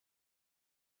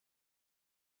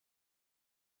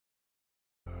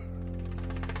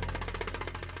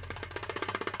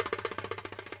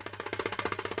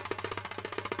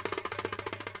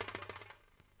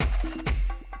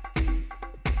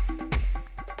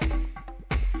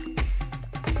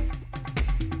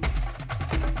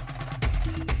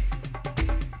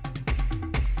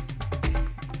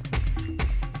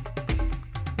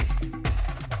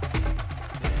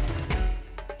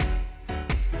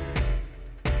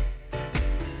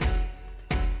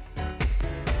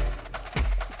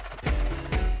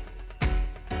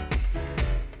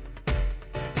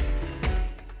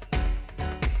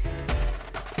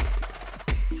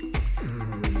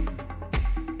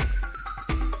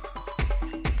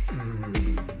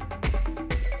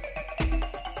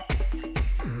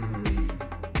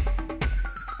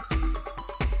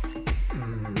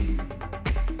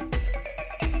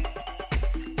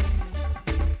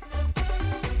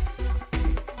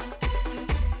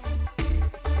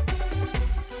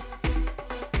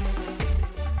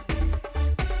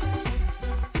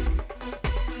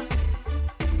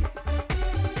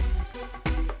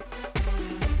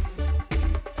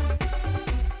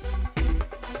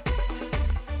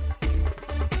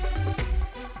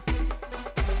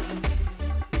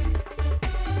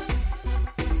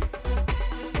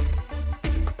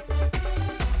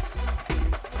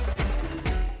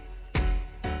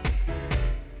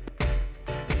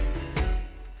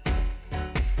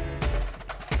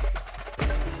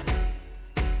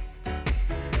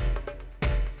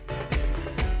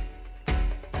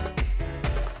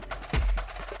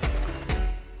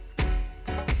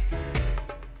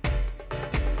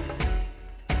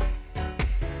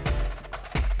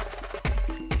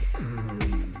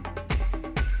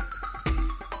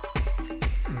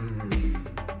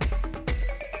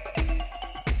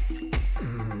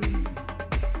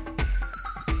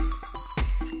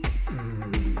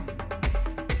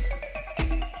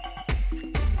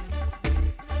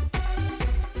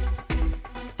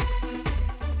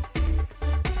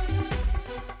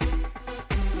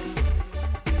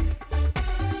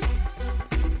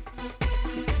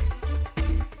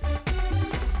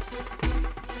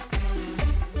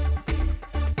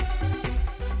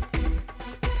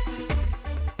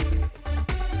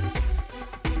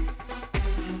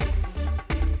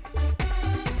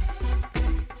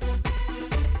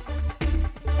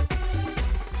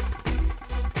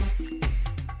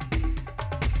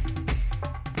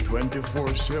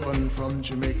24/7 from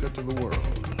Jamaica to the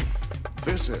world.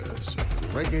 This is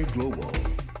Reggae Global.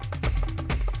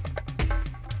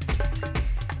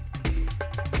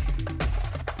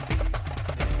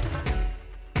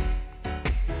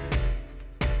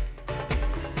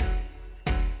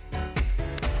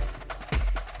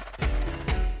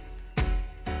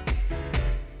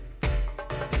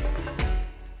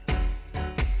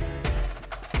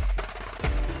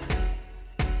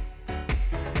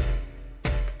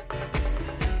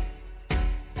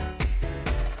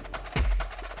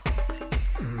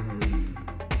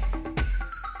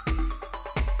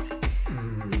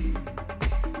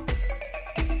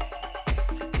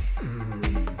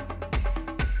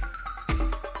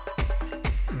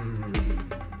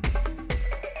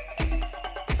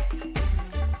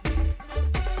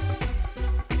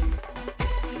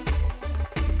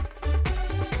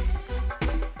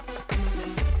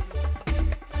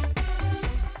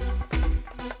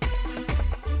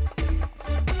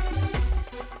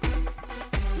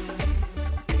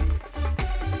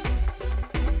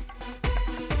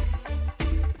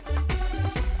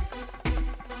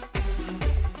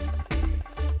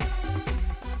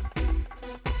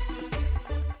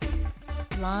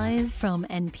 Live from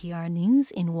NPR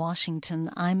News in Washington,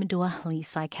 I'm Duahli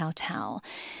Saikautau.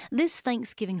 This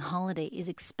Thanksgiving holiday is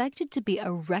expected to be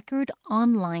a record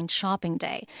online shopping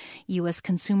day. U.S.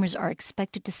 consumers are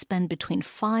expected to spend between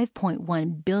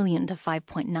 $5.1 billion to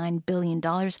 $5.9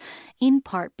 billion, in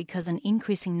part because an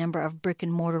increasing number of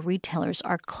brick-and-mortar retailers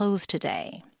are closed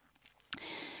today.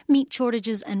 Meat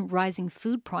shortages and rising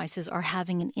food prices are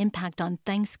having an impact on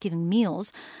Thanksgiving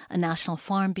meals. A National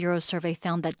Farm Bureau survey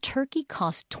found that turkey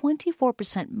cost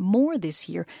 24% more this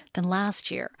year than last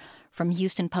year. From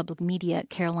Houston Public Media,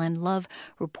 Caroline Love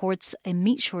reports a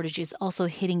meat shortage is also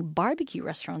hitting barbecue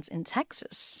restaurants in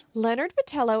Texas. Leonard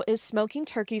Botello is smoking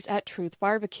turkeys at Truth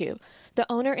Barbecue. The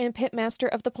owner and pitmaster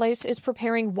of the place is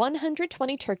preparing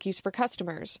 120 turkeys for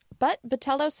customers. But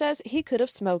Botello says he could have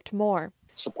smoked more.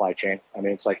 Supply chain. I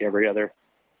mean, it's like every other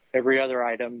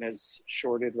item is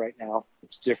shorted right now.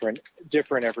 It's different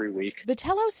every week.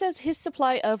 Botello says his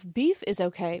supply of beef is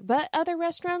okay, but other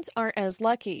restaurants aren't as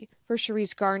lucky. For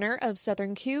Cherise Garner of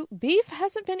Southern Q, beef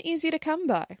hasn't been easy to come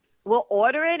by. We'll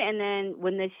order it, and then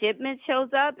when the shipment shows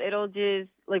up, it'll just,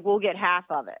 we'll get half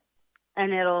of it.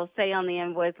 And it'll say on the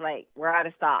invoice, we're out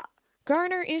of stock.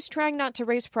 Garner is trying not to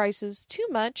raise prices too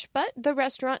much, but the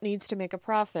restaurant needs to make a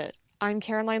profit. I'm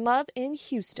Caroline Love in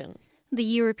Houston. The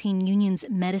European Union's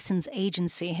Medicines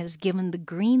Agency has given the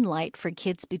green light for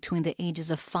kids between the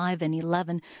ages of 5 and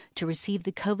 11 to receive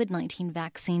the COVID-19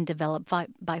 vaccine developed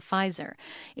by Pfizer.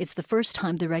 It's the first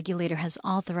time the regulator has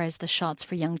authorized the shots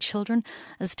for young children,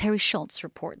 as Terry Schultz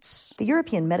reports. The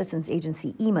European Medicines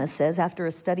Agency, EMA, says after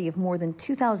a study of more than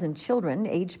 2,000 children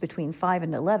aged between 5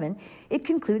 and 11, it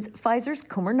concludes Pfizer's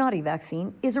Comirnaty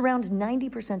vaccine is around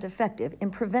 90% effective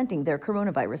in preventing their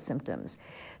coronavirus symptoms.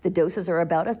 The doses are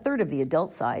about a third of the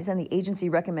adult size, and the agency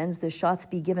recommends the shots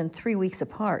be given 3 weeks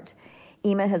apart.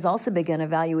 EMA has also begun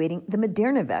evaluating the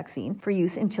Moderna vaccine for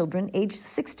use in children aged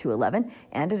 6 to 11,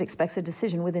 and it expects a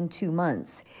decision within 2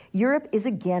 months. Europe is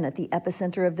again at the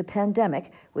epicenter of the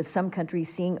pandemic, with some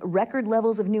countries seeing record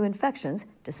levels of new infections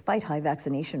despite high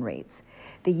vaccination rates.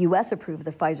 The U.S. approved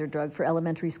the Pfizer drug for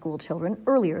elementary school children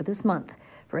earlier this month.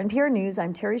 For NPR News,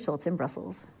 I'm Terry Schultz in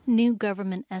Brussels. New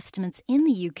government estimates in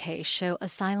the UK show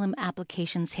asylum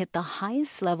applications hit the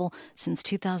highest level since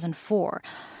 2004.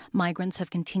 Migrants have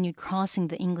continued crossing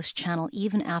the English Channel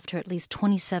even after at least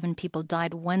 27 people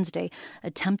died Wednesday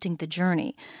attempting the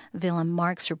journey. Willem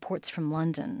Marks reports from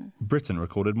London. Britain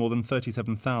recorded more than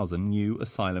 37,000 new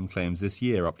asylum claims this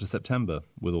year up to September,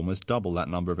 with almost double that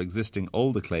number of existing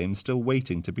older claims still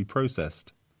waiting to be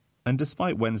processed. And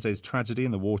despite Wednesday's tragedy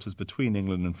in the waters between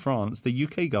England and France, the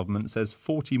UK government says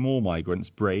 40 more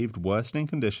migrants braved worsening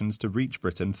conditions to reach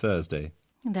Britain Thursday.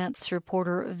 That's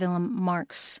reporter Willem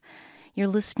Marks. You're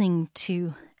listening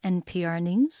to NPR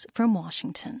News from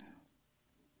Washington.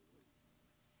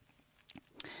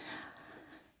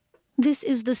 This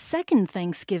is the second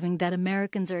Thanksgiving that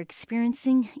Americans are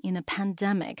experiencing in a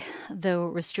pandemic, though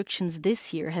restrictions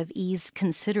this year have eased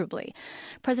considerably.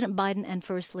 President Biden and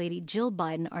First Lady Jill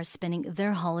Biden are spending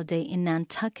their holiday in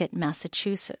Nantucket,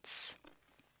 Massachusetts.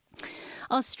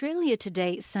 Australia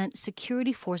today sent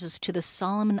security forces to the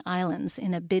Solomon Islands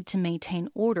in a bid to maintain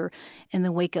order in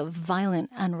the wake of violent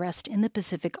unrest in the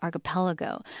Pacific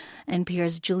archipelago.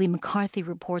 NPR's Julie McCarthy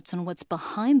reports on what's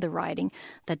behind the rioting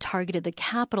that targeted the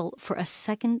capital for a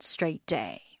second straight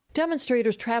day.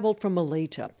 Demonstrators traveled from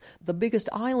Malaita, the biggest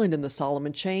island in the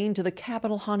Solomon chain, to the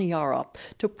capital Honiara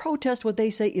to protest what they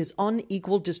say is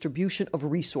unequal distribution of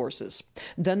resources.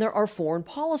 Then there are foreign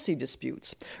policy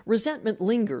disputes. Resentment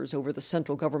lingers over the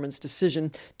central government's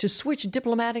decision to switch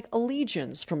diplomatic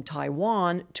allegiance from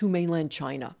Taiwan to mainland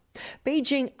China.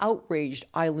 Beijing outraged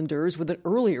islanders with an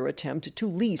earlier attempt to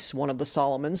lease one of the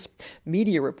Solomons.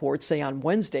 Media reports say on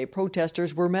Wednesday,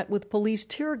 protesters were met with police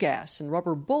tear gas and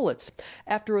rubber bullets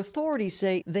after authorities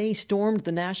say they stormed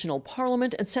the national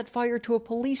parliament and set fire to a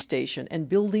police station and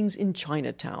buildings in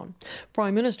Chinatown.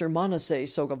 Prime Minister Manasseh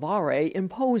Sogavare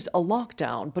imposed a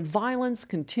lockdown, but violence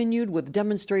continued with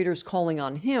demonstrators calling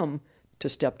on him to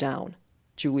step down.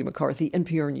 Julie McCarthy,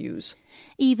 NPR News.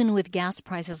 Even with gas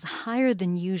prices higher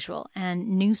than usual and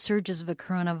new surges of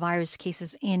coronavirus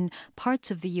cases in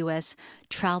parts of the U.S.,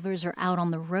 travelers are out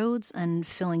on the roads and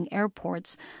filling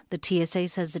airports. The TSA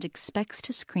says it expects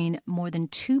to screen more than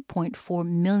 2.4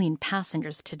 million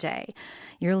passengers today.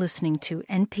 You're listening to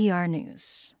NPR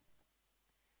News.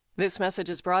 This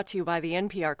message is brought to you by the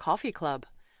NPR Coffee Club.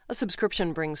 A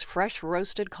subscription brings fresh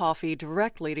roasted coffee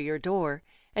directly to your door.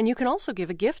 And you can also give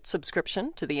a gift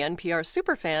subscription to the NPR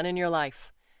Superfan in your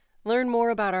life. Learn more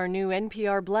about our new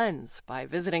NPR blends by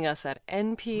visiting us at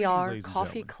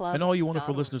nprcoffeeclub.com. And all you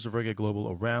wonderful listeners of Reggae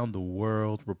Global around the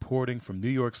world, reporting from New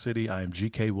York City, I am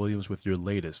G.K. Williams with your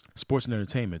latest sports and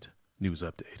entertainment news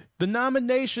update. The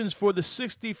nominations for the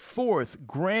 64th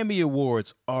Grammy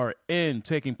Awards are in,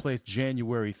 taking place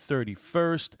January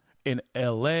 31st. In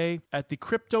LA at the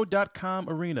Crypto.com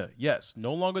Arena. Yes,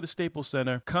 no longer the Staples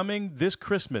Center. Coming this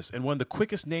Christmas, and one of the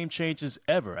quickest name changes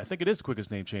ever. I think it is the quickest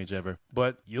name change ever.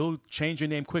 But you'll change your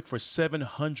name quick for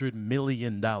 $700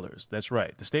 million. That's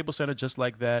right. The Staples Center, just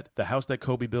like that. The house that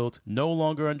Kobe built, no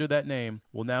longer under that name,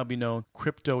 will now be known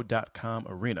Crypto.com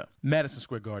Arena. Madison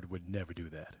Square Garden would never do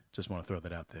that. Just want to throw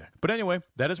that out there. But anyway,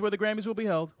 that is where the Grammys will be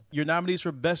held. Your nominees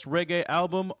for Best Reggae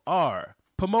Album are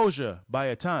Pomoja by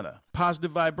Etana,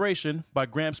 Positive Vibration by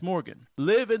Gramps Morgan,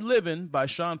 Live and Livin' by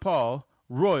Sean Paul,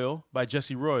 Royal by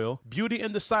Jesse Royal, Beauty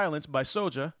in the Silence by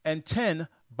Soulja, and 10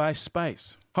 by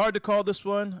Spice. Hard to call this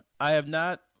one. I have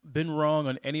not been wrong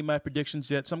on any of my predictions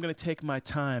yet, so I'm going to take my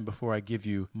time before I give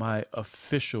you my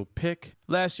official pick.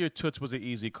 Last year, Toots was an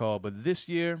easy call, but this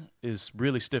year is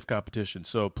really stiff competition.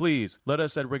 So please, let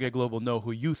us at Reggae Global know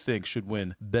who you think should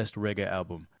win Best Reggae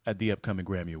Album at the upcoming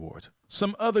Grammy Awards.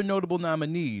 Some other notable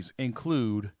nominees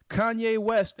include Kanye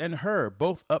West and Her,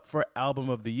 both up for Album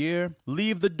of the Year,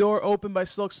 Leave the Door Open by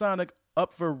Silk Sonic,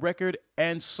 up for Record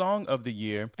and Song of the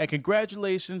Year, and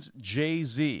congratulations,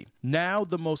 Jay-Z, now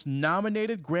the most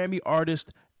nominated Grammy artist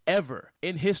ever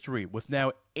in history with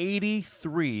now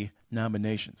 83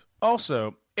 nominations.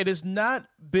 Also, it has not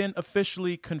been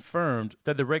officially confirmed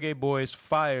that the Reggae Boys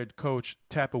fired coach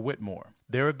Tapper Whitmore.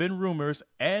 There have been rumors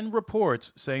and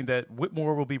reports saying that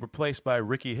Whitmore will be replaced by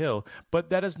Ricky Hill, but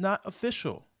that is not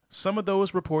official. Some of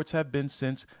those reports have been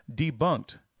since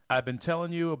debunked. I've been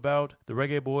telling you about the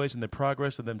Reggae Boys and the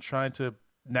progress of them trying to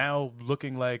now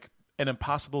looking like an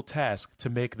impossible task to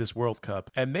make this World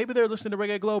Cup. And maybe they're listening to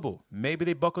Reggae Global. Maybe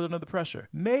they buckled under the pressure.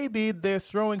 Maybe they're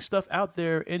throwing stuff out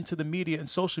there into the media and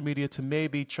social media to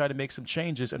maybe try to make some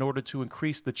changes in order to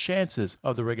increase the chances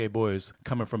of the Reggae Boys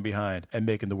coming from behind and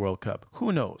making the World Cup.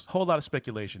 Who knows? Whole lot of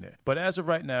speculation there. But as of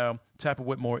right now, Tapper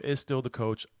Whitmore is still the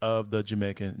coach of the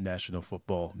Jamaican national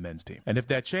football men's team. And if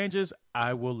that changes,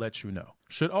 I will let you know.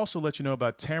 Should also let you know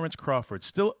about Terrence Crawford,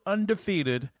 still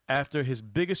undefeated after his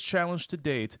biggest challenge to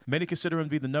date. Many consider him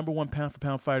to be the number one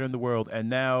pound-for-pound fighter in the world, and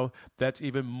now that's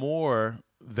even more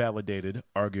validated,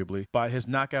 arguably, by his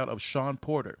knockout of Sean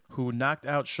Porter, who knocked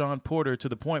out Sean Porter to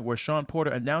the point where Sean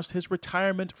Porter announced his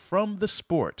retirement from the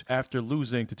sport after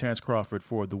losing to Terrence Crawford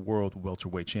for the World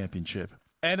Welterweight Championship.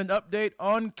 And an update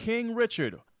on King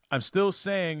Richard. I'm still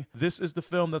saying this is the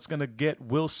film that's going to get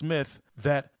Will Smith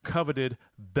that coveted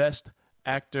Best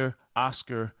Actor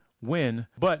Oscar win.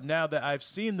 But now that I've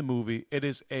seen the movie, it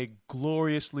is a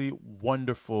gloriously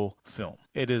wonderful film.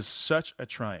 It is such a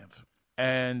triumph.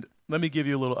 And let me give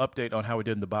you a little update on how it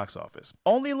did in the box office.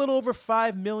 Only a little over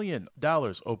 $5 million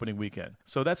opening weekend.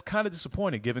 So that's kind of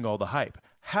disappointing given all the hype.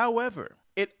 However,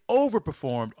 it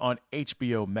overperformed on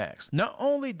HBO Max. Not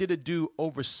only did it do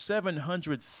over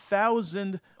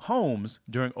 700,000 homes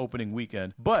during opening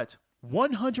weekend, but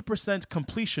 100%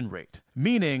 completion rate,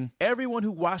 meaning everyone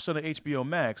who watched on the HBO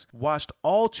Max watched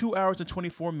all 2 hours and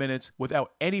 24 minutes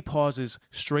without any pauses,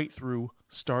 straight through,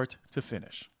 start to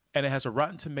finish. And it has a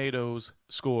Rotten Tomatoes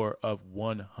score of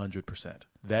 100%.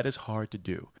 That is hard to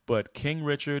do. But King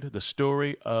Richard, the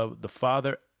story of the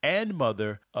father and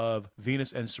mother of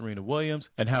Venus and Serena Williams,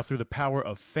 and how through the power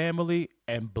of family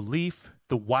and belief,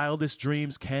 the wildest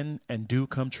dreams can and do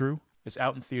come true. It's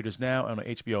out in theaters now and on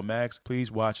HBO Max.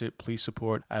 Please watch it. Please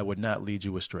support. I would not lead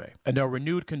you astray. And our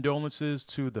renewed condolences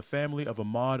to the family of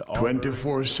Ahmaud Arbery.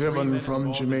 24/7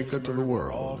 from Jamaica to the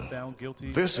world.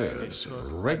 This is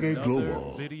Reggae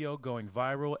Global. Video going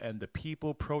viral and the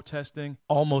people protesting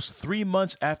almost 3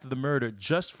 months after the murder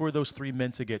just for those 3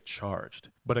 men to get charged.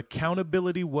 But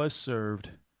accountability was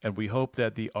served, and we hope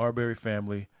that the Arbery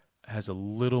family has a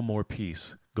little more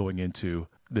peace going into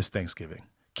this Thanksgiving.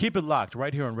 Keep it locked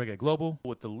right here on Reggae Global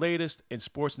with the latest in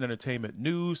sports and entertainment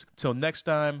news. Till next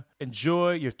time,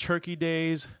 enjoy your turkey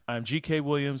days. I'm GK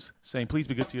Williams saying please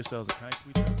be good to yourselves and kind to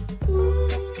each other.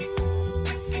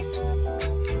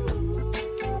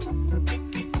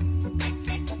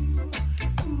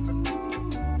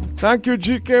 Thank you,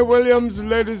 GK Williams.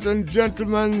 Ladies and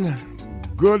gentlemen,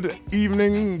 good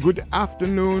evening, good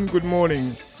afternoon, good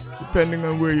morning, depending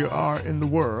on where you are in the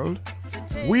world.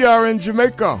 We are in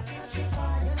Jamaica.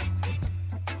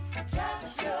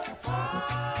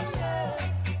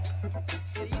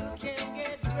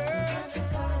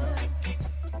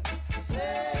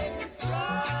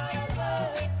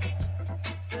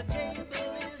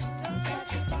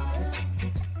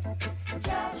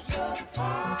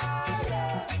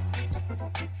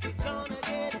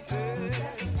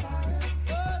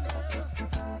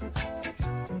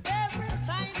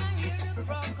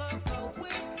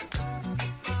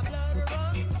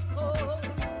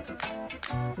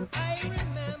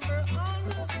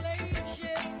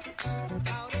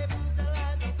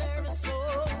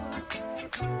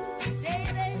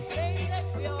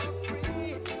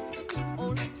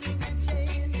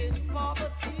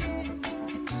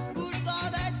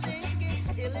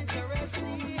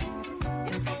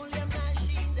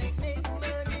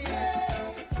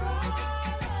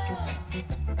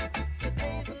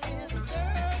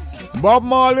 Bob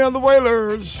Marley and the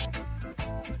Wailers.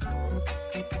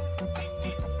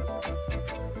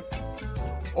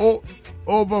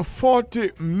 Over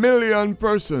 40 million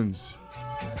persons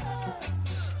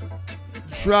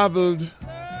traveled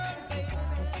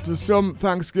to some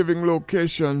Thanksgiving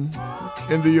location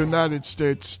in the United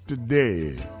States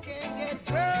today.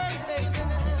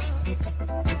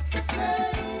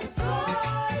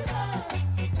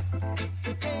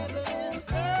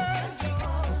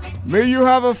 May you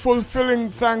have a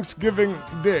fulfilling Thanksgiving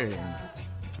Day.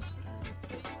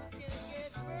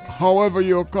 However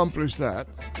you accomplish that.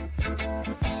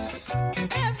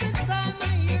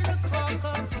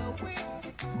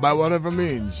 By whatever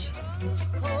means.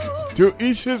 To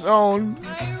each his own.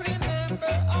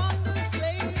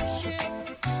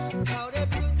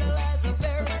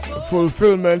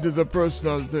 Fulfillment is a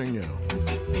personal thing, you know.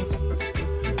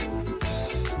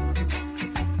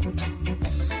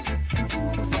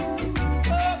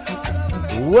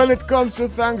 When it comes to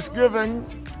Thanksgiving,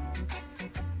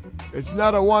 it's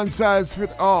not a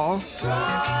one-size-fits-all.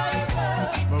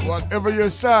 But whatever your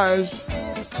size,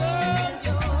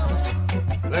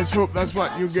 let's hope that's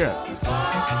what you get.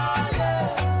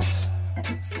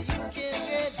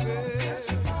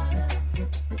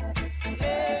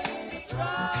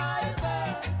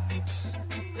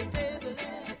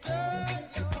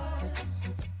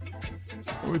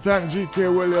 We thank G.K.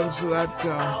 Williams for that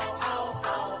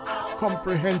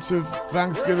comprehensive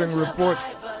Thanksgiving report.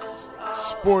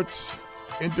 Sports,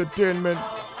 entertainment,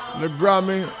 the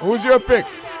Grammy. Who's your pick?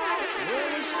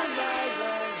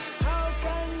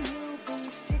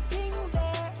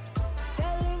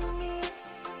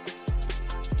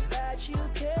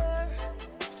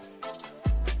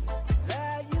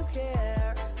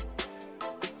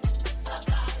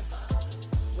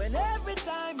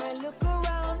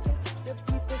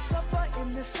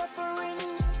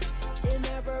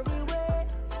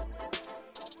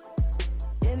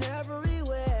 In every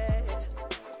way.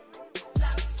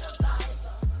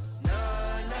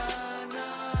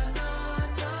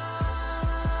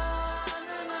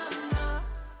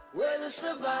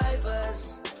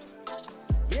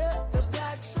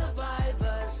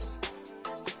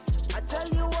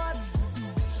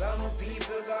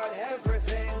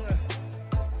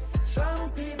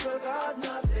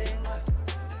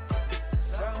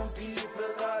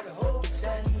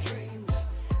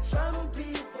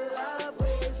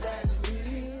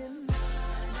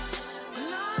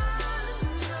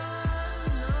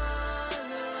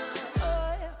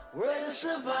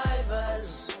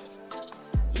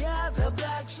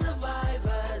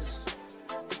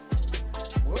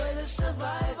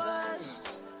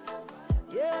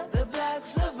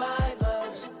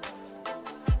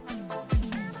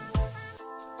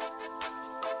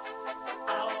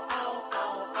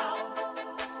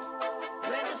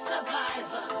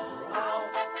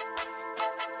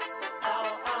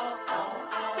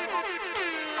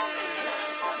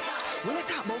 When I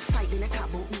talk about fight, then I talk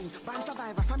about me. Born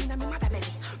survivor from in my mother belly.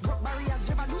 Broke barriers,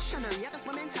 revolutionary. Yeah, that's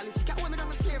my mentality. Can't want me down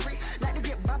with slavery. Like the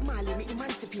great Bob Marley, me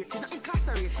emancipated, not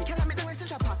incarcerated. Can't me down with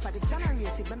Central Park for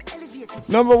exonerated, but me elevated.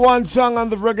 Number one song on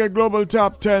the Reggae Global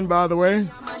Top 10, by the way.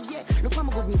 Look how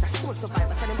my good means a soul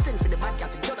survivor. So them send for the bad guy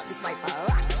to build up this life.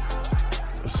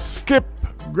 Skip,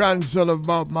 grandson of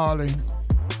Bob Marley.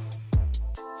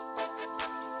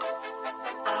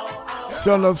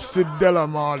 Son of Sidella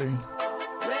Marley.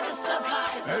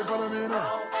 Hey, follow me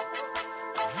now.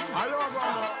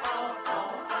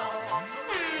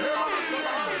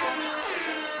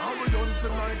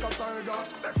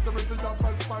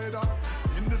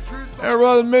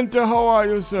 Errol Minter, how are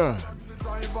you, sir?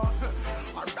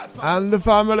 And the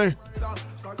family.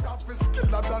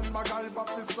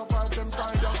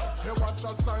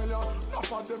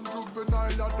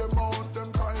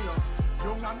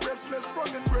 Young and restless,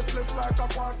 running breathless like a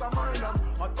quarter mile.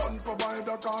 A ton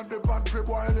provider can't depend for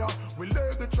boil ya. We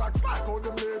lay the tracks like how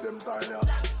them lay them tile ya.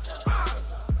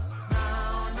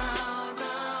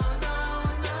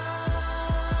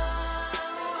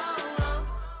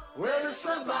 We're the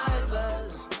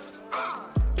survivors,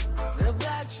 the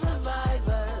black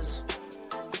survivors.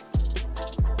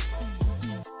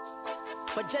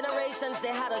 For generations, they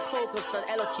had us focused on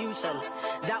elocution.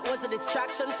 That was a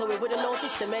distraction, so we wouldn't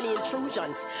notice the many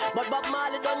intrusions. But Bob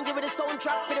Marley done give it a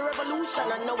soundtrack for the revolution.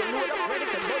 And now we load up, ready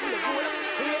for run the roll up,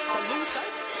 create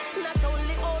solutions. Not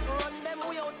only outrun them,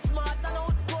 we outsmart and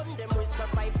outgun them. We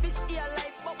survive 50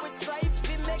 alive, but we try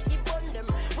to make it bun them.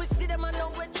 We see them and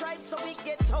now we tribe, so we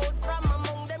get out from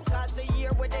among them. Cause the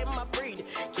year with them a breed,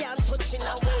 can't touch in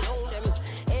our way on them.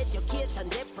 Education,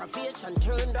 deprivation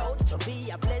turned out to be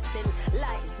a blessing.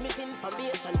 Lies,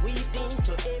 misinformation weaved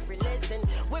into every lesson.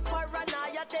 We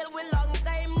paranoia till we long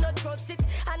time not trust it.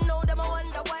 And now them I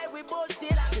wonder why we boast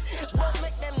it. But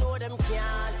make them know them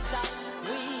can't stop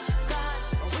we,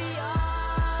 cause we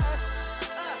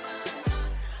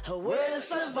are. We're the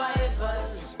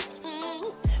survivors.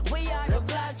 We are the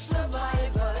black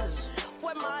survivors.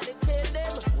 When Marley tell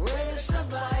them we're the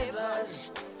survivors.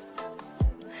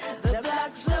 The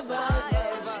black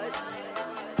survivors.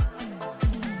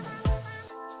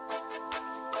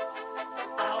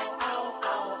 Ow, ow,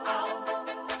 ow, ow.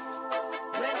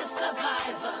 We're the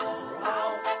survivor.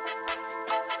 Ow.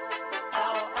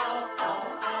 Ow, ow, ow,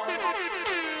 ow.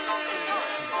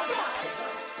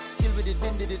 Skill with it,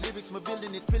 bend it, lyrics, my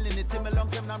building it, spilling it. Till my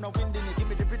lungs, I'm now winding it. Give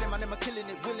me the rhythm and I'm killing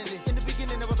it, willingly. In the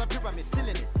beginning, there was a pyramid, still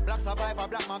in it. Black survivor,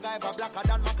 black MacGyver, blacker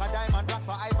than Mac a diamond, black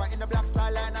for Ivor. In the black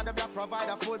style line and the black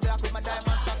provider, full black with my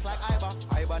diamond socks like Ivor.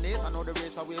 Hibernate, I know the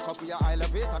race, I wake up, we are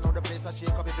elevate. I know the place, I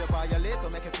shake up if you violate to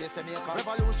make a place, I make a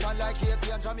revolution like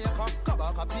Haiti and Jamaica. Come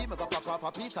back a pee, make a pack off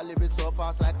a piece. I live it so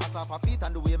fast like Asafa feet.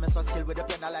 And the way me so skill with the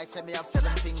pen, I like say me have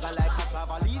 7 fingers like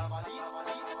cassava leaf.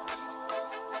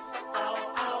 Ow,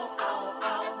 ow, ow,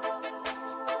 ow.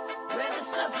 We're the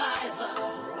survivor.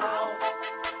 Ow.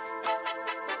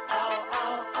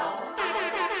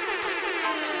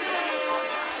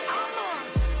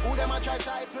 Who them a try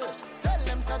stifle? Tell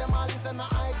them say them all is them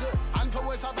not idle. And to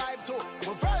we survive too.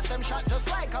 We verse them shot just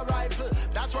like a rifle.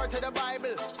 That's word to the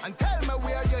Bible. And tell me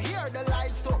where you hear the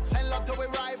lights to. Send love to we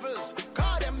rivals.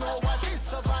 Cause them know what is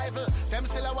survival. Them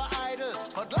still our idol.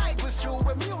 But like we stew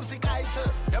with music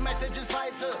idol. The message is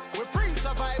vital. We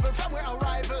pre-survival from our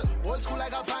arrival. Old school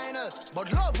like a final.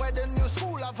 But love where the new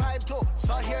school have vibe too.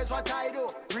 So here's what I do.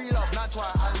 Real love, not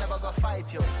why I'll never go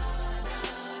fight you.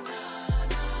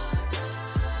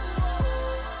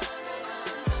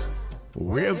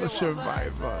 We're the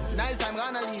survivors. Nice time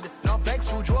gonna lead. No vex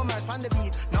through drummers on the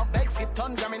beat. No vex hit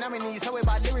ton drumming on my knees. So we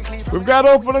bad lyrically. We've got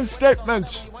opening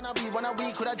statements. Wanna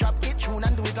week could I drop it tune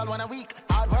and do it all 1 week.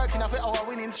 Hard work enough for our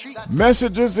winning streak.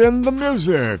 Messages in the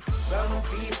music. Some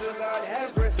people got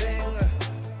everything.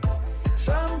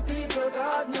 Some people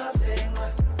got nothing.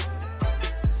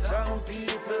 Some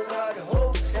people got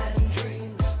hopes and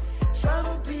dreams.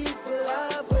 Some people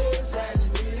have ways and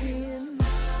means.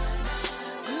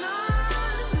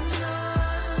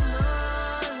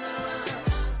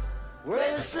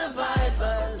 We're the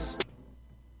survivors.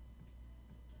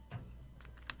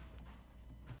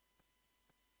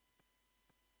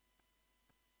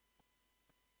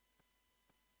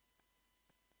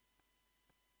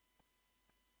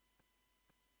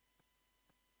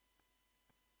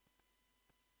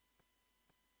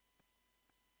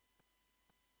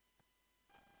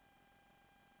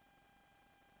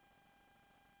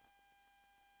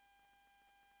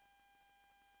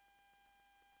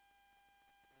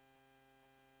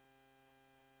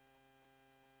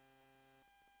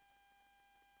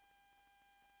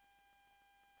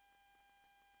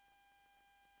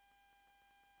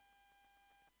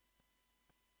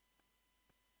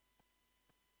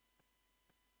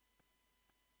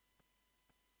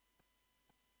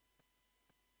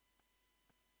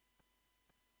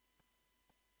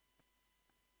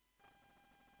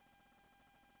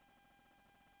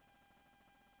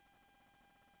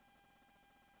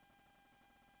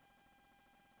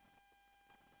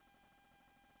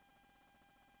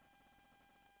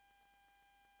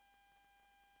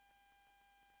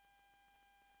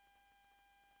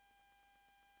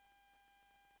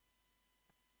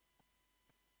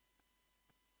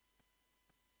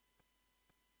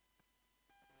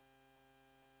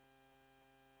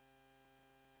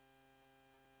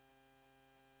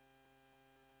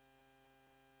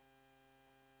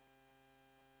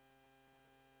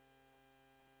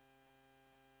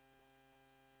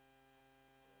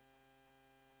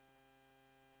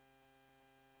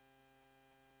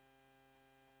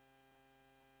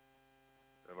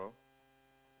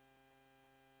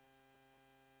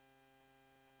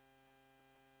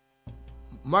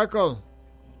 Michael.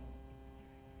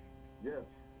 Yes.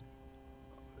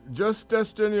 Just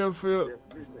testing you for your,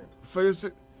 for your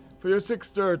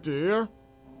 6:30, yeah?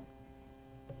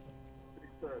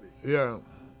 6:30. Yeah.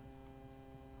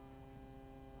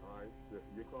 Alright,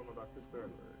 you call me back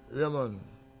 6:30. Yeah, man.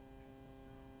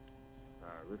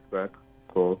 Respect.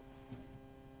 Cool.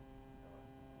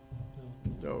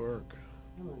 That work.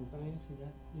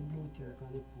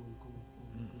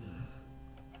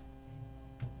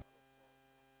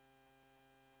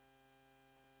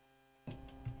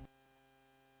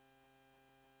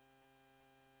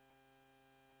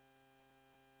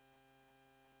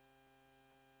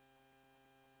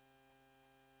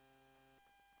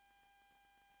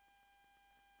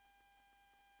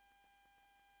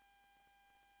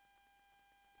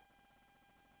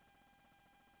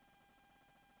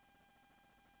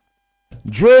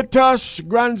 Dre Tosh,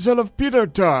 grandson of Peter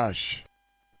Tosh.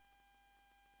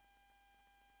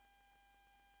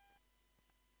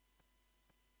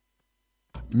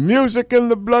 Music in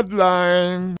the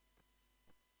bloodline.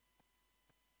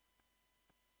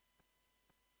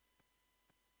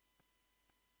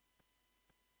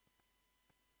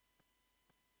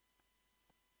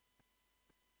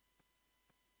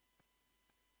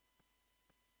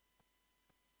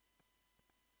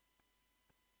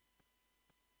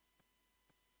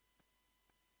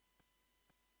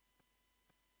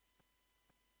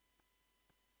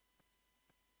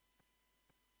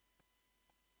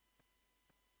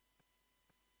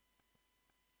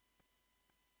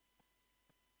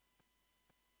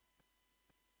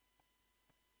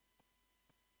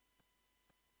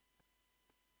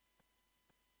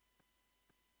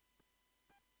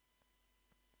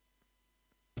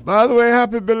 By the way,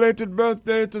 happy belated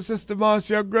birthday to Sister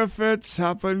Marcia Griffiths.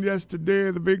 Happened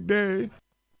yesterday, the big day.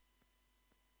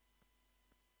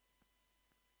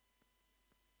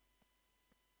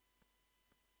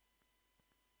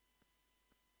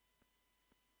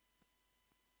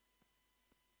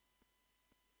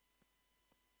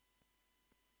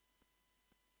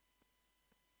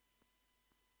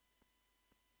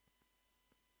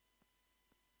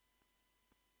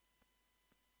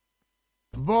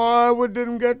 Boy, we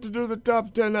didn't get to do the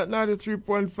top 10 at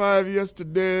 93.5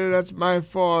 yesterday. That's my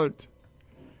fault.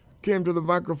 Came to the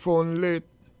microphone late.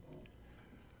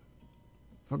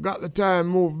 Forgot the time,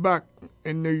 moved back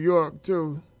in New York,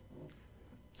 too.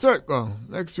 Circle,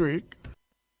 next week.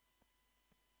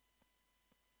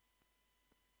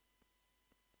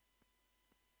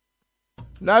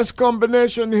 Nice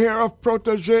combination here of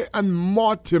Protege and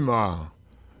Mortimer.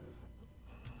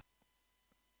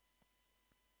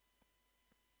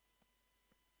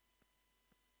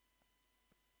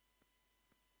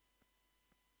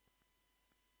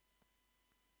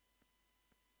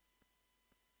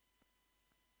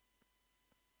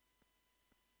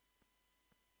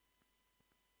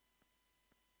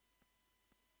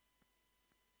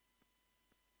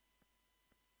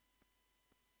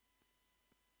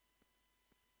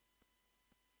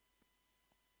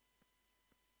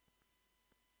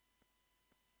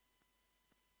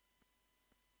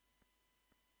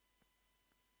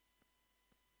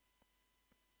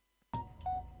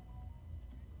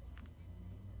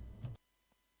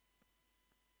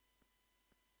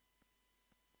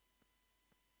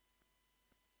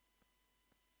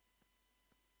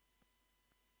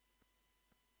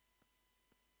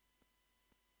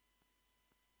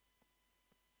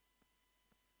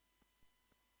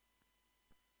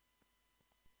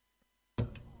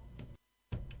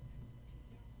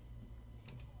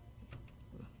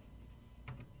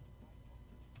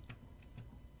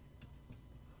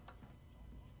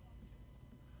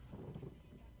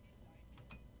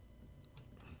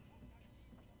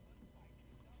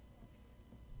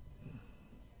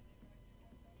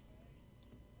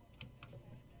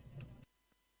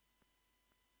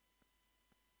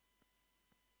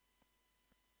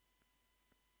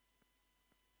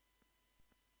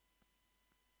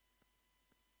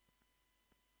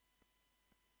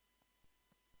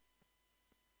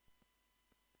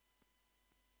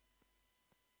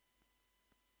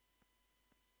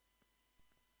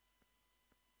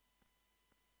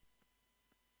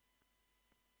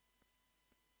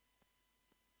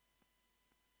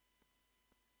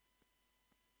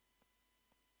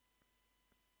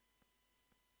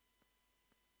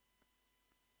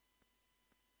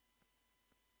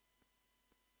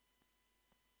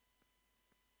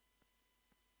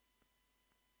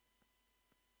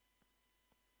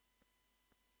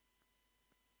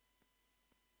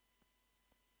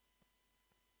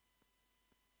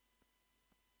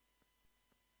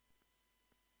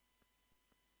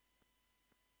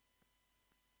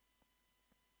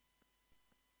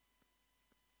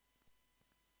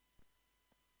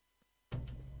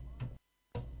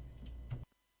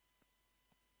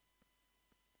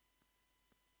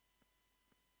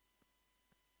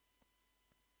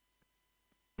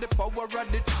 power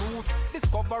of the truth.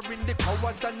 Discovering the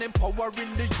cowards and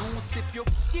empowering the youths. If you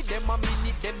give them a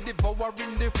minute, them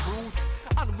devouring the fruit.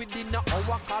 And within an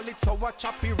hour, call it sour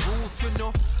choppy root, you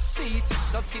know. See it,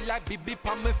 does feel like BB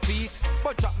on my feet.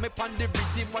 But drop me on the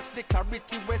rhythm, watch the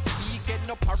clarity we speak. Get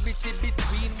no parity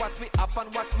between what we have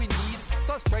and what we need.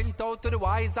 So strength out to the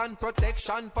wise and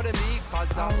protection for the meek.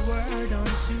 Cause a word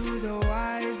unto the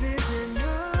wise is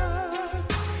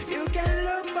enough. You can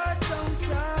look but don't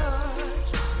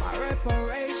touch my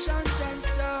reparations and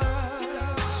such.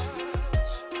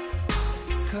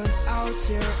 Cause out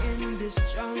here in this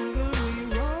jungle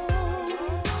we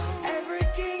roam. Every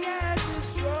king has his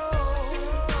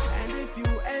throne. And if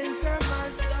you enter my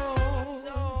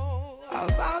soul, I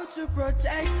vow to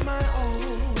protect my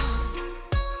own.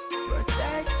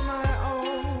 Protect my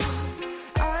own.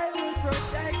 I will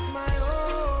protect my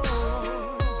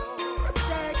own.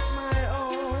 Protect my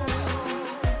own.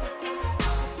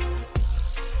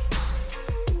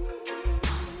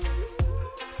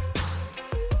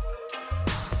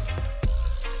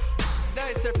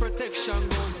 Dice protection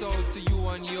goes out to you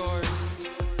and yours.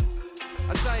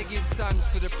 As I give thanks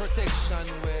for the protection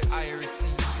where I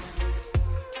receive.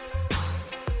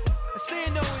 I stay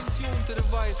now in tune to the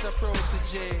voice of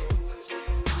Protege,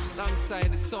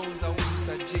 alongside the sounds of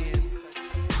Winter James.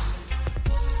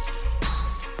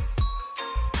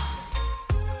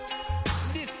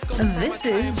 This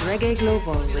is Reggae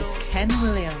Global with Ken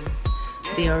Williams,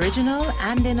 the original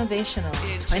and innovational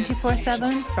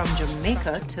 24/7 from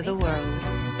Jamaica to the world.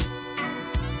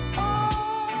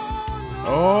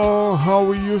 Oh, how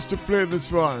we used to play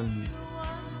this one.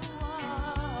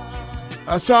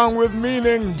 A song with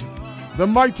meaning, The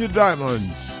Mighty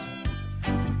Diamonds.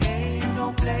 Ain't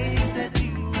no place that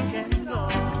you can go.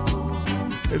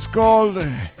 It's called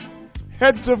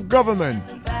Heads of Government.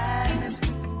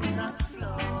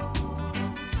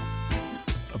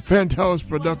 A Penthouse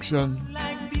production.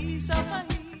 Like bees of a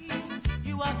heat,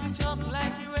 you have to jump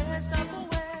like you rest of the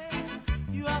west.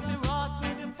 You have to rock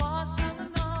when you pass down the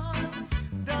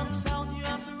north. Down south, you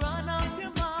have to run up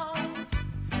your mouth.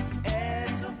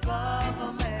 Heads of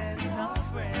government are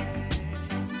friends.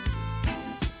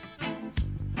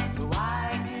 So why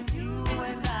can you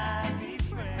and I be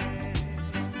friends?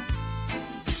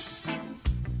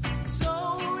 So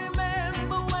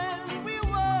remember when we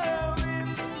were in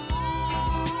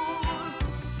school,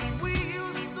 we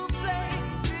used to play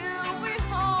till we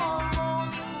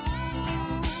almost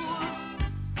full.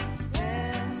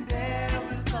 And there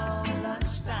will come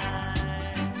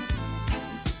lunchtime,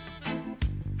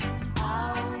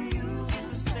 how we used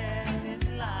to stand in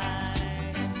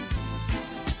line.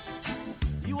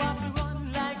 You have to run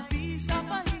like bees of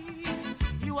a heat.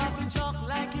 You have to jog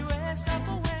like you rest of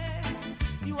the west.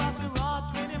 You have to rock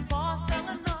when you pass down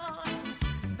the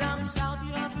north. Down south,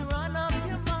 you have to run up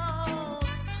your mouth.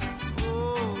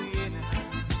 Oh, yeah.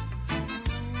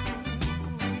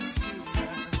 Ooh, it's you,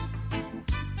 man.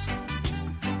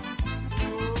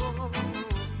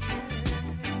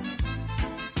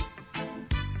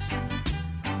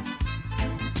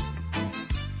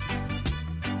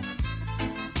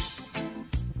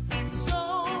 So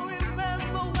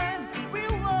remember when we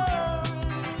were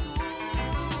in school,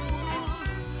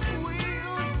 we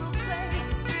used to play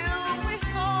till we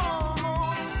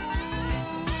almost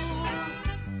full.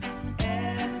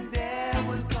 And there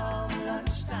would come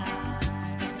lunchtime,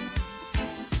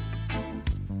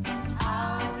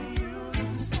 how we used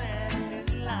to stand in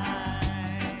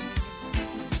line.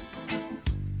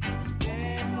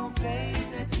 Ain't no place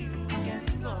that you can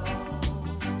go.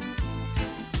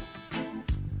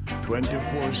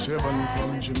 24/7 from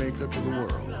Jamaica to the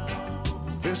world.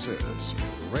 This is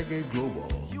Reggae Global.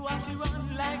 You have to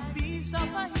run like bees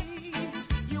of a heat.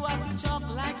 You have to chop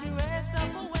like you rest of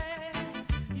the west.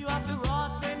 You have to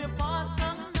rock when you pass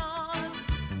down the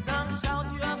north. Down south,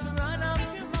 you have to run up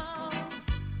your mouth.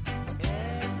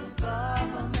 Heads of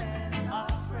government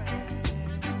are friends.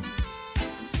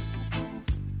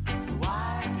 So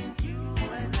why can't you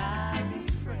and I be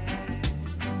friends?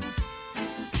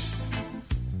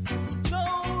 So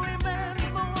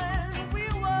remember when we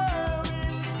were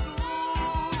in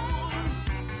school,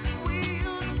 we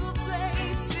used to play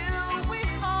till we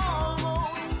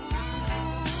almost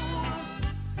full.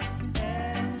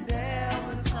 And there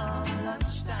would come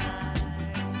lunchtime,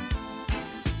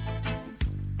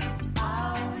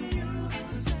 how we used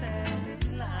to stand in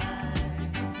line.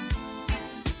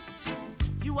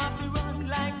 You have to run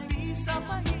like bees of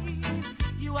a heat.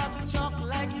 You have to chalk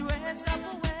like you rest of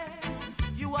the west.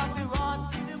 You have to run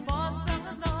in the pass down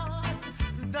the north.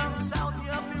 Down south, you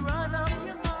have to run up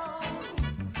your mouth.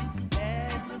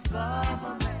 Heads of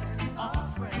government are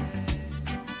friends.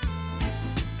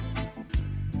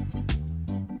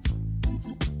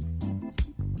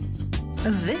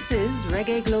 This is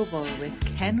Reggae Global with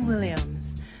Ken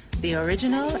Williams, the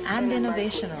original and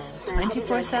innovational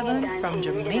 24/7 from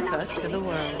Jamaica to the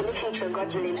world.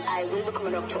 I will be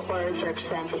coming up to Orange Church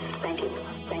Campus. Thank you.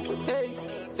 Thank you. Hey,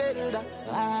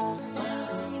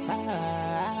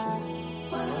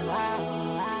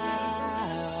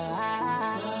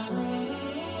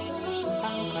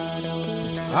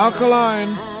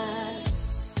 Alkaline.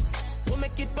 We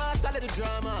make it pass all of the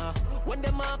drama. When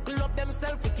them all up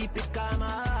themselves, we keep it calm.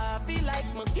 I feel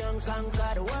like me can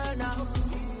conquer the world now.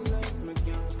 Feel like me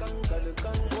can conquer the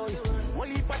convoy. One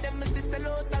heap of them is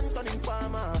sell out and turning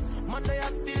farmer. Man, they are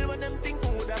still when them think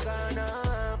who da gonna.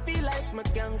 Feel like me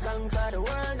can conquer the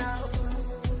world now.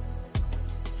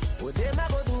 What them I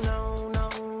go do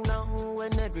now,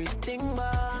 when everything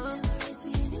bad.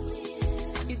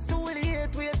 It's too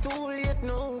late, we're too late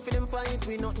now. For them fight,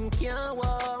 we nothing can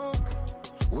walk.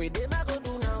 What them I go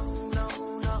do now,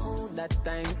 that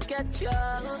time catch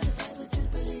up.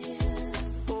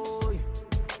 Boy,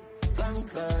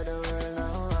 conquer the world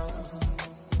now.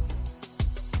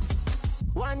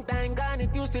 One time gone,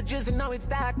 it used to drizzle, now it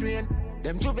start rain.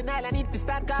 Them juvenile, I need to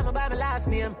start calling by my last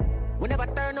name. We never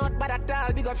turn out bad at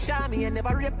all, big up Shami. And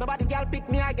never rape nobody, girl pick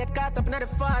me, I get caught up in the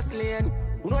fast lane.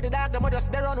 Who know the dog, them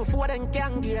just there on who four them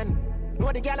can gain.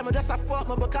 Know the girl, I'm just a fuck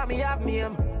me because me have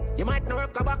name. You might not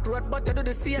work a back road, but you do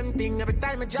the same thing. Every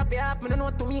time I drop you up, me don't know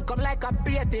to me come like a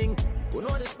beer thing. Who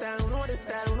know the style, who know the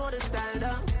style, who know the style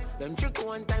now. Them trick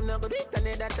one time, now go do it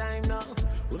another time now.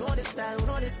 Who know the style, who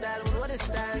know the style, who know the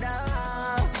style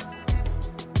now.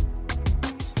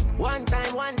 One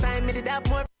time, me did have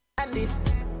more than this.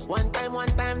 One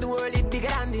time, the world is bigger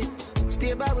than this.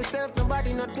 Stay by ourselves,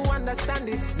 nobody not to understand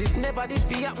this. This never did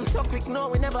feel happen so quick, no,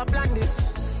 we never planned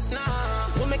this. Nah,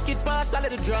 we make it pass all of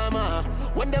the drama.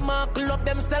 When them all up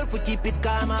themselves, we keep it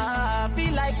calm. I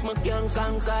feel like me can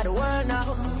conquer the world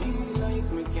now. Feel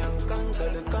like me can conquer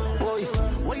the convoy.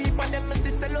 One heap of them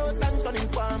is sell out and turning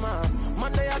farmer.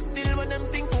 Man, they are still when them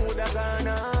think who da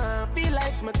gonna. Feel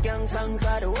like me can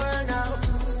conquer the world now.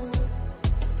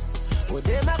 What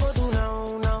them I go do now,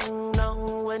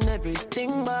 when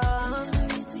everything bad.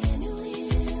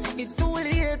 It's too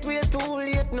late, we're too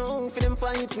late now. For them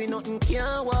fight, we nothing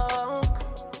can walk.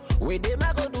 What them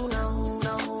I go do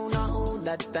now,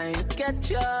 that time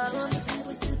catch up.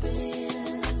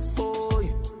 Boy,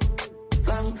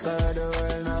 conquer the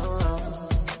world now.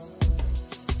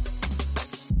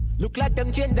 Look like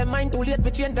them change their mind, too late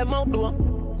we change them out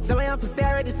though. So we have to say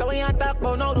already, so we ain't talk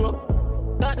about now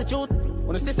though. That's the truth.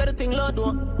 When the sister the thing loud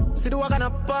though. See the work gonna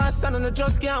pass and the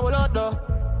just can't hold out though.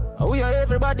 We are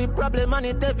everybody problem and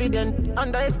it's evident.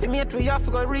 Underestimate we have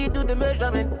to go redo the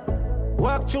measurement.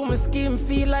 Walk through my scheme,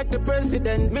 feel like the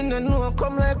president. Me no know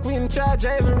come like we in charge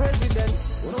of every resident.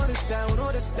 We know the style, we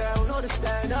know the style, we know the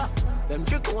style now. Them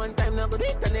trick one time now, go do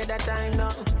it another time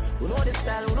now. We know the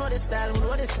style, we know the style, we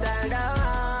know the style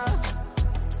now.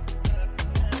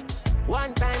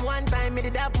 One time, me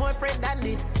did have more friend than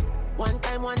this. One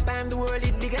time, the world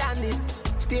is bigger than this.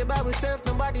 Stay by ourselves,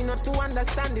 nobody not to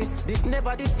understand this. This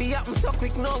never did feel happen so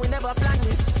quick, no, we never planned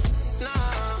this. Nah,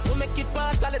 we make it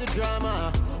pass all of the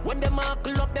drama. When them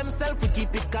all up themselves, we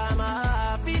keep it calm.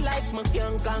 I feel like me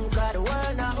can conquer the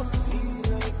world now.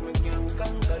 Feel like me can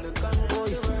conquer the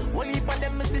convoy. One heap of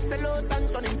them is sell out and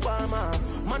turning farmer.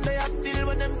 Man, they are still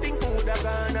when them think who da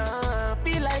gonna.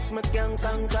 Feel like me can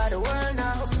conquer the world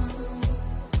now.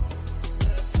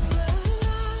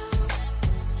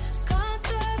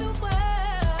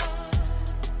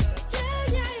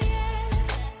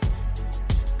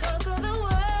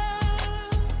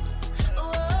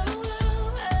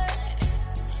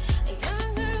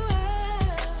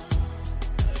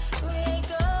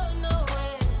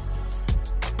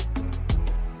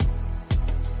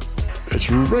 It's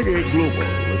Reggae Global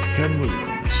with Ken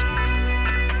Williams.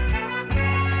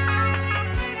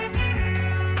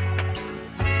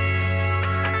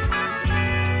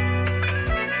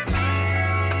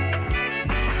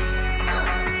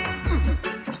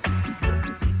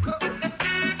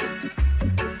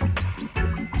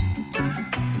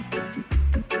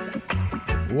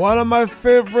 One of my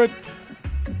favorite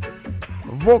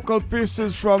vocal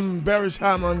pieces from Beres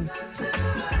Hammond,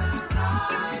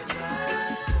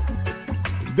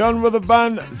 done with the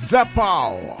band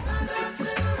Zapow.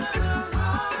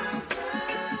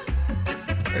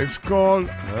 It's called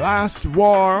Last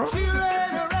War.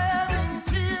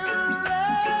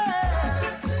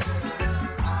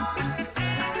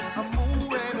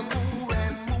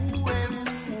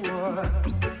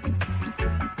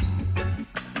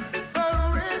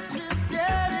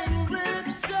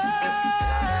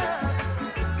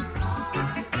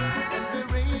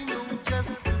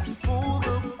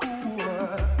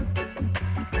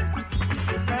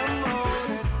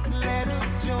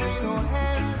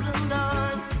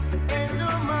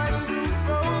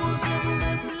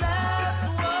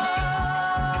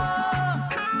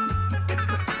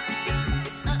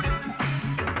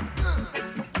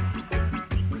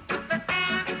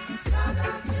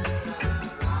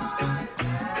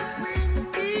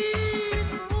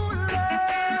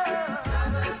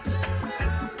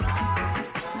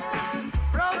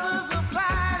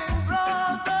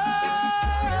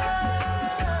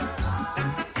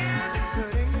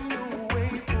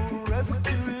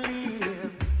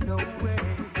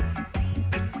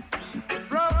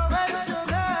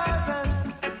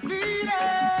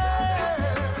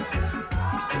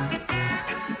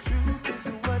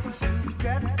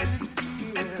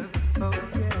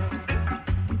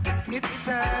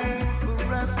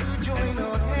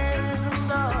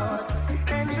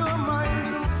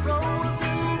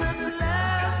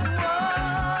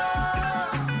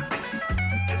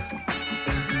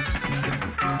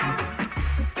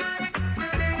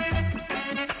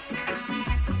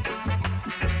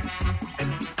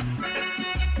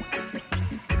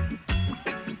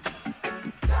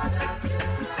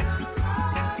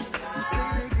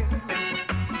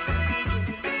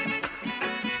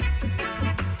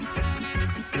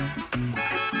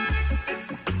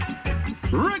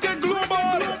 Reggae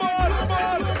Global.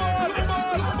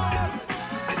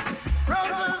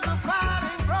 Brothers are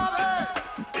fighting, brothers.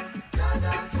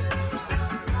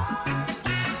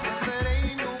 There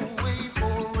ain't no way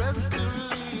for us to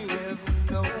live,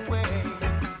 no way.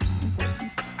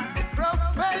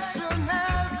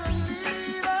 Professionals and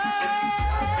leaders.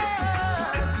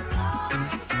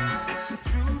 The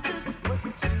truth is what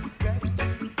you got to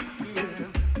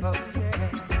give. Oh,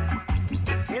 yes.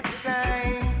 It's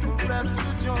time for us to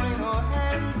join our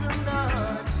hands and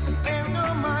hearts and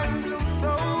our minds and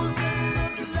souls in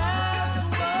this last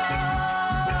world.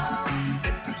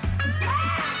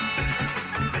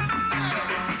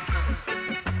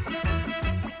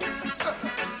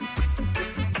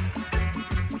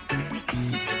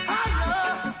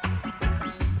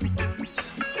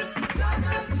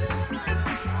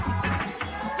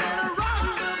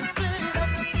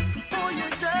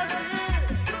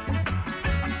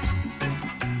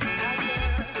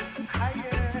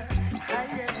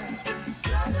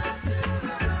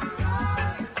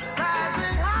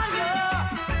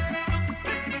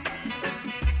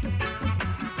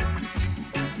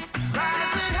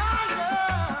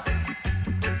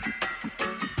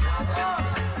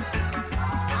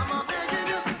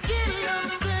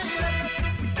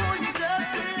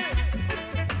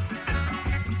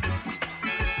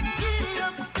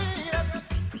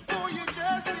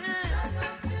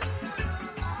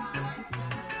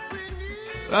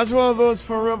 That's one of those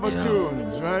forever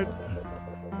tunes, right?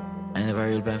 I never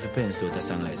real band for pen so a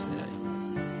song like that.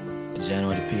 John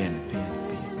with the pain.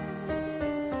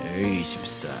 Reach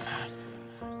superstar.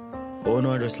 Oh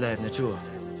no, just life not true.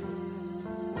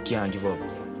 We can't give up.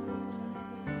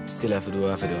 Still have to do what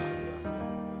I have to do.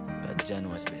 But John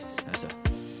was best. That's all.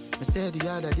 I said the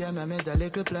other day, I made a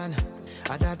little plan.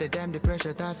 I thought the time the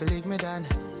pressure thought to leak me down.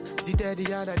 See that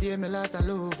the other day, me lost a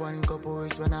love one couple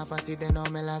weeks when I fancy they know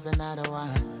me lost another one.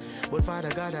 But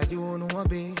Father God, I do know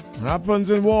be.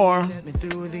 Happens in war. Let me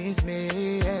through this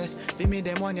mess. For me,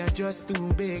 them one you're just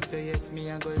too big. So yes, me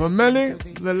and go. For many,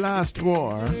 the last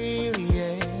war. Real,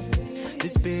 yeah.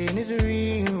 This pain is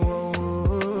real.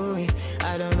 Oh,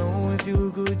 I don't know if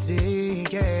you could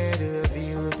take it.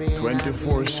 Feel the pain.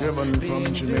 24/7 from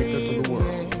Jamaica to the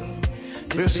world.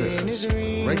 This is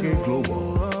Reggae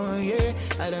Global.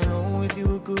 I don't know if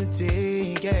you could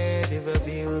take it. If I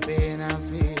feel pain, I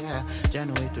feel John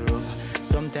with rough.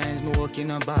 Sometimes me walk in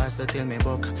a bus to tell me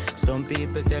buck. Some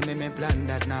people tell me plan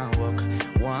that now work.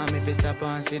 Want me to stop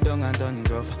and sit down and done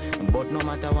gruff. But no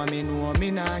matter what me know, me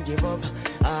not give up.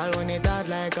 All when it hard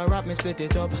like a rap, me split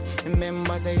it up.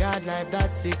 Remember say hard life,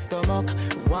 that sick stomach.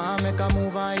 Want make a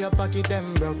move on your pocket,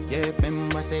 them broke. Yeah,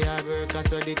 remember say hard work, I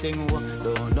saw the thing work.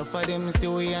 Don't know for them see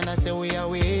we and I say we a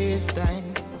waste time.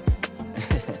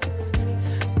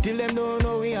 Still them don't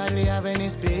know we hardly have any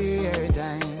spare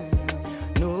time.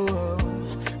 No,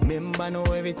 remember know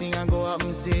everything I go up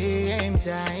and same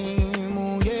time.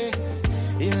 Oh yeah,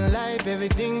 in life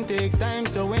everything takes time.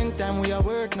 So when time we are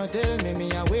work, no tell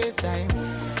me I waste time.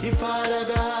 If Father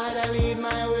God I lead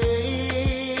my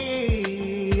way,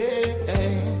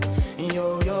 yeah.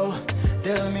 Yo,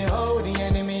 tell me how the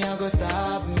enemy I go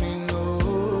stop me.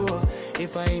 No,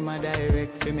 if I am a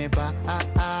direct for me back.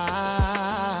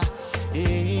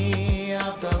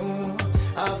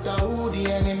 After who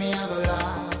the enemy I go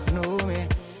laugh, no me.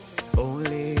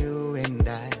 Only you and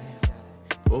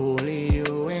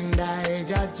I,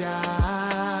 Jaja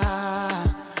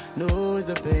knows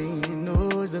the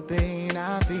pain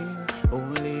I feel.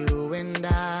 Only you and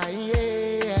I,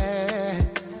 yeah.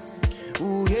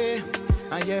 Ooh yeah,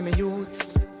 I hear me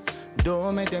youths.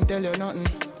 Don't make them tell you nothing.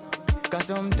 Cause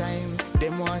sometimes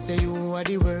them want say you are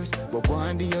the worst. But go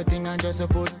and do your thing and just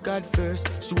put God first.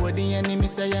 Show the enemy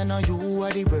say you know you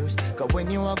are the worst. Cause when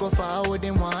you are go forward,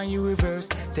 them want you reverse.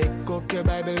 Take up your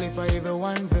Bible if I ever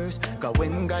one verse. Cause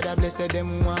when God a bless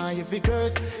them want you fi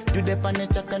curse. You dep on the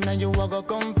track and you are go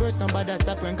come first. Nobody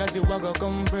stop when cause you are go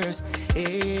come first.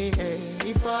 Hey,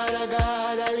 if Father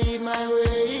God I lead my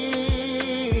way,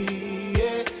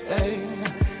 yeah, hey.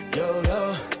 Yo,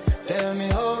 tell me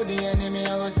how the enemy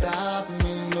I will stop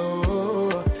me,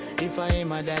 no. If I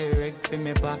am a direct for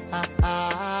me back.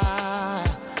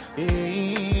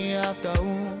 Hey, after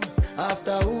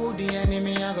who the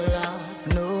enemy I will laugh,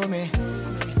 no me.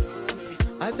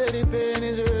 I said the pain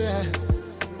is real.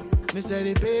 Me say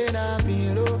the pain I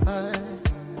feel,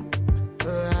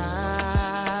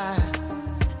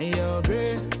 your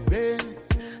brain,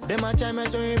 them a try me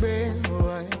so your brain,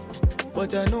 boy.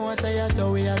 But I know I say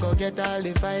so we a go get all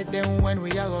the fight them when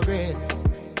we a go great.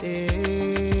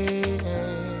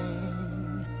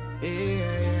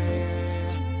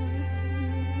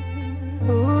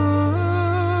 Ooh,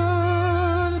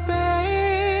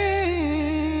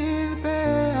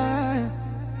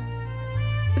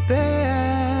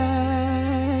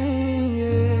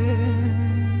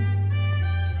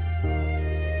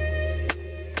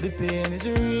 pain is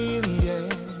real, yeah.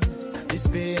 This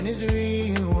pain is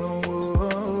real, oh, oh,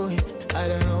 oh. I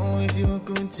don't know if you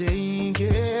could take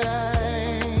it.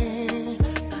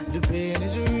 The pain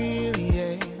is real,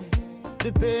 yeah.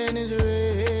 The pain is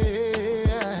real.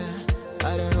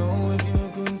 I don't know if you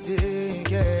could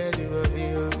take it. You will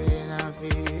feel pain, I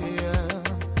feel.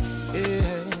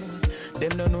 Yeah.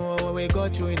 Them don't know what we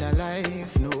got through in our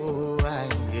life, no,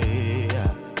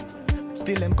 yeah.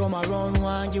 Still them come around,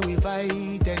 want you we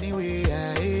fight anyway, yeah.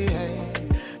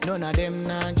 None of them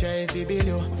not try to build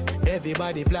you.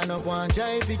 Everybody plan up one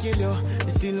try to kill you.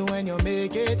 Still when you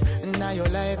make it, now your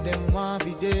life them want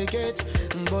to take it.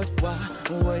 But why?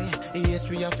 Yes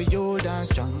we have to hold and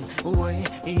strong. Why?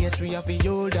 Yes we have to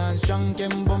hold and strong.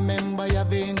 Kembo member ya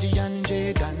Benji and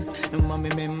Jaden. Mommy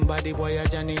member the boy ya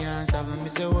Johnny and Seven. Me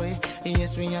say why?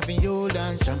 Yes we have to hold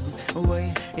and strong.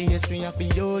 Why? Yes we have to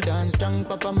hold and strong.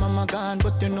 Papa mama gone,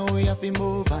 but you know we have to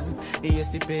move on.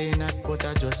 Yes the pain not, but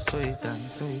I just so it on.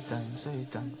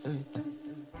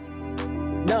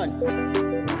 Done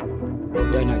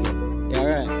again. You're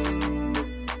right.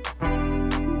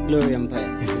 Glory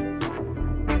Empire.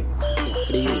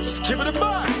 For the youth. Skip it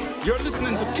back. You're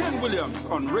listening to Ken Williams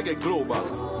on Reggae Global.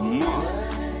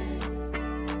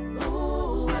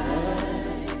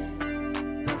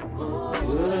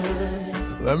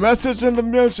 The message in the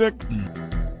music.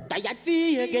 Tired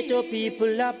fear ghetto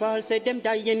people up all say them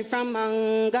dying from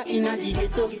hunger in a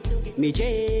ghetto. Me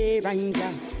J rhymes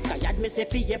tired me say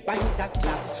fear pants a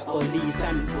clap. Police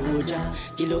and soldier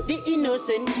kill out the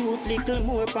innocent youth. Little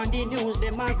more on the news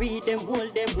them a read them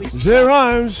hold them with J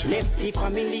rhymes. Left the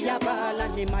family a ball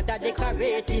and the mother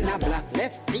decorate in a black.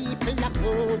 Left people a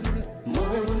mourn.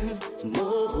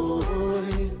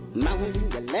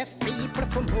 You left people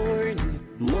for mourn.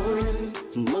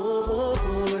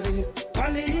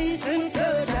 Police and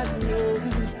soldiers, no.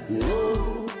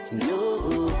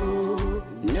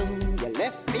 You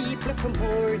left people for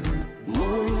mourn.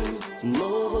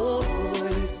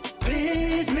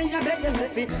 Please, me I beg you,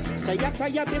 Sophie. Say a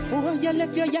prayer before you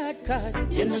left your yard, cause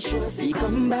you're not sure if you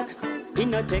come back. You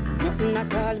no take nothing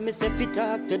at all. Me say fi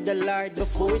talk to the Lord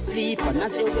before sleep and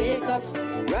as you wake up.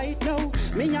 Right now,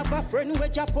 me have a friend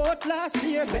which I bought last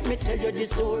year. Let me tell you the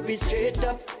story straight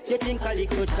up. You think a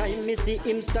little time me see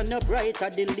him stand up right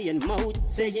at the lane mouth.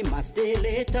 Say he must stay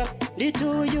later. The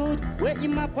two youth where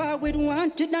him a par with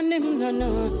wanted and them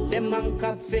no. Them man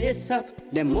cap face up.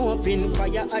 Them open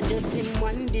fire adjust him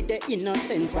one did the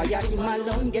innocent fire. Him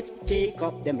alone get take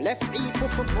up. Them left people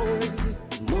for mourn.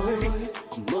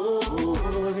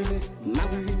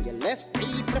 You left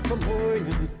people for mourn.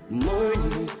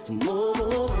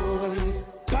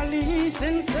 Police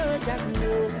and soldiers,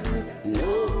 no.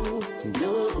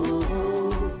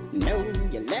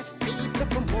 You left people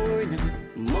for mourn.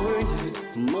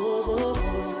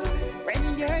 When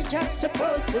your job's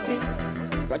supposed to be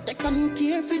protect and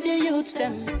care for the youths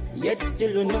them, yet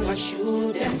still you know I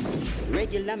shoot them.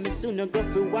 Regular me sooner go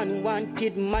for one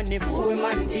wanted money, 4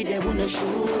 man did they wanna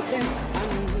shoot them.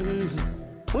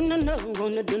 And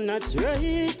wanna do not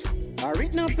right. Or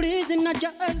it no pleasing a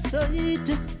child sight.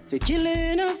 For killing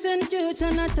innocent youth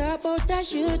and not about a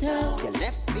shooter. You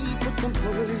left people to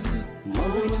mourn.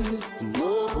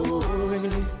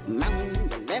 Man,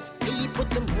 you left people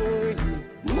to mourn.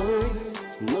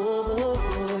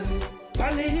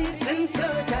 Police and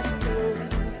soldiers,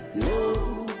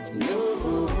 no.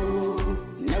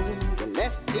 You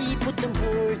left people to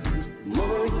mourn.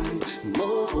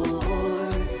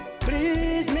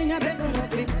 Please, me I beg you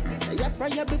of it. Say a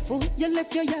prayer before you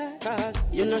left your yard, cause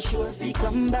you're not sure if you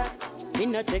come back. Me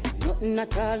not take nothing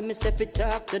at all. Me say fi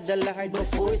talk to the Lord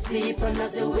before sleep and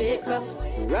as you wake up.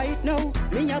 Right now,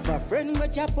 me have a friend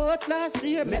which I bought last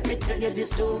year. Let me tell you the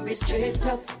story straight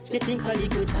up. You think a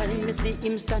little time me see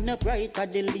him stand up right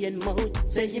at the lane mouth.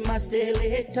 Say he must stay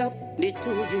late up. The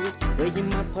two youth where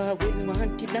him a par with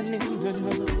wanted and them no.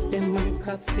 Them man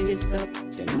cap face up.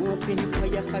 Them open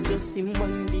fire cause just him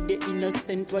one did the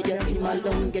innocent why him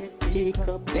alone get take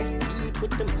up. Left people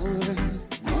to mourn.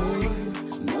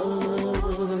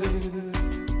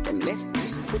 Them left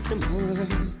people to mourn.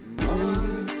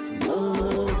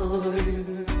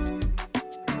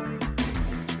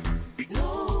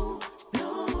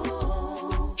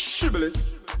 Shibboleth.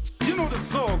 You know the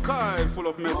song Kyle full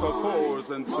of metaphors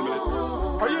and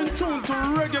simile. Are you in tune to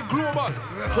Reggae Global?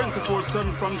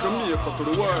 24/7 from Jamaica to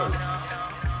the world.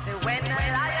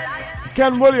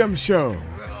 Ken Williams Show.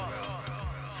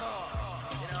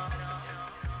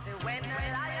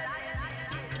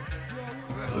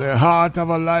 The heart of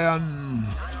a lion.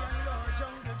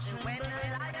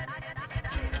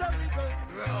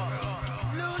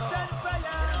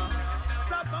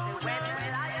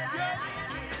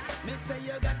 say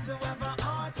you got to have a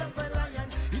heart of a lion.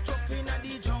 You tough in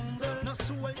the jungle, no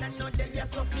soul and no day, you're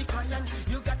so crying.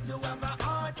 You got to have a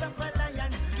heart of a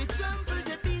lion. You trample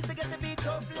the beast, you got to be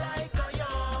tough like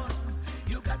iron.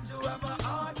 You got to have a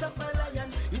heart of a lion.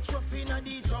 You tough in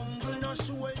the jungle, no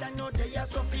soul and no day, you're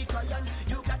so crying.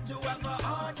 You got to have a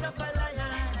heart of a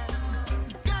lion.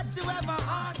 Got to have a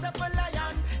heart of a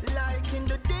lion. Like in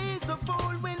the days of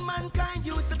old when mankind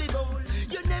used to be bold.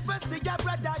 You never see your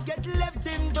brother get left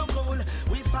in the cold.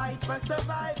 We fight for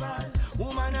survival,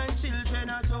 woman and children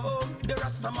at home. The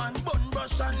Rastaman bun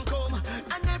brush and comb,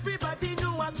 and everybody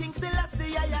knew a King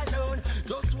Selassie I alone.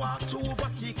 Just walk to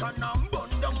Vatican and bun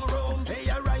down Rome. They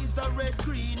arise the red,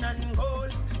 green and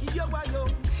gold. Yo, yo,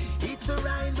 it's a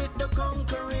ride with the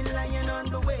conquering lion on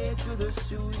the way to the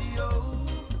studio.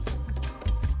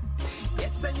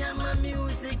 Yes, I am a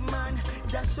music man,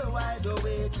 just show I the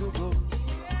way to go.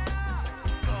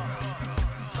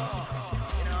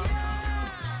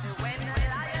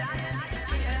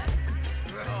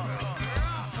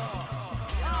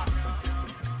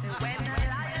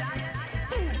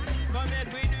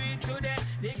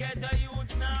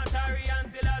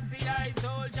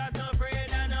 Soldiers no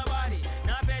afraid of nobody,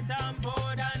 no better and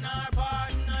powder, no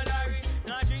pardon, no lorry,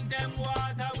 no drink them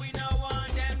water, we no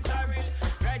want them sorry.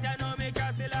 Right I know me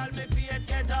cause still all me face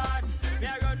get hard. Me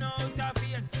I run out of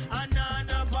faith and no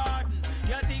pardon.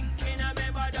 You think me no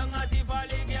member down at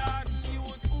Tivoli garden?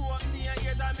 Youth who up near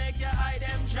ears I make your eye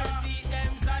them sharp. Feet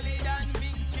them solid and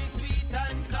victory sweet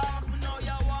and soft. Now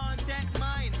you want take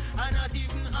mine and not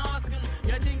even asking.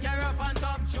 You think you're rough and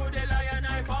tough through the lion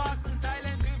I fast and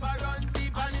silent river run.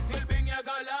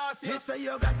 Me say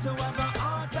you got to have a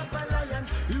heart of a lion.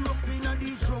 You rough in the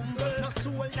jungle, no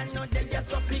soul and no day, you're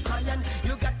so iron.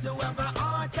 You got to have a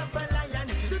heart of a lion.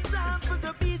 To trample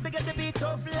the beast, you got to be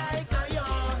tough like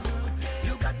iron.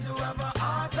 You got to have a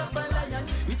heart of a lion.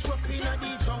 It's rough in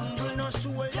the jungle, no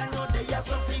soul and no day, you're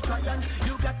so iron.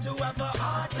 You got to have a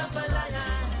heart of a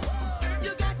lion.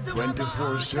 You got to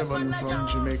 24/7 from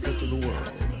Jamaica to the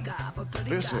world.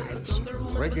 This is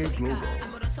Reggae Global.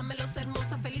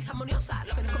 Feliz, armoniosa,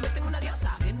 lo que nos convierte en una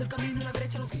diosa. Viendo el camino, la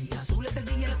brecha, los días. Azul es el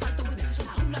día, el asfalto muy denso.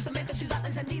 Una cemento, ciudad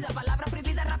encendida. Palabra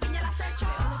prohibida, rapiña, la acecha.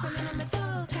 Cuando no me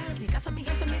tocas, mi casa, mi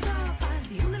gente, mi ropa.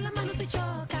 Si una en las manos se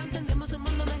chocan, tendremos un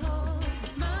mundo mejor.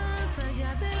 Más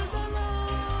allá del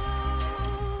dolor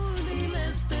y la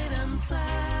esperanza.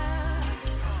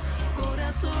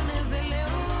 Corazones de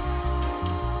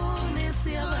leones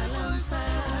se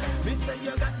abalanzan. Me say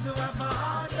you got to have a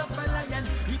heart of a lion.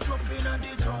 You drop in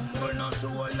the jungle, no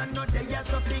soul and no day, you're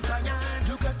so iron.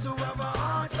 You got to have a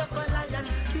heart of a lion.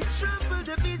 You trample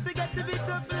the beast, you got to be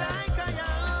tough like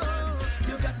iron.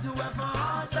 You got to have a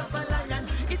heart of a lion.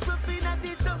 It's up in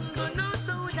the jungle, no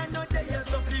soul and no day, you're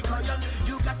so iron.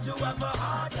 You got to have a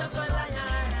heart of a lion.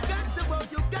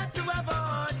 You got to have a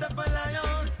heart of a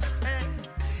lion.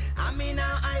 I mean, I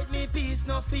hide me peace,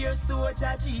 no fear,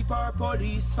 soldier, jeep or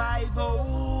police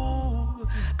 5-0.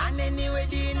 And anyway,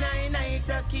 the night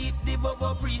to keep the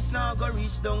bubble priest now go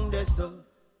reach down the soul.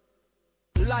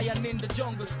 Lion in the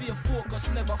jungle, stay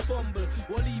focused, never fumble.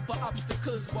 We'll leap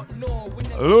obstacles, but no, we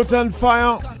never. Luton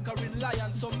Fire. Conquering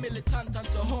lion, so militant and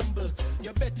so humble.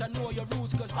 You better know your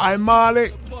roots, cause I'm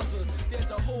Malik.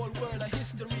 There's a whole world of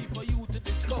history for you to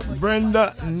discover.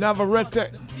 Brenda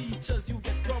Navarrete. The features you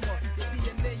get from her, your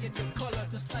DNA and your color,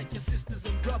 just like your sisters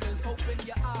and brothers. Open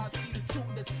your eyes, see the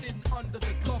truth that's sitting under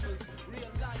the covers.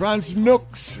 France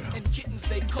Nooks. And kittens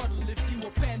they cuddle. If you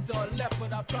a panther or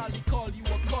leopard, I'll probably call you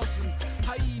a cousin.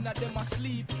 Hyena them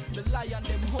asleep, the lion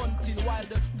them hunting, while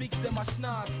the pigs them a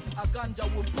snort, a ganja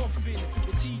will puffing,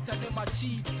 the cheetah them a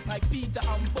cheat, like Peter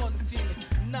and Bunting.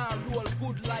 Now roll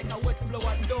good like a wet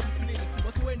flour dumpling,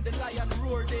 but when the lion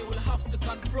roar, they will have to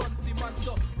confront him and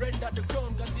so render the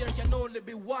crown, cause there can only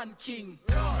be one king.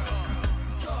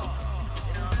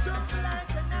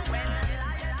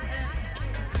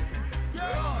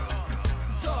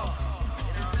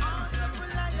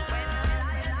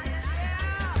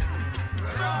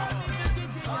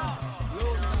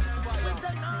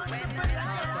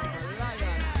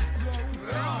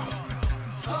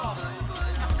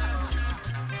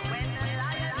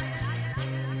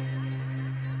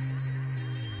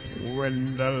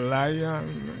 When the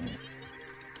lion.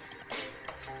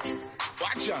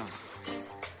 Watch out.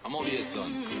 I'm out here,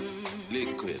 son.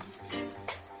 Liquid.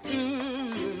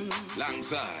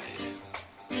 Langside.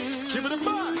 Skip it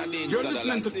back. You're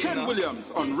listening to Ken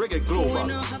Williams on Reggae Global.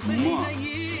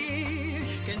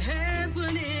 Can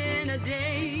happen in a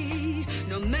day.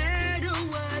 No matter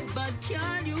what, but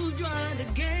can you draw the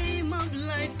game of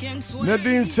life? Can sway.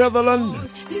 Nadine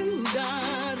Sutherland. You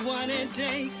got what it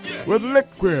takes. with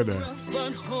Liquid.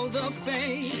 But hold the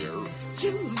faith.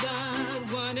 You got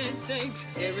what it takes.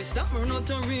 Every stubborn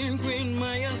Notarian Queen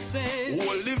Maya said.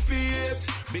 Hold the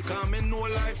faith, because me know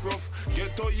life rough.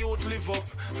 Get to youth live up,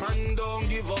 and don't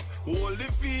give up. Hold the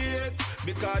faith,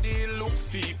 because it looks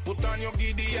steep. Put on your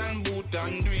Gideon boot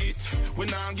and do it. We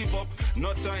not give up,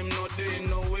 no time, no day,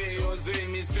 no way. Jose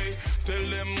me say, tell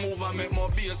them move and make my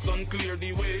bass and clear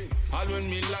the way. All when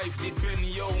me life depend,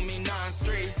 yo, me not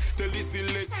stray. Tell the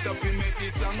selector fi make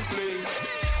this song play.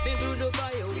 Been through the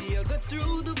fire, we are got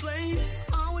through the flame.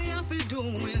 All we have to do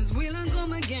is we'll and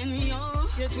come again, yo.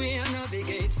 Yes, we are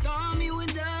navigate stormy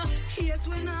with the. Yes,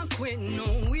 we're not quit, no,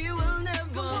 we will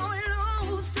never. Going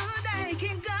lose today,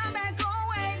 can come back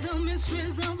away. The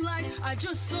mysteries of life, I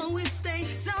just saw it stay.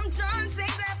 Sometimes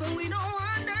things happen, we don't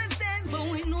understand. But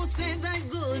we know say that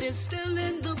good is still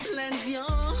in the plans, yo.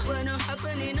 When it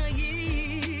happen in a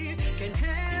year, can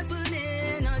happen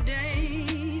in a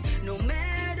day. No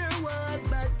matter what,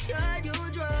 but could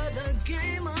you draw the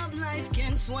game of life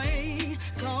can sway?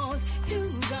 Cause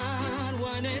you got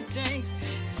what it takes.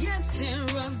 Yes,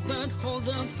 it's rough, but hold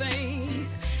the faith.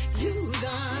 You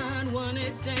got what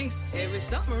it takes. Every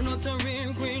stubborn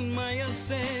Notarian Queen Maya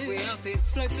said. We are fit,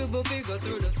 flexible figure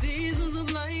through the seasons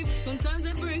of life. Sometimes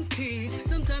it brings peace,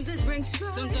 sometimes it brings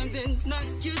strife. Sometimes it knock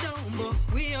you down, but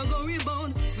we are gonna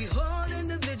rebound. We hold in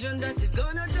the vision that is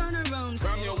gonna turn around.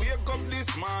 From your wake up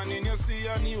this morning, you see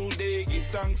a new day. Give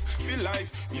thanks for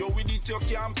life. You with it, you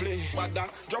can't play. But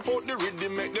that drop out the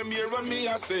rhythm, make them hear what me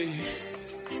I say.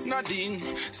 Nadine,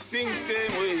 sing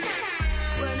same way.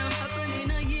 When it happen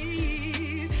in a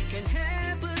year, can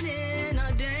happen in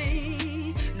a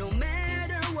day. No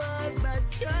matter what, but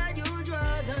could you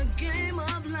draw the game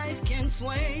of life can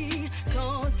sway?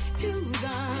 Cause you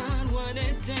got what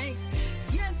it takes.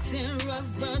 Yes, it's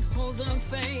rough, but hold the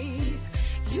faith.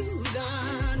 You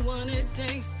got what it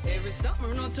takes. Every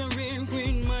stubborn Notarian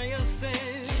Queen Maya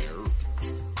says.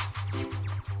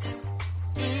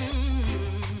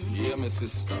 Yeah, my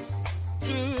sister.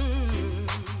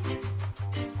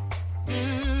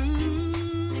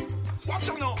 Watch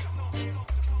him now.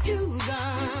 You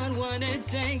got what it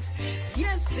takes.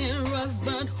 Yes, it's rough,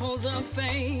 but hold the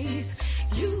faith.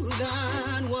 You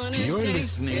got what it You're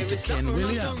takes. listening to Ken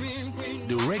Williams,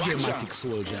 the Reggae-matic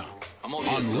soldier,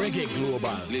 on Reggae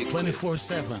Global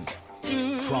 24/7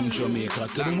 from Jamaica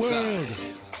to the world.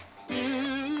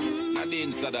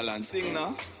 Nadine Sutherland, sing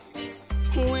now.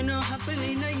 When it happen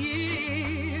in a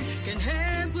year, can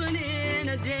happen in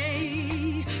a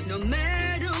day. No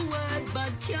matter what,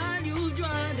 but can you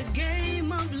draw the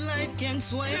game of life can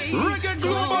sway? Reggae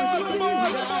Global,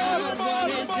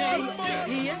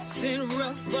 yes, it's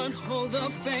rough, but hold the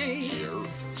faith.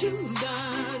 You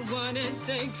got what it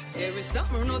takes. Every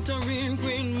stubborn Notarian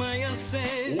Queen Maya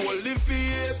said. Hold the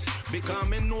faith, because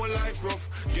me know life rough.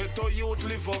 Get to youth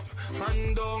live up,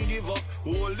 and don't give up.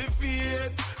 Hold the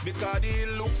faith, because it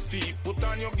looks steep. Put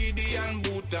on your Gideon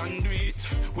boot and do it.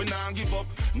 We not give up,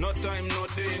 no time, no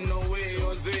day, no way.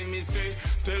 Jose me say,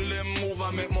 tell them move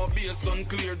and make my bass and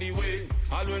clear the way.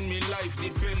 All when me life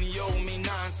depend, yo, me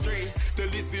not stray. Tell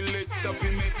the selector fi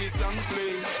make this song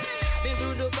play. Been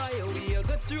through the fire, we are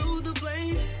got through the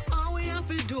flame. All we have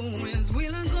to do is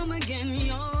we'll and come again,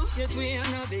 yo. Yes, we are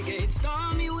navigate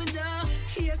stormy with the.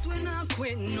 Yes, we're not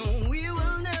quit, no, we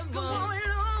will never. Going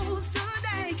lose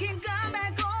today, can come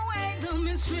back away. The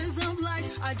mysteries of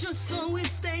life, I just saw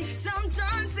it stay.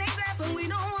 Sometimes things happen, we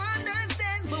don't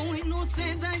understand. But we know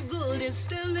say that good is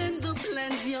still in the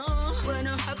plans, yo. When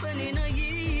it happen in a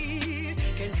year,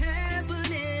 can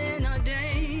happen in a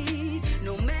day.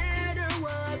 No matter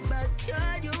what, but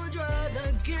could you draw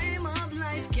the game of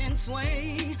life can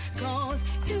sway? Cause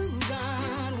you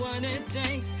got what it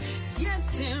takes. Yes,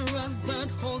 it's rough, but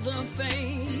hold the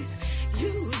faith.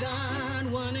 You got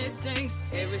what it takes.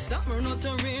 Every stubborn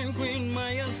Notarian Queen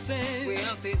Maya said. We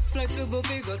are fit, flexible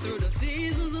figure through the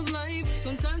seasons of life.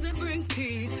 Sometimes it brings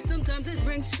peace, sometimes it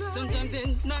brings strife. Sometimes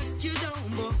it knock you down,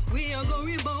 but we are gonna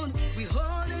rebound. We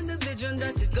hold in the vision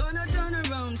that is gonna turn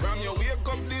around. From your wake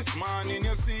up this morning,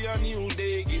 you see a new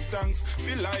day. Give thanks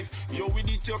for life. You with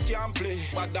it, you can't play.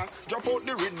 But that drop out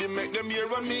the rhythm, make them hear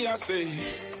what me I say.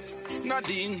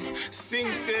 Nadine,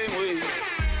 sing same way.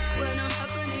 When it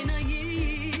happen in a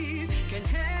year, can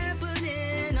happen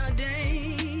in a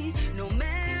day. No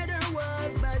matter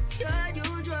what, but could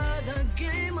you draw the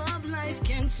game of life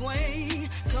can sway?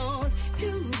 Cause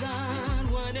you got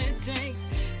what it takes.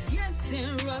 Yes,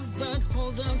 it's rough, but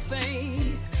hold the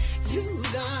faith. You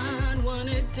got what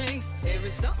it takes. Every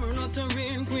stubborn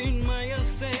Notarian Queen Maya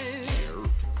says.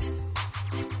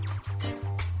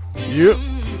 Yep.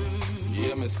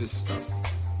 Yeah, my sister.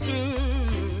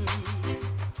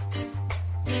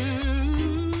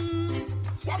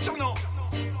 Watch out now.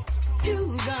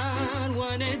 You got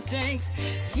what it takes.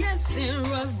 Yes, it's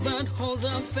rough, but hold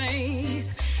the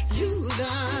faith. You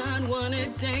got what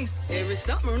it takes. Every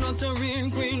stubborn not to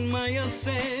ring Queen Maya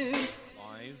says.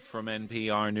 Live from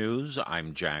NPR News,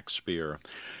 I'm Jack Spear.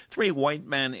 3 white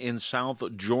men in South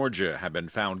Georgia have been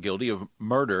found guilty of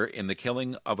murder in the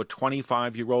killing of a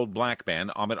 25-year-old black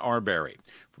man, Ahmaud Arbery.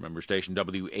 From member station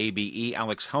WABE,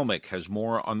 Alex Helmick has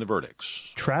more on the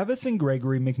verdicts. Travis and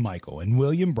Gregory McMichael and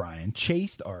William Bryan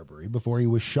chased Arbery before he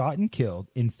was shot and killed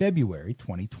in February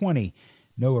 2020.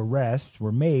 No arrests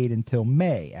were made until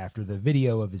May after the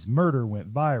video of his murder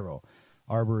went viral.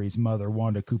 Arbery's mother,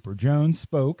 Wanda Cooper Jones,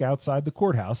 spoke outside the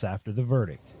courthouse after the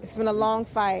verdict. It's been a long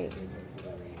fight.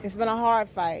 It's been a hard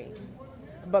fight,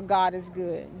 but God is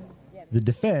good. The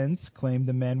defense claimed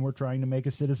the men were trying to make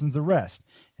a citizen's arrest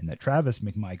and that Travis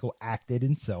McMichael acted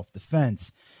in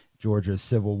self-defense. Georgia's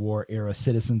Civil War-era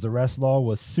citizen's arrest law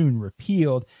was soon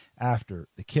repealed after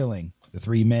the killing. The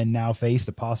 3 men now face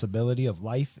the possibility of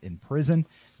life in prison.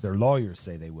 Their lawyers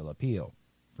say they will appeal.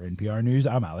 For NPR News,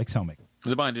 I'm Alex Helmick.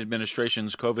 The Biden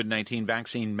administration's COVID-19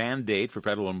 vaccine mandate for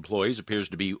federal employees appears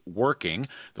to be working.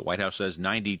 The White House says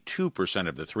 92%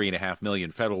 of the 3.5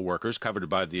 million federal workers covered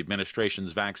by the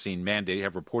administration's vaccine mandate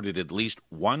have reported at least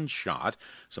one shot.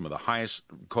 Some of the highest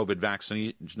COVID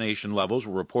vaccination levels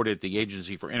were reported at the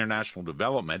Agency for International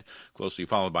Development, closely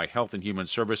followed by Health and Human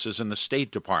Services and the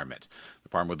State Department. The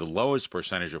department with the lowest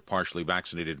percentage of partially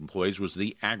vaccinated employees was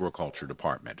the Agriculture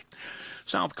Department.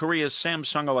 South Korea's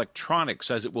Samsung Electronics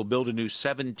says it will build a new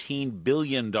 $17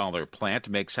 billion plant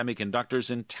to make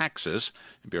semiconductors in Texas.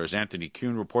 NPR's Anthony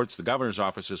Kuhn reports the governor's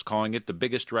office is calling it the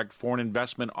biggest direct foreign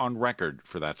investment on record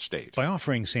for that state. By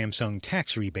offering Samsung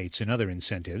tax rebates and other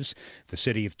incentives, the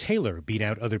city of Taylor beat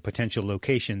out other potential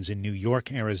locations in New York,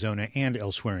 Arizona, and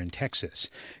elsewhere in Texas.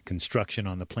 Construction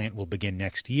on the plant will begin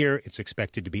next year. It's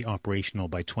expected to be operational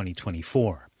by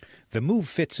 2024. The move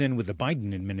fits in with the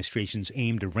Biden administration's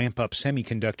aim to ramp up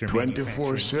semiconductor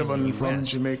 24/7 from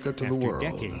Jamaica to the world.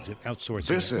 Decades of outsourcing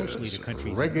This mostly is to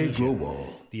countries Reggae in Asia.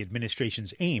 Global. The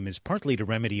administration's aim is partly to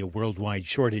remedy a worldwide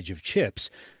shortage of chips,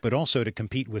 but also to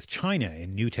compete with China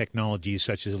in new technologies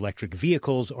such as electric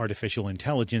vehicles, artificial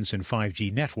intelligence, and 5G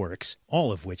networks,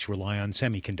 all of which rely on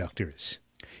semiconductors.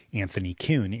 Anthony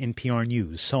Kuhn, NPR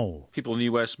News, Seoul. People in the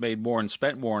U.S. made more and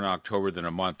spent more in October than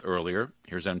a month earlier.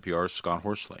 Here's NPR's Scott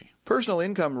Horsley. Personal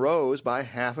income rose by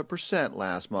 0.5%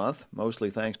 last month, mostly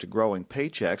thanks to growing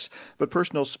paychecks, but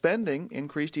personal spending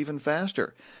increased even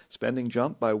faster. Spending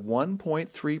jumped by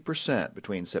 1.3%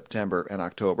 between September and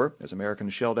October as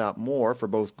Americans shelled out more for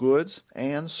both goods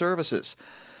and services.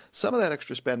 Some of that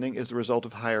extra spending is the result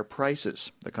of higher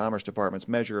prices. The Commerce Department's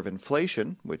measure of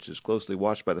inflation, which is closely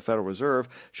watched by the Federal Reserve,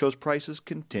 shows prices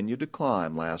continued to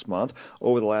climb last month.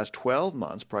 Over the last 12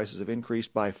 months, prices have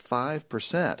increased by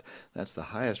 5%. That's the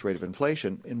highest rate of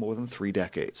inflation in more than 3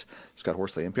 decades. Scott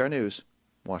Horsley, NPR News,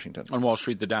 Washington. On Wall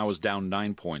Street, the Dow is down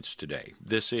 9 points today.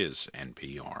 This is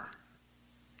NPR.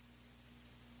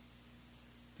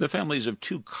 The families of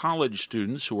 2 college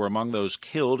students who were among those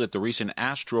killed at the recent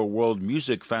Astro World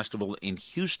Music Festival in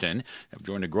Houston have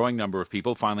joined a growing number of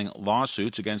people filing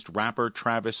lawsuits against rapper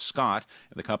Travis Scott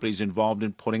and the companies involved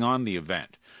in putting on the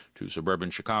event. 2 suburban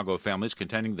Chicago families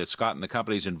contending that Scott and the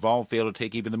companies involved failed to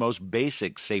take even the most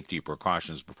basic safety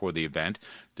precautions before the event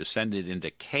descended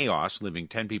into chaos, leaving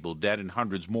 10 people dead and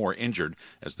hundreds more injured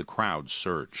as the crowd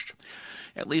surged.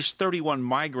 At least 31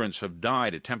 migrants have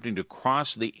died attempting to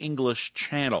cross the English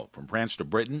Channel from France to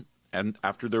Britain, and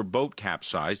after their boat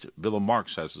capsized. Willem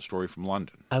Marx has the story from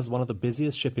London. As one of the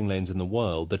busiest shipping lanes in the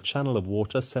world, the channel of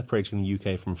water separating the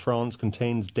UK from France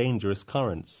contains dangerous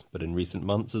currents, but in recent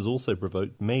months has also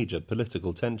provoked major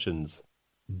political tensions.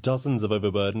 Dozens of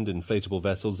overburdened inflatable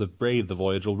vessels have braved the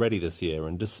voyage already this year,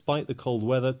 and despite the cold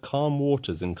weather, calm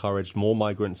waters encouraged more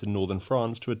migrants in northern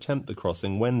France to attempt the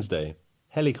crossing Wednesday.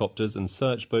 Helicopters and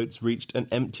search boats reached an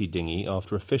empty dinghy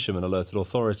after a fisherman alerted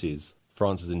authorities.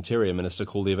 France's Interior Minister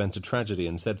called the event a tragedy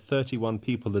and said 31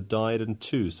 people had died and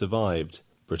 2 survived.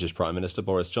 British Prime Minister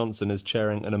Boris Johnson is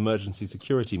chairing an emergency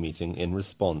security meeting in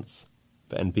response.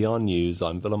 For NPR News,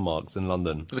 I'm Willem Marx in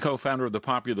London. The co-founder of the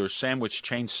popular sandwich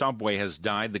chain Subway has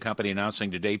died. The company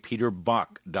announcing today Peter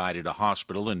Buck died at a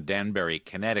hospital in Danbury,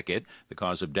 Connecticut. The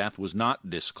cause of death was not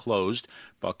disclosed.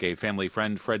 Buck gave family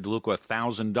friend Fred DeLuca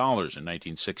 $1,000 in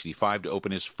 1965 to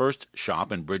open his first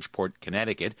shop in Bridgeport,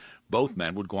 Connecticut. Both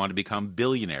men would go on to become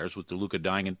billionaires, with DeLuca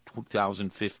dying in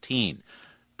 2015.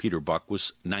 Peter Buck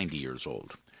was 90 years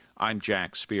old. I'm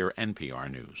Jack Spear, NPR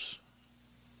News.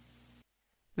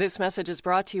 This message is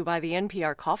brought to you by the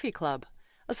NPR Coffee Club.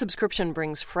 A subscription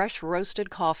brings fresh roasted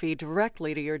coffee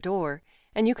directly to your door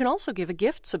And you can also give a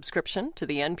gift subscription to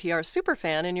the NPR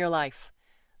Superfan in your life.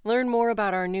 Learn more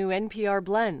about our new NPR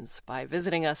blends by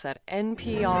visiting us at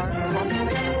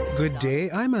NPR. Good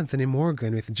day, I'm Anthony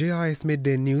Morgan with JIS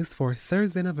Midday News for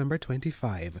Thursday, November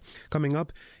 25. Coming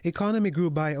up, economy grew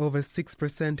by over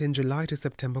 6% in July to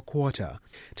September quarter.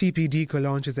 TPDCO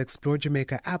launches Explore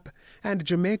Jamaica app, and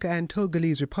Jamaica and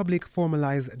Togolese Republic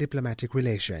formalize diplomatic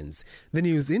relations. The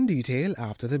news in detail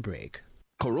after the break.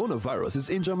 Coronavirus is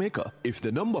in Jamaica. If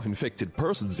the number of infected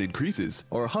persons increases,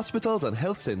 our hospitals and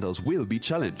health centers will be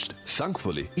challenged.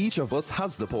 Thankfully, each of us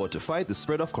has the power to fight the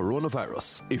spread of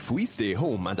coronavirus. If we stay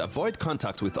home and avoid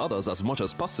contact with others as much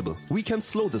as possible, we can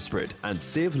slow the spread and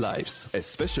save lives,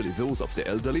 especially those of the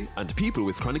elderly and people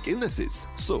with chronic illnesses.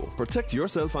 So, protect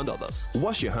yourself and others.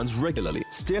 Wash your hands regularly.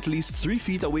 Stay at least 3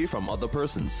 feet away from other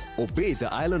persons. Obey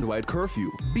the island-wide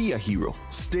curfew. Be a hero.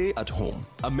 Stay at home.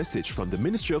 A message from the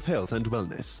Ministry of Health and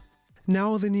Wellness.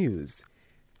 Now the news.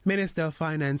 Minister of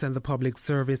Finance and the Public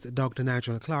Service Dr.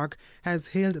 Nigel Clarke has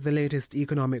hailed the latest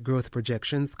economic growth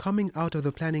projections coming out of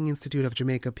the Planning Institute of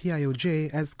Jamaica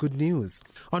PIOJ as good news.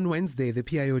 On Wednesday, the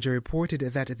PIOJ reported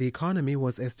that the economy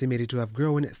was estimated to have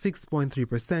grown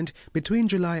 6.3% between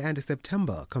July and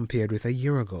September compared with a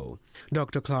year ago.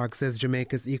 Dr. Clarke says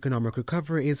Jamaica's economic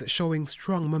recovery is showing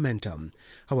strong momentum.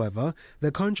 However,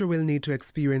 the country will need to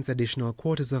experience additional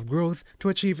quarters of growth to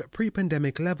achieve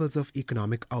pre-pandemic levels of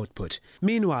economic output.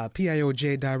 Meanwhile,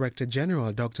 PIOJ Director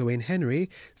General Dr. Wayne Henry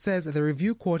says the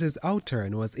review quarter's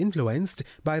outturn was influenced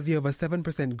by the over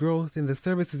 7% growth in the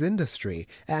services industry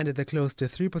and the close to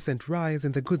 3% rise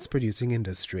in the goods-producing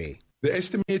industry. The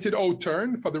estimated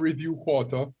outturn for the review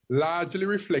quarter largely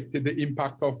reflected the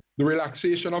impact of the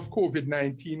relaxation of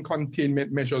COVID-19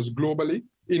 containment measures globally,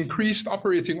 increased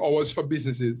operating hours for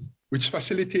businesses, which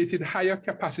facilitated higher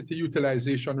capacity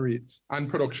utilization rates and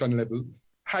production levels,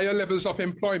 higher levels of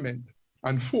employment,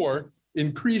 and 4,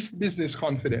 increased business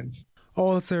confidence.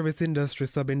 All service industry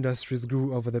sub-industries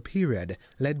grew over the period,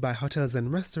 led by hotels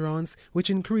and restaurants, which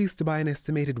increased by an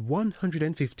estimated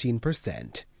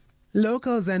 115%.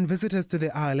 Locals and visitors to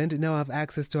the island now have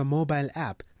access to a mobile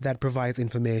app that provides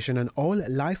information on all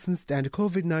licensed and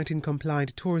COVID-19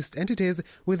 compliant tourist entities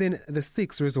within the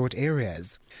 6 resort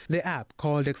areas. The app,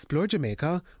 called Explore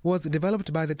Jamaica, was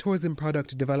developed by the Tourism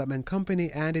Product Development Company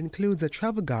and includes a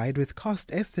travel guide with cost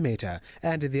estimator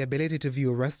and the ability to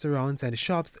view restaurants and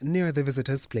shops near the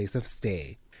visitor's place of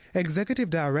stay. Executive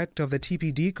Director of the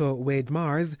TPDCO, Wade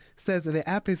Mars, says the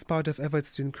app is part of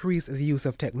efforts to increase the use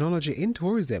of technology in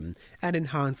tourism and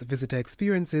enhance visitor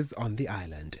experiences on the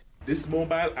island. This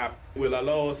mobile app will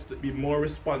allow us to be more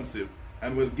responsive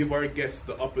and will give our guests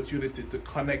the opportunity to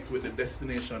connect with the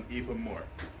destination even more.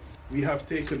 We have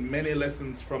taken many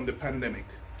lessons from the pandemic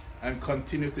and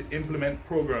continue to implement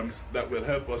programs that will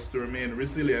help us to remain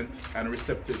resilient and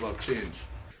receptive of change.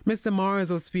 Mr.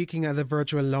 Mars was speaking at the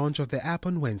virtual launch of the app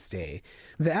on Wednesday.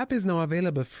 The app is now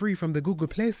available free from the Google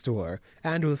Play Store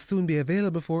and will soon be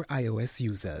available for iOS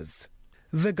users.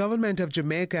 The government of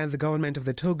Jamaica and the government of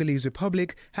the Togolese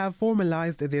Republic have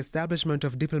formalized the establishment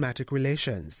of diplomatic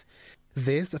relations.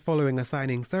 This following a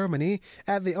signing ceremony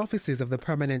at the offices of the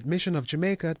Permanent Mission of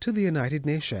Jamaica to the United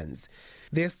Nations.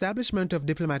 The establishment of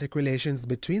diplomatic relations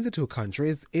between the two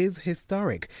countries is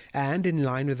historic and in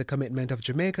line with the commitment of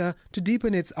Jamaica to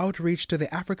deepen its outreach to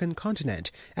the African continent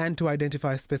and to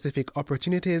identify specific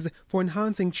opportunities for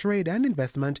enhancing trade and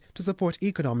investment to support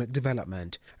economic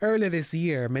development. Earlier this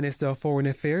year, Minister of Foreign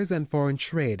Affairs and Foreign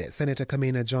Trade, Senator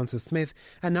Kamina Johnson-Smith,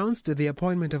 announced the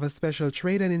appointment of a special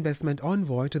trade and investment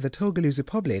envoy to the Togolese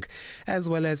Republic, as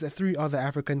well as 3 other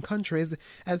African countries,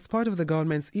 as part of the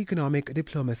government's economic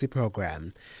diplomacy program.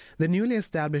 The newly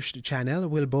established channel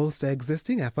will bolster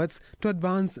existing efforts to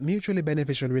advance mutually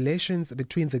beneficial relations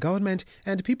between the government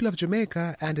and people of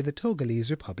Jamaica and the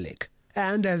Togolese Republic.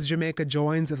 And as Jamaica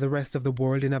joins the rest of the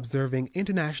world in observing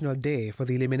International Day for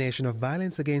the Elimination of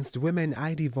Violence Against Women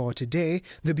IDVAW today,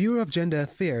 the Bureau of Gender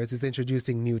Affairs is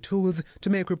introducing new tools to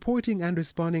make reporting and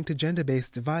responding to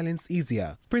gender-based violence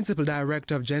easier. Principal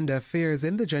Director of Gender Affairs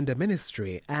in the Gender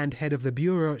Ministry and Head of the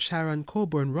Bureau, Sharon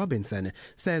Coburn Robinson,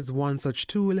 says one such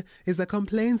tool is a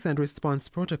complaints and response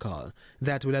protocol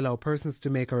that will allow persons to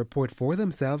make a report for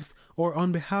themselves or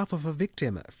on behalf of a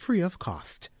victim free of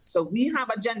cost. So we have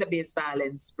a gender-based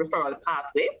violence referral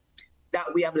pathway that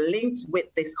we have linked with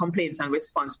this complaints and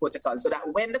response protocol so that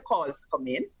when the calls come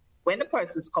in, when the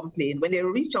persons complain, when they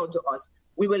reach out to us,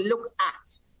 we will look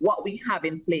at what we have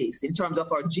in place in terms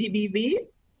of our GBV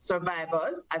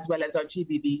survivors as well as our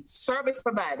GBV service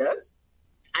providers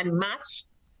and match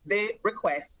the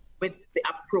request with the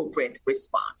appropriate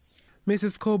response.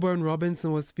 Mrs. Coburn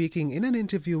Robinson was speaking in an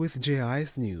interview with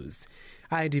JIS News.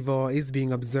 IDVAW is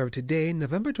being observed today,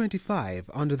 November 25,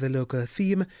 under the local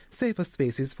theme, Safer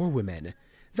Spaces for Women.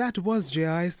 That was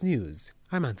JIS News.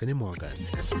 I'm Anthony Morgan.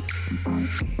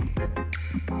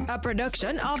 A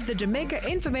production of the Jamaica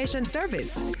Information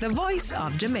Service, the voice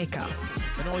of Jamaica.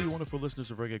 And all you wonderful listeners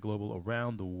of Reggae Global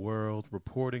around the world,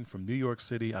 reporting from New York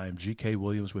City, I am GK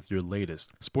Williams with your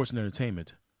latest sports and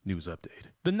entertainment news update.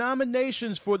 The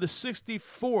nominations for the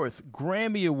 64th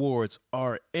Grammy Awards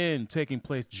are in, taking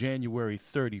place January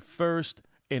 31st.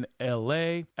 In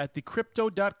LA at the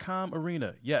Crypto.com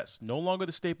Arena. Yes, no longer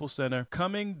the Staples Center.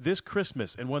 Coming this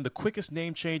Christmas, and one of the quickest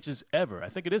name changes ever. I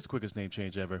think it is the quickest name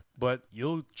change ever. But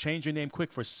you'll change your name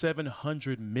quick for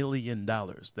 $700 million.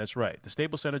 That's right. The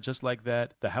Staples Center, just like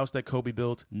that. The house that Kobe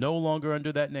built, no longer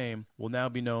under that name, will now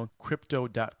be known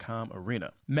Crypto.com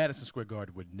Arena. Madison Square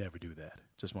Garden would never do that.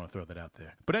 Just want to throw that out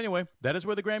there. But anyway, that is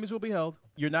where the Grammys will be held.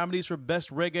 Your nominees for Best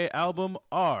Reggae Album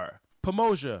are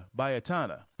Pomoja by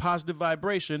Etana, Positive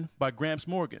Vibration by Gramps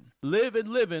Morgan, Live and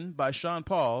Livin' by Sean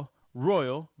Paul,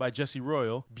 Royal by Jesse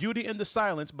Royal, Beauty in the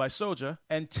Silence by Soja,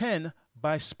 and 10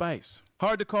 by Spice.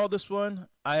 Hard to call this one.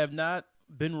 I have not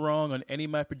been wrong on any of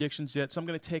my predictions yet, so I'm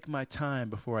going to take my time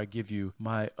before I give you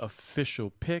my official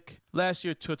pick. Last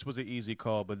year, Toots was an easy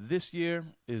call, but this year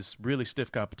is really stiff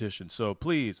competition. So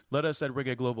please, let us at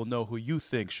Reggae Global know who you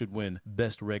think should win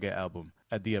Best Reggae Album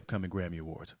at the upcoming Grammy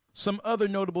Awards. Some other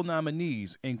notable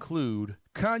nominees include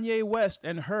Kanye West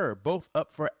and Her, both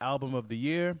up for Album of the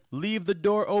Year, Leave the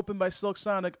Door Open by Silk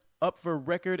Sonic, up for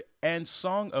Record and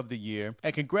Song of the Year,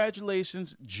 and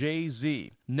congratulations,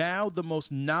 Jay-Z, now the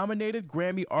most nominated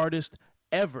Grammy artist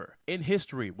ever in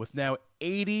history, with now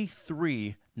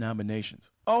 83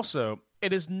 nominations. Also,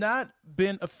 it has not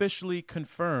been officially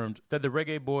confirmed that the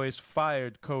Reggae Boys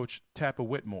fired coach Tapper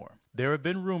Whitmore. There have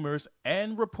been rumors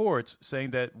and reports saying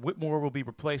that Whitmore will be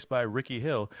replaced by Ricky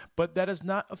Hill, but that is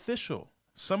not official.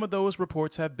 Some of those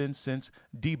reports have been since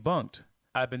debunked.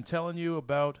 I've been telling you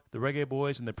about the Reggae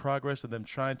Boys and the progress of them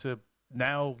trying to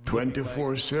now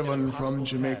 24/7 from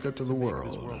Jamaica to the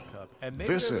world.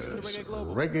 This is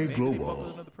Reggae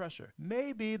Global.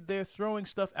 Maybe they're throwing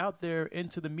stuff out there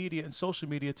into the media and social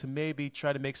media to maybe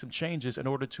try to make some changes in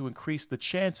order to increase the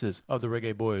chances of the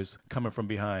Reggae Boys coming from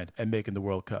behind and making the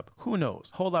World Cup. Who knows?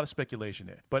 Whole lot of speculation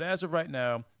there. But as of right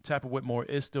now, Tapper Whitmore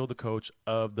is still the coach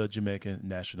of the Jamaican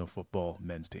national football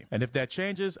men's team. And if that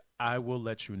changes, I will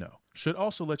let you know. Should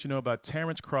also let you know about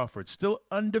Terrence Crawford, still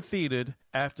undefeated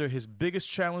after his biggest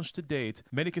challenge to date.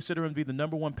 Many consider him to be the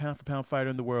number one pound-for-pound fighter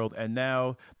in the world, and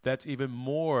now that's even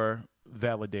more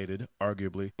validated,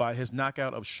 arguably, by his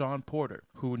knockout of Sean Porter,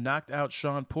 who knocked out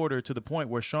Sean Porter to the point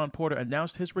where Sean Porter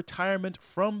announced his retirement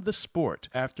from the sport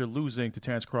after losing to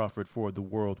Terrence Crawford for the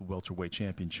World Welterweight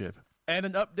Championship. And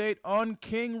an update on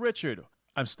King Richard.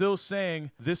 I'm still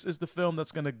saying this is the film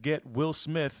that's going to get Will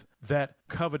Smith that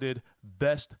coveted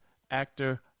Best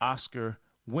Actor Oscar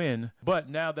win. But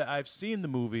now that I've seen the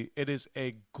movie, it is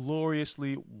a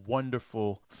gloriously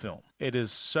wonderful film. It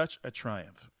is such a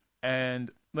triumph.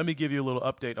 And let me give you a little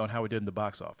update on how it did in the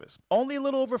box office. Only a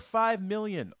little over $5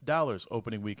 million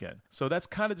opening weekend. So that's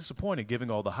kind of disappointing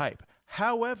given all the hype.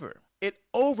 However, it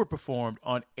overperformed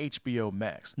on HBO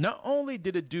Max. Not only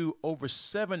did it do over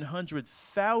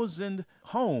 700,000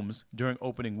 homes during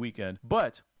opening weekend,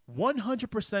 but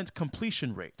 100%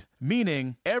 completion rate,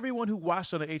 meaning everyone who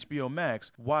watched on the HBO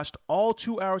Max watched all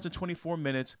 2 hours and 24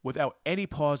 minutes without any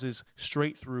pauses,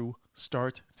 straight through,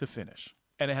 start to finish.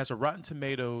 And it has a Rotten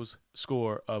Tomatoes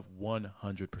score of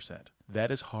 100%. That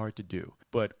is hard to do.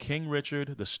 But King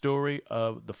Richard, the story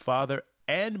of the father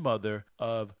and mother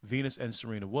of Venus and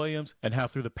Serena Williams, and how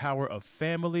through the power of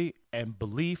family and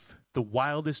belief, the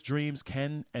wildest dreams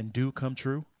can and do come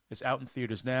true. It's out in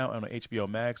theaters now and on HBO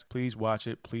Max. Please watch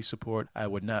it. Please support. I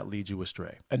would not lead you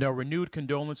astray. And our renewed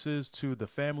condolences to the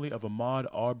family of Ahmaud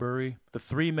Arbery. The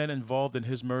 3 men involved in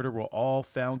his murder were all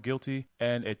found guilty,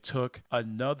 and it took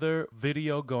another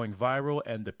video going viral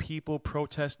and the people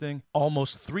protesting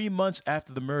almost 3 months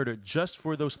after the murder just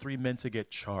for those 3 men to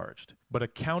get charged. But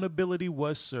accountability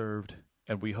was served,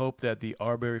 and we hope that the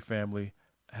Arbery family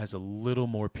has a little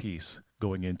more peace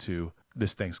going into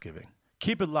this Thanksgiving.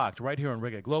 Keep it locked right here on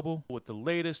Reggae Global with the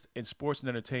latest in sports and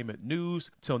entertainment news.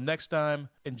 Till next time,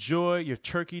 enjoy your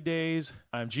turkey days.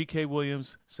 I'm GK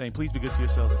Williams saying please be good to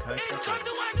yourselves and kind to each other.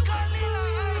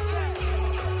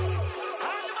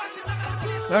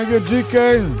 Thank you,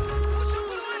 GK.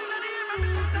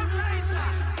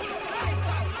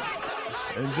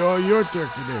 Enjoy your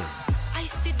turkey day. I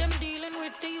see them dealing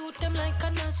with the youth, them like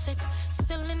an asset.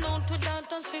 Selling out with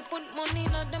daughters, we put money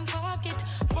in them pocket.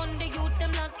 On the youth,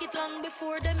 them lock it long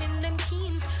before them in them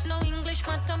teens. No English,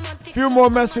 mathematics. Few more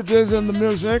messages in the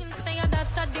music. Say that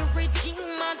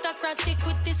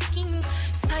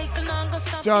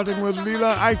starting with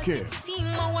Lila Ike.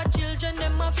 Our children,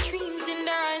 them have dreams in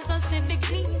their eyes and see the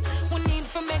gleam. We need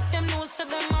to make them know so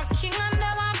them are king and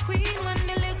them are queen. When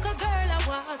the little girl I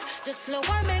walk, just slow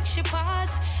and make she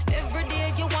pass. Every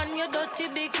day you want your dirty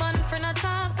big man friend a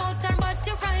talk about her, but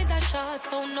you ride a shot,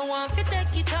 so no one fi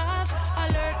take it off. I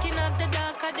lurking at the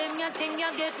dark of them, you think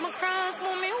you get me cross.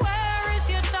 Mommy, where is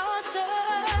your daughter?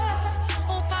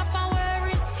 Oh, Papa, where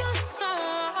is your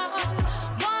son?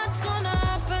 What's gonna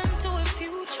happen to a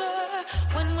future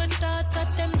when we thought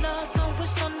that them lost and we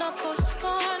son of us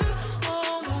gone?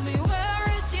 Oh, Mommy, where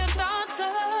is your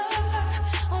daughter?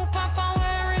 Oh, Papa,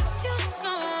 where is your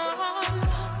son?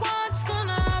 What's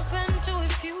gonna happen to a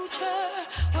future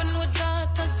when we thought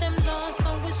that them lost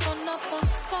and we son of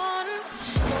us gone?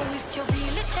 Now if you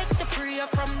really check the prayer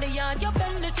from the yard, you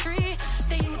bend the tree.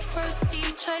 The youth first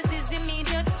teachers is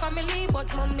immediate family, but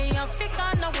mommy and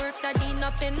figure no work that in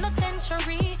a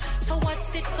penitentiary. So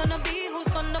what's it gonna be? Who's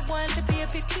gonna boil the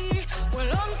baby tea?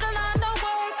 Well, uncle on the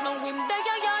work, no him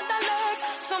there yard alert.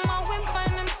 Somehow him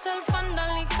find himself under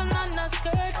little under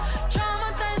skirt.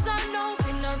 Traumatized and no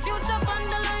in a future on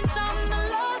the line, jam the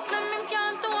lost, them him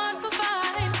can't do what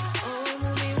provide. Oh,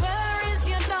 mommy, where is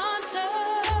your daughter?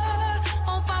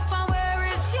 Oh, Papa, where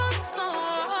is your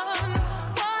son?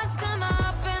 What's gonna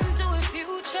happen to a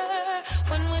future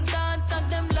when we thought that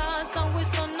them lost and we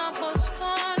son of us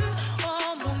gone?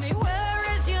 Oh, mommy, where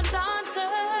is your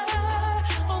daughter?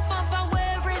 Oh, Papa,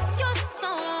 where is your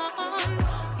son?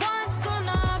 What's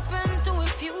gonna happen to a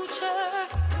future?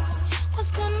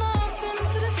 What's gonna happen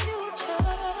to the future?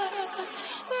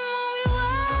 Mommy,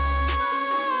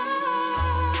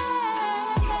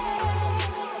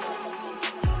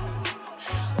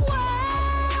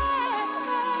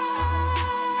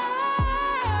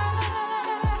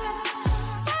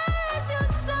 where's your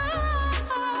son?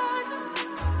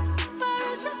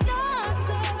 Where's your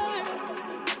daughter?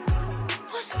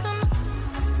 What's gonna,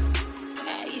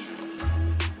 hey,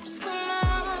 what's gonna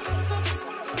happen?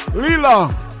 Lila.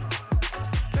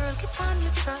 Girl, keep on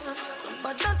your trust,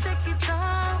 but don't take it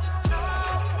off.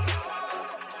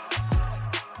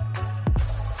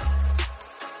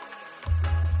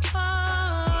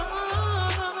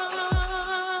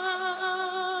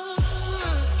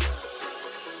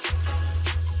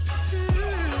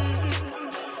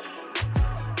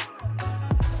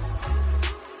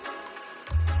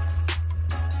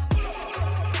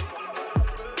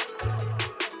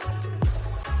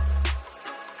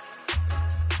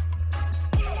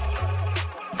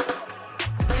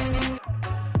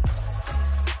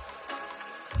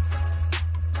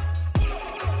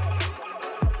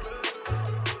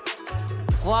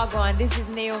 Wagwan, this is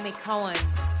Naomi Cowan.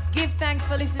 Give thanks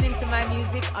for listening to my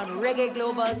music on Reggae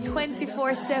Global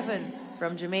 24/7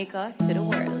 from Jamaica to the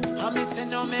world. I me say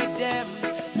no make them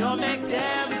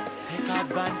take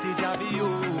advantage of you.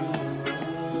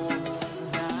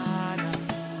 Nah, nah,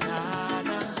 nah,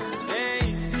 nah. Hey,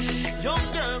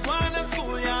 young girl going to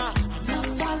school, yeah. I'm not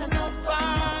falling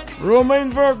nobody.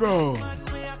 Romain Virgo.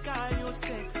 When I call you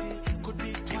sexy, could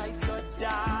be twice your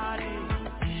daddy.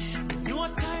 No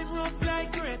time rough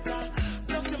like Greta.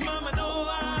 Plus your mama don't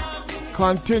have me.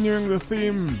 Continuing the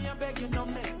theme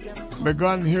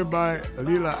begun here by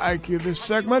Lila Ike, this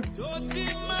segment.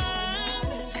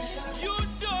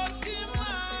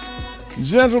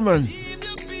 Gentlemen,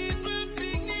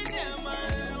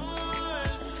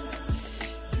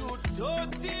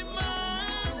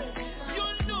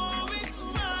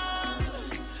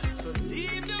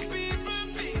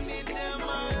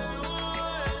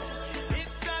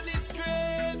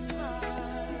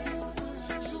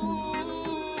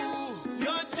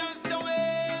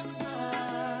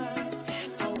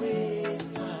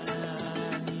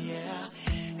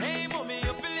 hey mommy,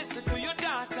 you feel listen to your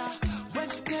daughter when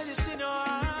she tell you she no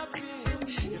happy.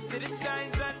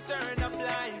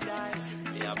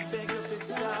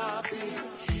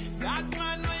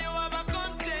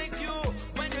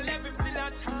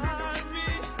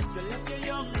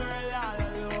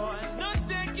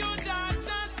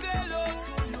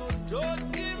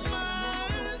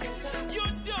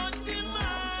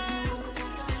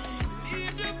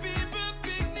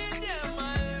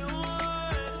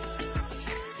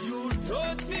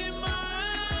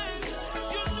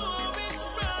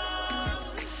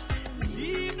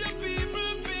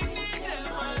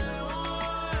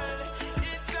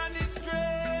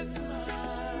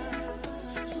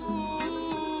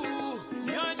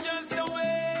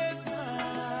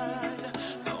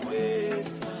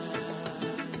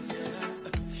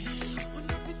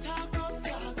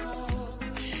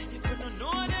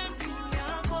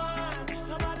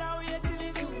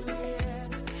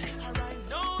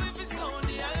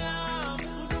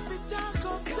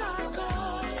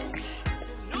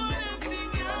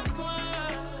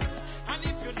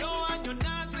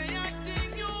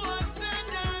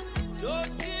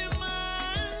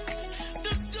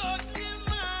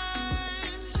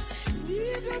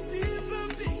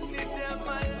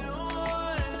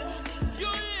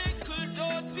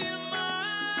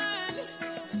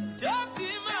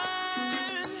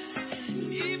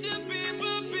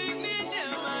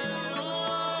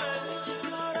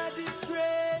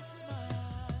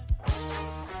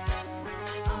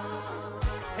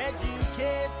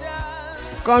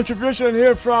 Contribution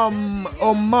here from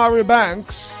Omari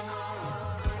Banks.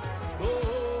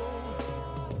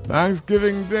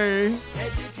 Thanksgiving Day,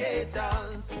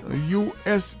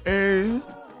 USA.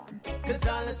 Cause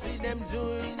all I see them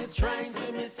doing is trying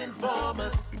to misinform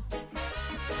us.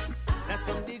 That's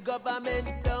from the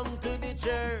government down to the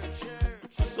church.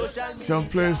 Some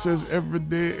places every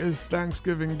day is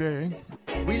Thanksgiving Day.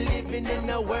 We living in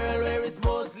a world where it's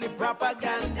mostly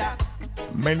propaganda.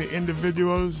 Many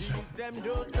individuals,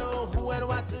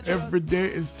 every day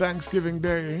is Thanksgiving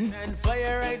Day. And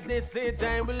fire eyes, they say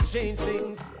time will change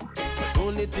things.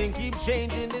 Only thing keep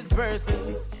changing is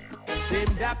persons.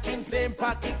 Same doctrine, same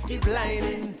pockets keep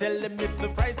lining. Tell them if the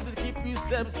price to keep you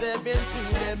subservient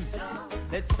to them.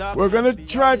 Let's stop. We're gonna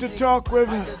try to talk with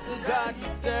the God you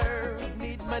serve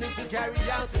need money to carry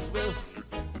out his will.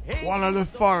 one of the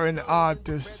foreign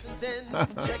artists.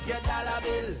 Check your dollar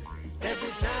bill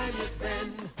every time you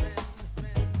spend.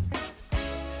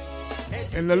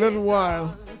 In a little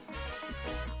while.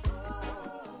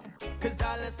 Cause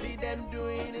all I see them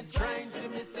doing is trying to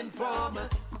misinform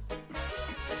us.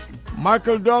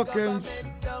 Michael Dawkins.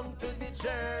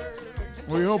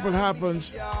 We hope it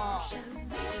happens.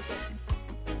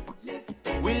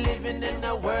 We're living in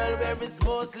a world where it's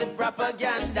mostly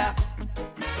propaganda.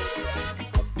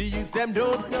 The youth them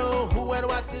don't know who and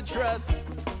what to trust.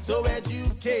 So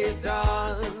educate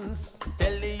us.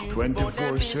 Tell the youth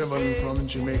 24/7 from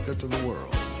Jamaica to the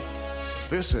world.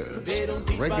 This is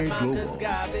Reggae Global.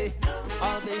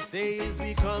 All they say is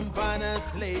we come on a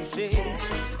slave ship.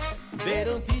 They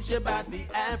don't teach about the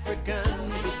African,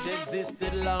 which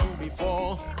existed long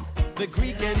before the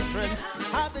Greek entrance.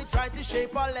 How they tried to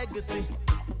shape our legacy.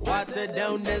 Water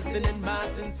down Nelson and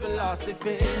Martin's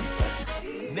philosophies.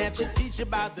 Never teach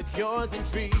about the cures and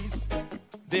trees.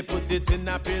 They put it in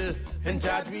a pill and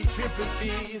charge me triple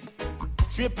fees.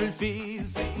 Triple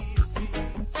fees.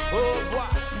 Oh, boy.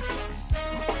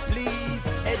 Please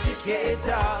educate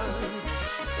us.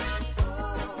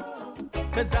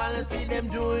 Cause all I see them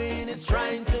doing is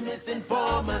trying to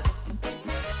misinform us.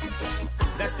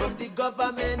 That's from the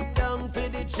government down to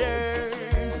the church,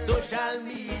 social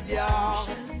media.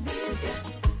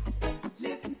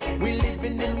 We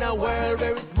living in a world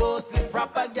where it's mostly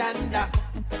propaganda.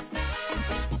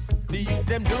 The youth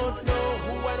them don't know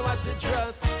who and what to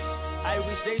trust. I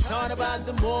wish they taught about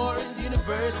the Moorings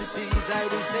universities. I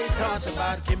wish they taught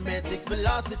about Kemetic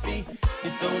philosophy.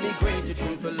 It's only greater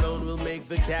truth alone will make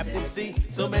the captive see.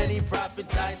 So many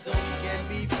prophets died so we can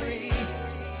be free.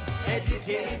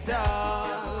 Educate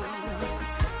us.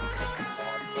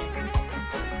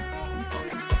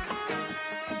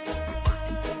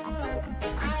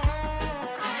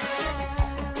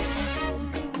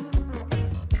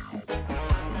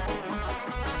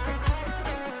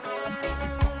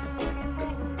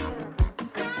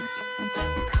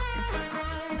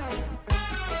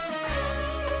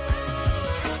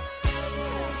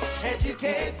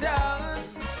 Educate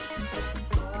us.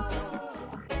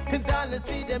 Cause all I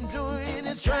see them doing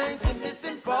is trying to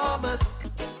misinform us.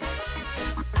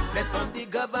 That's from the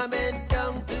government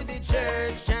down to the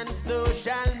church and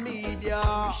social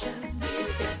media.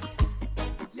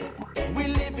 We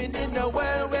living in a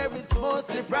world where it's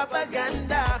mostly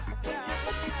propaganda.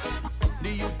 The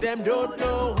youth them don't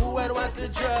know who and what to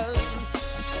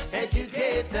trust.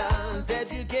 Educate us,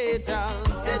 educate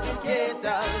us, educate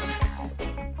us.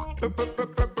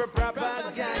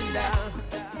 Propaganda.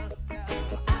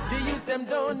 The youth them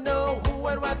don't know who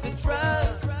and what to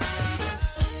trust.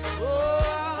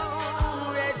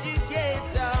 Oh,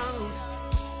 educate us.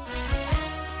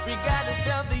 We gotta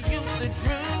tell the youth the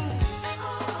truth.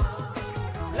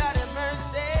 Lord have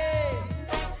mercy.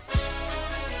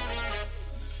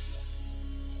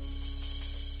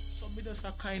 So me just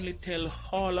kindly tell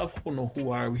all of you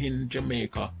who are in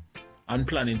Jamaica and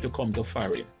planning to come to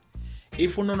foreign.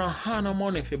 If you don't have no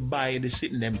money to buy the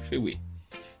sitting them for we,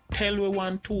 tell we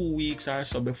 1-2 weeks or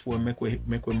so before make we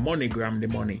MoneyGram the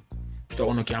money so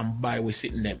you can buy we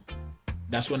sitting them.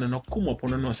 That's when you not come up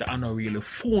and you know say I not really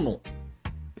full.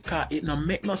 Because it not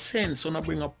make no sense. You not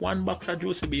bring up 1 box of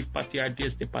juicy beef patty or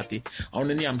tasty patty and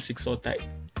you name 6 out tight.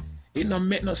 It not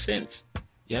make no sense.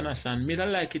 You understand? Me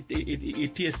don't like it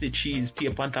taste the cheese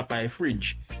tape on top of the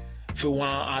fridge for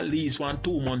at least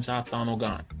 1-2 months after you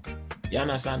gone. You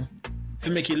understand? To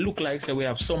make it look like say we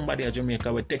have somebody at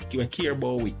Jamaica we take you care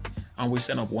about we and we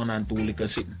send up 1 and 2 liquor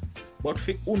sitting. But if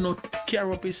you not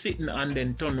care up his sitting and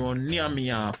then turn around near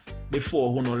me off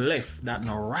before you no left, that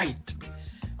not right.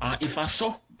 If I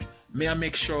saw, may I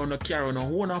make sure no carry no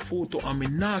one food to and me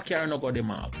not carry no go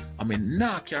them all. I mean,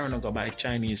 nah, carry no go buy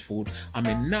Chinese food. I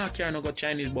mean, nah, carry no go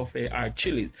Chinese buffet or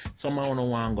Chili's. Some of you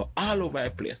want to go all over the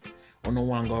place. You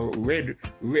want to go red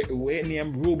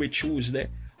name Ruby Tuesday.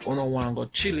 You want to go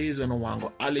Chili's. You want to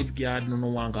go Olive Garden. You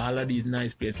want to go all of these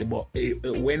nice places. But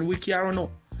when we carry no,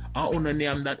 I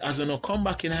name that as you come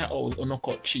back in our house, you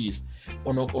cut cheese.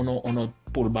 You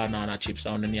pull banana chips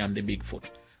on the name the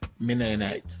Bigfoot. Me no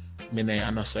night. Me no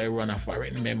and so I run a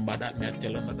foreign. Remember that me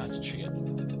tell you that's straight.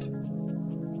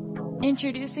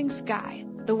 Introducing Sky,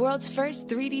 the world's first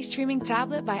 3D streaming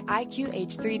tablet by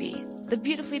IQH3D. The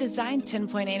beautifully designed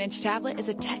 10.8-inch tablet is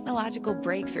a technological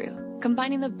breakthrough,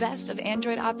 combining the best of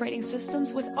Android operating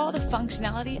systems with all the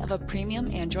functionality of a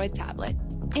premium Android tablet,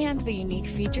 and the unique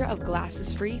feature of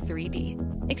glasses-free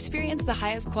 3D. Experience the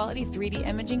highest quality 3D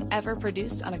imaging ever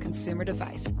produced on a consumer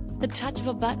device. The touch of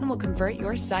a button will convert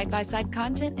your side-by-side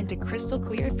content into crystal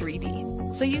clear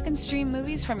 3D, so you can stream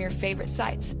movies from your favorite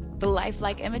sites. The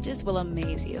lifelike images will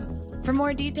amaze you. For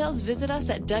more details, visit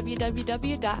us at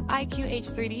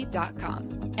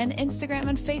www.iqh3d.com and Instagram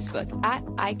and Facebook at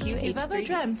IQH3D. If you've ever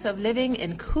dreamt of living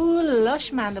in cool,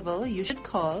 lush Mandeville, you should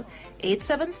call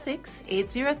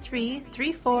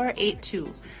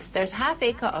 876-803-3482. There's half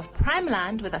acre of prime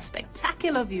land with a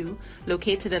spectacular view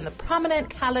located in the prominent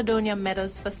Caledonia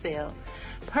Meadows for sale.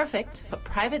 Perfect for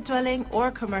private dwelling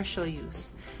or commercial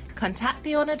use. Contact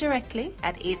the owner directly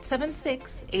at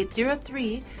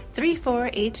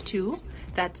 876-803-3482.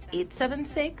 That's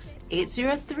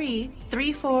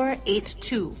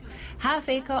 876-803-3482. Half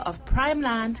acre of prime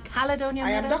land, Caledonia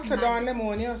I am Meadows. Dr. Dawn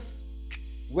Lemonius.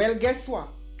 Well, guess what?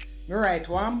 Me write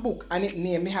one book and it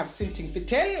name me have something to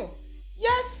tell you.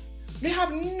 Yes, me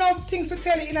have enough things to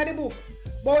tell you in the book.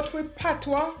 But we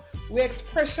patois, we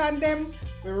expression them,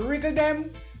 we wriggle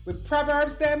them, we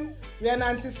proverbs them, we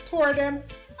announce store them,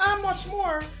 and much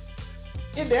more.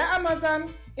 In the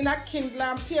Amazon, in a Kindle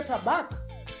and paperback.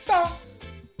 So,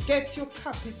 get your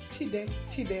copy today.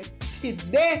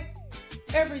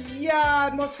 Every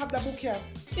yard must have the book here.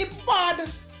 If bad,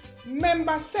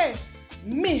 member say,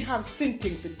 me have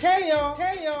something to tell you.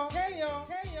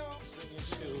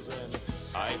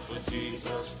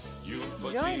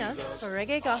 Join us for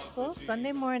Reggae Gospel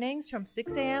Sunday mornings from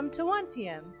 6 a.m. to 1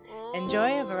 p.m.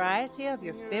 Enjoy a variety of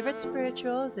your favorite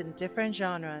spirituals in different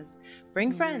genres.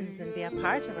 Bring friends and be a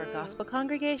part of our gospel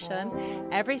congregation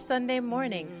every Sunday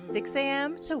morning, 6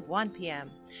 a.m. to 1 p.m.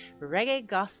 Reggae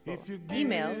Gospel.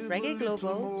 Email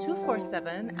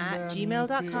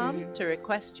reggaeglobal247@gmail.com to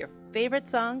request your favorite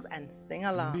songs and sing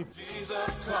along.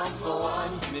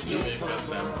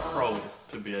 Jamaicans, I'm proud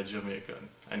to be a Jamaican.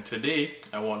 And today,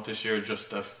 I want to share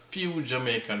just a few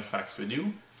Jamaican facts with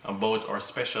you about our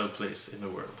special place in the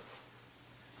world.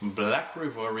 Black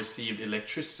River received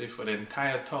electricity for the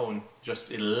entire town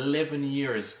just 11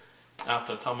 years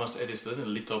after Thomas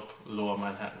Edison lit up Lower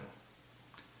Manhattan.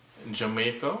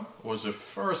 Jamaica was the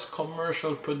first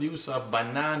commercial producer of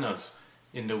bananas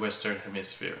in the Western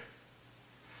Hemisphere.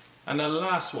 And the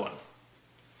last one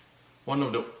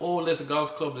of the oldest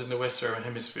golf clubs in the Western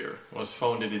Hemisphere was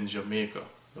founded in Jamaica.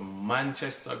 The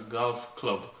Manchester Golf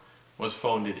Club was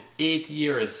founded 8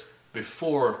 years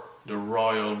before the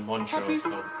Royal Montreal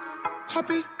Club.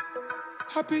 Happiness.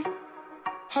 Happy.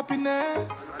 Man, I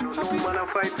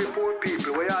fight for poor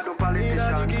people. We are the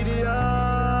politicians.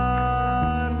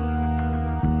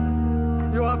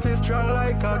 You are feel strong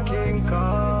like a King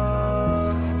Kong.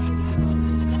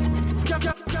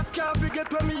 Can't forget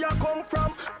where me a come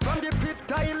from. From the pit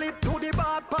toilet to the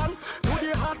bad pan, to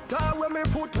the hot tub where me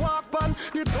put walk pan,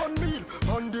 the ton meal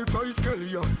and the fry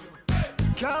scallion.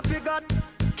 Can't forget.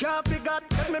 Let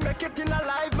me make it in a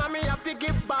life, mommy, have to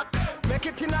give back. Make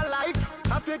it in a life,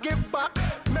 have to give back.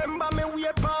 Remember me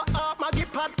wait for up, Maggie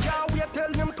Pat, can't wait,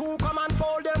 tell them to come and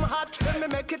fold them hot. Let me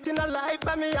make it in a life,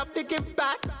 mommy, have to give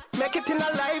back. Make it in a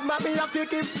life, mommy, have to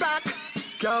give back.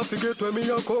 Can't forget where me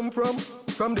a come from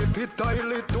the pit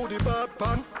toilet to the bad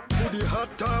pan, to the hot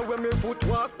tub where me put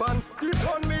walk pan, the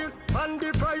ton meal and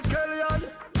the fry scallion.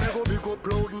 They go big up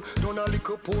loading, done a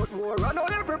little port more. I know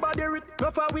everybody rich,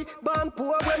 enough of we born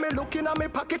poor. When me looking at me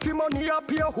pocket for money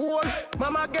up your hole.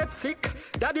 Mama get sick,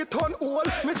 daddy turn old.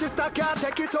 Me sister can't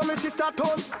take it, so me sister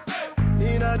turn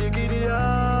inna the Gideon.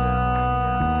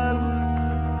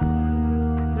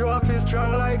 You are feel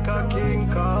strong like a King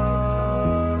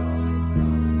Kong.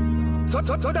 So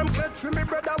them catch me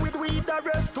brother with weed the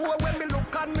rest too. When me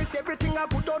look at me, see everything I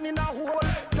put on in a hole.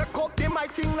 Take up the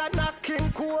mic, sing like Nat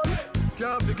King Cole.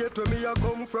 Can't forget where me a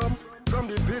come from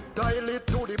the pit toilet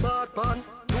to the bad pan,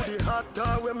 to the hot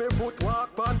tub where me put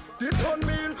walk pan, the ton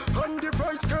meal and the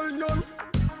fry scallion.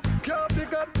 Can't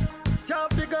forget.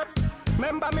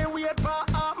 Remember me wait for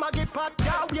Maggie Pat.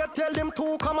 Yeah, we tell them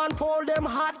to come and fold them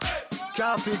hot.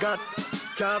 Can't figure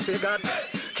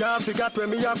where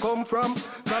me a come from.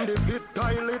 From the pit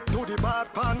toilet to the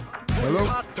bath pan. To the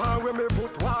hot town where me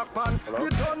put walk pan. The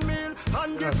turn meal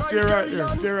and the fries.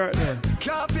 Stay right there.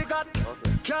 Can't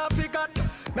figure.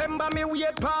 Remember me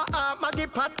wait for Maggie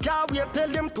Pat. Yeah, we tell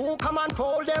them to come and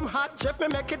fold them hot. Chef me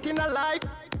make it in a life.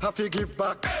 Have to give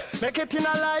back. Make it in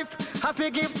a life. Have to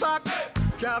give back.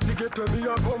 Can't forget where me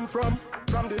a come from.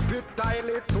 From the pit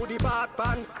toilet to the bath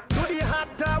pan. To the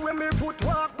hot town where me put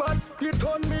walk pan. The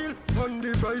turn meal and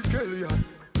the fries scallion.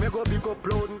 Me go big up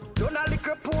loan. Don't a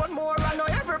liquor poor more. I know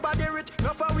everybody rich.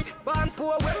 Not for we born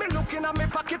poor. When me looking at me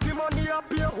pocket, me money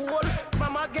up here hole.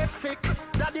 Mama get sick,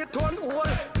 daddy turn old.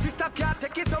 Sister can't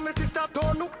take it, so me sister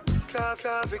turn up. Can't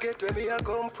forget where me a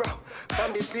come from.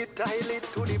 From the pit toilet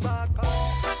to the bath pan.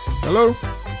 Hello?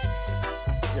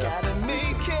 Gotta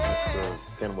make it.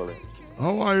 Ken Willie.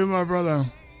 How are you, my brother?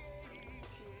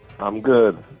 I'm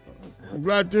good. I'm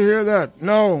glad to hear that.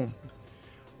 No.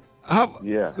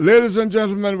 Yeah. Ladies and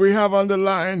gentlemen, we have on the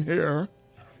line here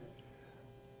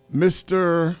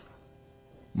Mr.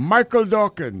 Michael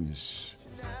Dawkins.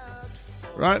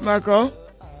 Right, Michael?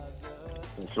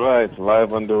 That's right.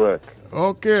 Live and direct.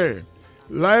 Okay.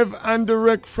 Live and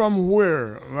direct from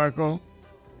where, Michael?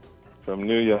 From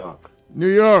New York. New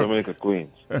York. Jamaica,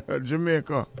 Queens.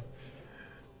 Jamaica.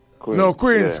 Queens. No,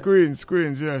 Queens, yeah.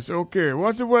 Queens, yes. Okay.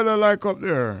 What's the weather like up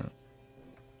there?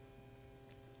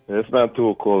 It's not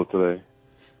too cold today.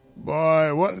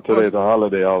 Boy, what? And today's a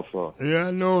holiday also. Yeah,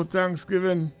 no,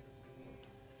 Thanksgiving.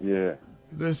 Yeah.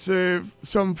 They say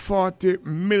some 40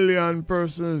 million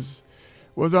persons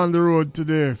was on the road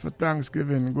today for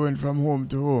Thanksgiving, going from home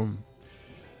to home.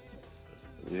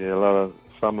 Yeah, a lot of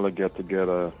family get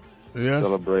together. Yes.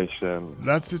 Celebration.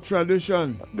 That's the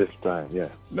tradition. This time, yeah.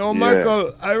 No,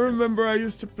 Michael, I remember I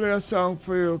used to play a song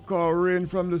for you called Rain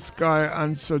from the Sky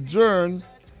and Sojourn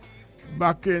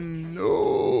back in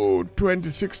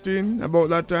 2016, about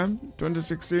that time,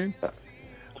 2016.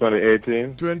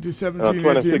 2018? 2017,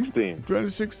 2016.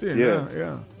 2016,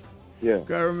 Yeah.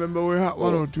 I remember we had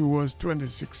 102 was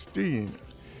 2016.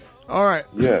 All right.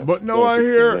 Yeah. But now I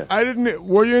hear,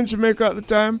 were you in Jamaica at the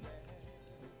time?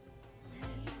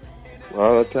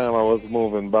 Well, at the time I was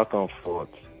moving back and forth.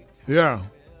 Yeah.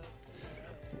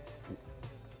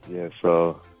 Yeah,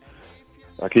 so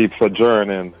I keep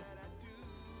sojourning.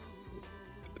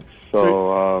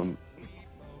 So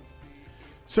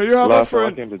you have last a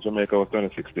friend. time I came to Jamaica was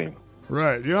 2016.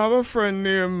 Right. You have a friend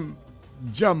named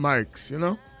Jamikes, you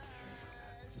know?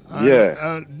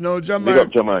 Yeah. No, Big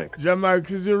up Jamaica.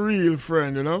 Jamikes is a real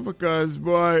friend, you know, because,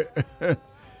 boy,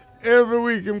 every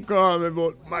week him call me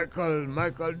about Michael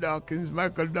Dawkins.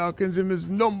 Michael Dawkins, him is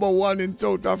 #1 in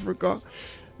South Africa.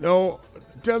 Now,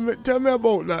 tell me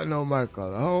about that now,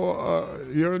 Michael. How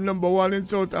you're #1 in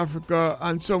South Africa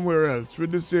and somewhere else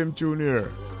with the same tune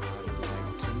here.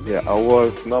 Yeah, I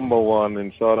was #1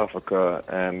 in South Africa,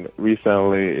 and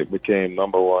recently it became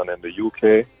 #1 in the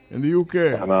UK. In the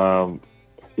UK?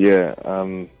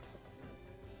 And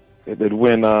it did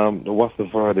win the What's the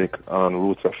Verdict on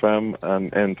Roots FM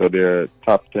and enter their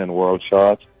top 10 world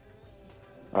chart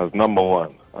as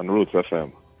 #1 on Roots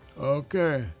FM.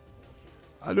 Okay.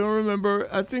 I don't remember.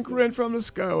 I think Rain from the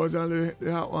Sky was on the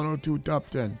Hot 102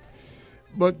 top 10.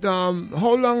 But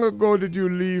how long ago did you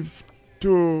leave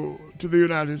to the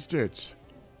United States?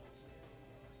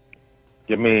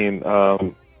 You mean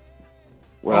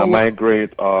when I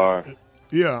migrate or...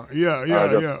 Yeah.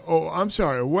 Oh, I'm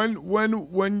sorry.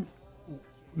 When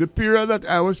the period that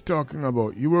I was talking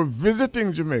about, you were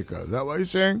visiting Jamaica. Is that what you're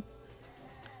saying?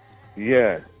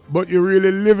 Yeah. But you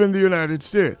really live in the United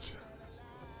States?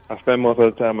 I spend most of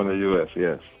the time in the U.S.,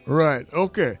 yes. Right,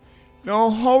 okay. Now,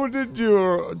 how did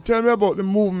you... Tell me about the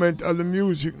movement of the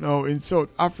music now in South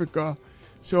Africa,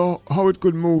 so how it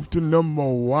could move to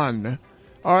 #1.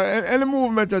 Or any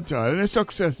movement at all, any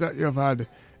success that you've had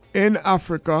in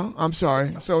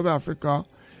South Africa,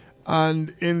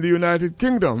 and in the United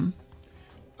Kingdom.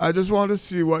 I just want to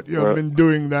see what you've been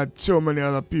doing that so many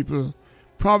other people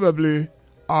probably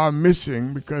are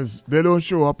missing because they don't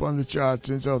show up on the charts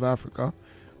in South Africa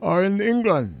or in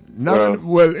England. In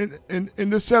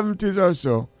the 70s or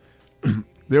so,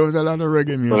 there was a lot of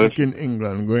reggae music in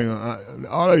England going on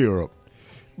all of Europe.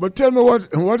 But tell me,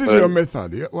 what is your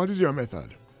method? What is your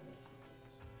method?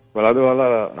 Well, I do a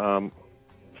lot of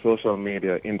social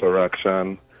media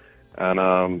interaction and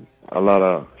a lot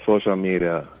of social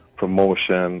media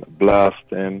promotion,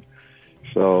 blasting.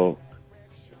 So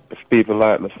if people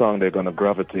like the song, they're going to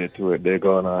gravitate to it. They're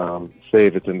going to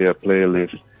save it in their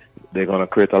playlist. They're going to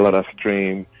create a lot of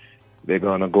stream. they're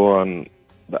gonna go on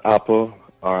the Apple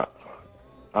or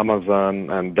Amazon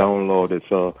and download it.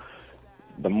 So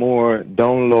the more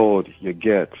download you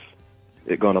get,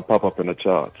 it's gonna pop up in the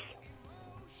charts.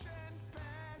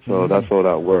 So that's how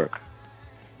that works.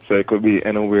 So it could be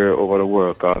anywhere over the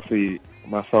world. I see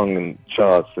my song in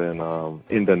charts in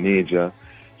Indonesia.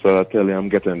 So I tell you, I'm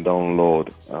getting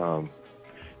download.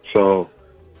 So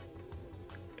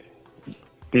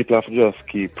people have to just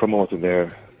keep promoting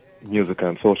their music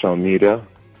on social media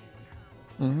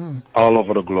all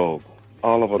over the globe.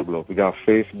 All over the globe. We got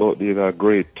Facebook. These are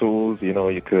great tools. You know,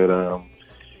 you could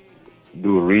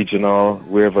do regional,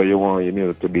 wherever you want your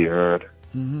music to be heard.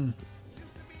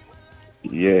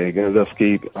 Yeah, you gotta just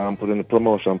keep putting the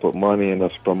promotion, put money in,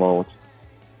 just promote.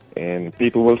 And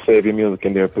people will save your music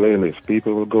in their playlist.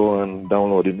 People will go and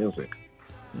download your music.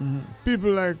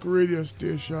 People like radio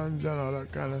stations and all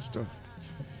that kind of stuff.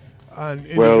 And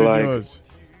Well, individuals.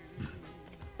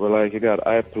 like you got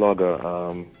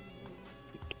iPlugger.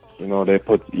 You know, they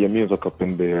put your music up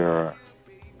in their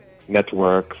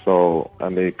network,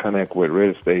 and they connect with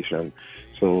radio station.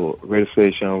 So radio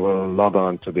station will log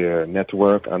on to their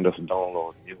network and just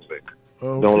download music.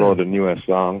 Okay. Download the newest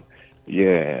song.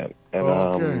 Yeah.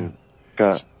 And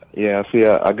I see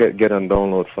I get on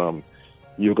download from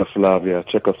Yugoslavia,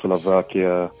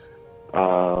 Czechoslovakia,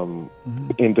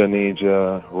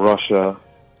 Indonesia, Russia.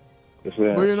 You see?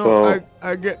 Well, you know,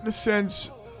 I get the sense,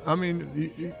 I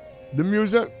mean, the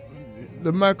music,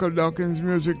 the Michael Dawkins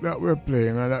music that we're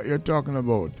playing and that you're talking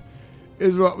about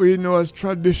is what we know as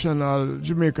traditional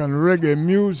Jamaican reggae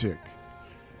music.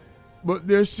 But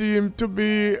there seems to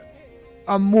be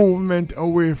a movement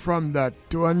away from that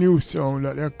to a new sound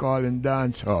that they're calling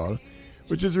dancehall,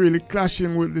 which is really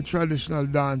clashing with the traditional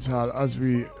dancehall as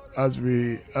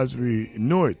we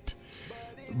know it.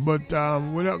 But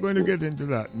we're not going to get into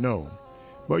that, no.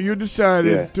 But you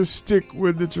decided to stick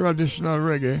with the traditional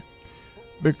reggae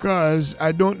because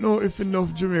I don't know if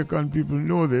enough Jamaican people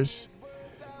know this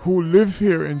who live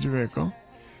here in Jamaica,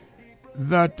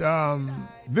 that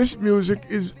this music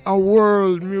is a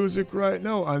world music right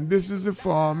now, and this is the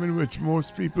form in which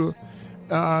most people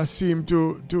seem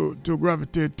to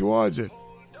gravitate towards it.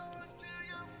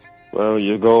 Well,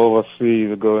 you go overseas,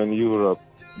 you go in Europe,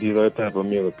 these are the type of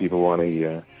music people want to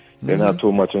hear. They're not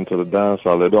too much into the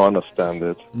dancehall, they don't understand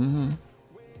it.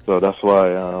 So that's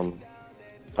why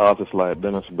artists like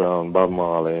Dennis Brown, Bob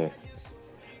Marley,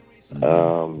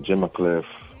 Jim McCliff,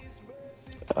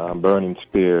 Burning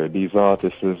Spear, these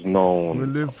artists is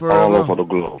known all over the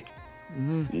globe.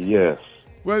 Yes.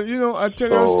 Well, you know, I'll tell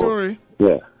you a story.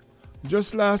 Yeah.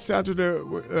 Just last Saturday,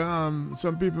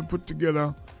 some people put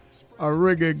together a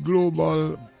Reggae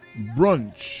Global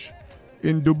brunch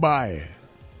in Dubai.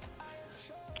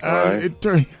 And it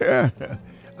turned,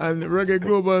 and Reggae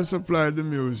Global supplied the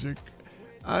music.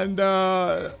 And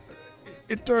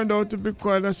it turned out to be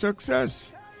quite a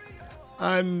success.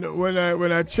 And when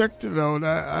I checked it out,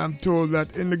 I'm told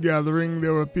that in the gathering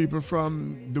there were people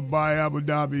from Dubai, Abu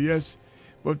Dhabi, yes,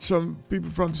 but some people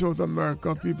from South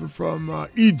America, people from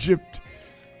Egypt,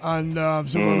 and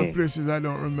some other places I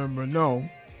don't remember now.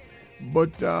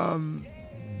 But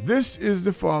this is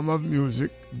the form of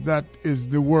music that is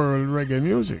the world reggae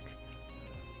music.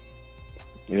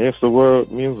 Yes, the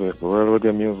world music, the world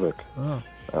reggae music.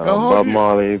 Bob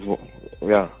Marley's,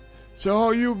 yeah.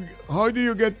 So how do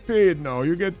you get paid now?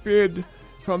 You get paid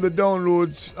from the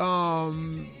downloads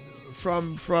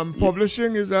from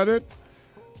publishing, is that it?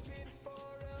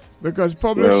 Because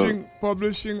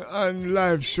publishing and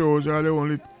live shows are the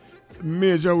only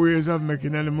major ways of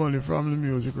making any money from the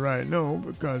music right now,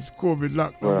 because COVID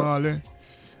locked down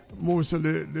most of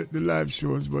the live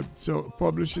shows, but so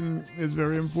publishing is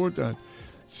very important.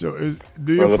 So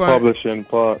do you find... the publishing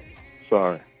part,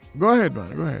 sorry. Go ahead,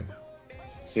 man, go ahead.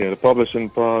 Yeah, the publishing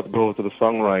part goes to the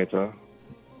songwriter.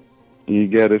 You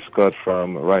get his cut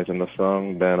from writing the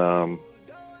song. Then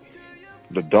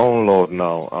the download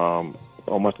now,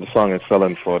 how much the song is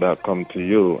selling for, that come to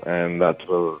you, and that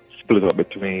will split up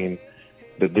between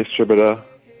the distributor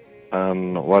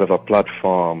and whatever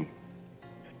platform.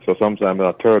 So sometimes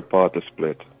a third party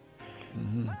split.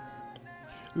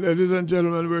 Ladies and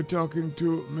gentlemen, we're talking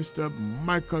to Mr.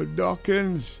 Michael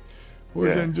Dawkins, who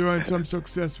is enjoying some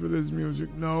success with his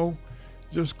music now,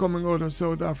 just coming out of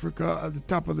South Africa at the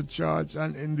top of the charts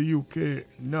and in the UK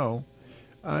now.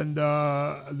 And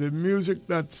the music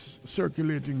that's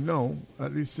circulating now,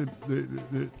 at least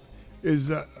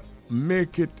is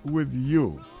Make It With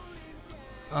You.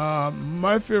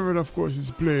 My favorite, of course,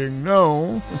 is playing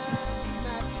now,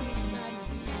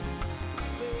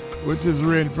 which is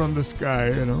Rain from the Sky,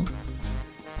 you know.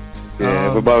 Yeah,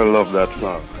 everybody loves that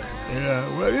song.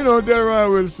 Yeah, well, you know, Delroy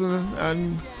Wilson,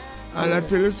 and I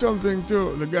tell you something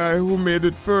too. The guy who made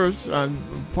it first, and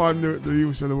pardon the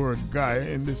use of the word guy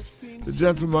in this, the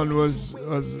gentleman was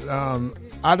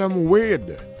Adam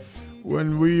Wade,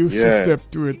 when we used to step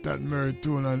to it at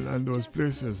Meritone and those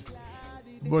places.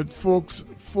 But folks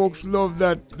love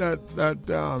that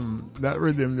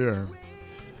rhythm there.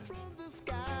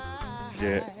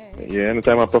 Yeah.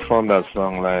 Anytime I perform that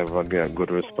song live, I get a good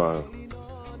response.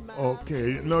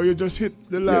 Okay, now you just hit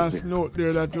the last note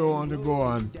there that you want to go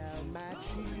on.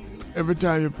 Every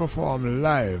time you perform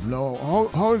live, now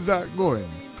how is that going?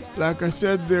 Like I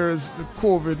said, there's the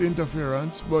COVID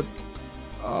interference, but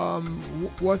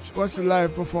what's the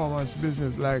live performance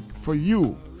business like for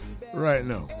you right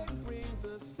now?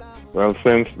 Well,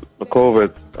 since the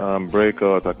COVID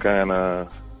breakout, I kind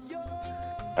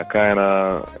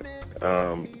of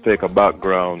take a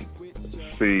background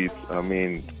seat. I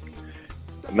mean,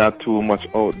 not too much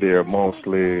out there,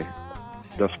 mostly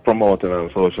just promoting on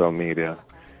social media.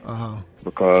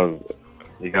 Because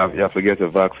you have to get a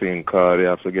vaccine card, you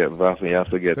have to get vaccine, you have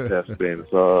to get testing.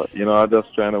 So, you know, I'm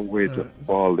just trying to wait for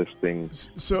all these things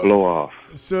blow off.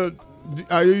 So,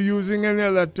 are you using any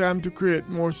of that time to create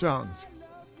more songs?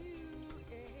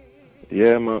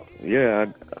 Yeah,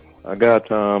 I got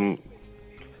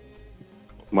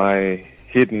my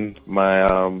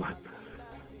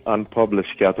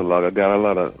unpublished catalog. I got a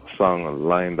lot of songs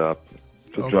lined up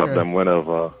to drop them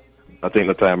whenever I think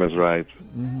the time is right.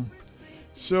 Mm-hmm.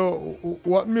 So,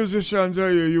 what musicians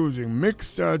are you using?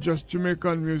 Mixed or just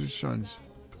Jamaican musicians?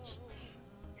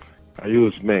 I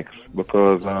use mixed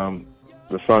because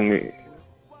the song,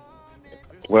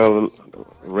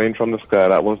 Rain from the Sky,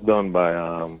 that was done by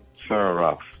Sarah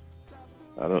Ruff.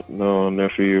 I don't know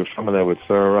if you're familiar with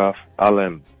Sarah Ruff.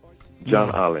 Allen,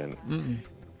 John Allen. Mm-mm.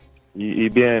 He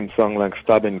began song like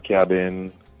Stabbing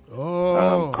Cabin,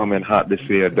 Coming Hot This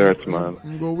Year,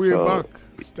 Dirtman. Go way back.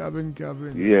 Stabbing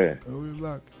Cabin. Yeah. Go way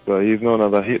back. So he's known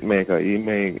as a hit maker.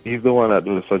 He's the one that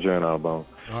did the Sojourn album.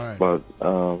 All right. But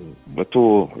the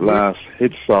two last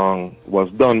hit song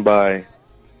was done by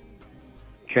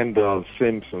Kendall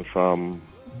Simpson from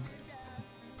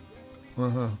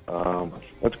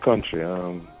what country?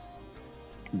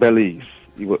 Belize.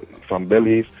 He was from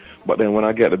Belize. But then when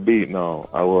I get the beat now,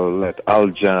 I will let Al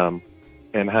Jam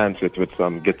enhance it with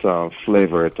some guitar and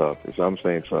flavor it up. You see what I'm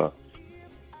saying? So,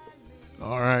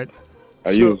 all right.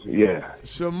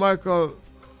 So, Michael,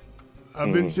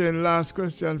 I've been saying last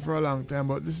question for a long time,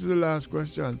 but this is the last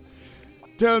question.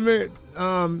 Tell me,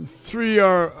 3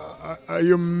 are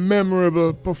your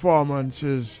memorable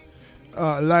performances,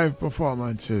 live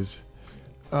performances,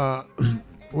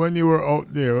 when you were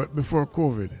out there before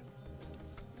COVID.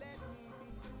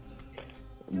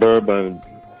 Bourbon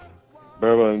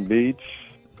Beach.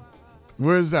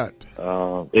 Where's that?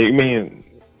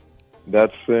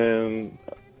 That's in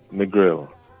Negril.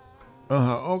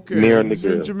 Okay. Near It's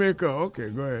in Negril. Jamaica. Okay,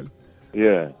 go ahead.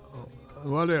 Yeah.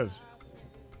 What else?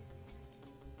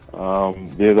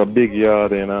 There's a big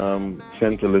yard in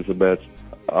St. Elizabeth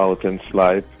out in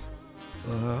Slipe.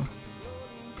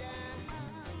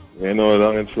 You know,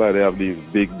 down in Slipe they have these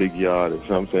big yards. You know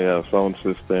what I'm saying? A sound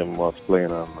system was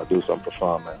playing on. I do some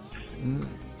performance.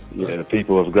 Yeah,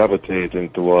 people was gravitating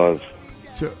towards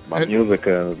my music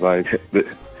and like.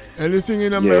 Anything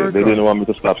in America? Yeah, they didn't want me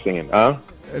to stop singing. Huh?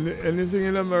 Anything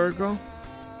in America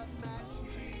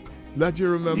that you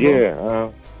remember?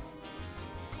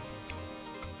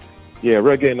 Yeah,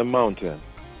 Reggae in the Mountain.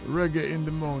 Reggae in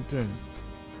the Mountain.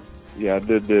 Yeah, I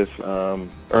did this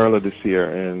earlier this year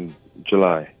in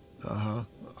July. All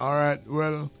right.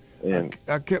 Well,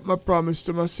 I kept my promise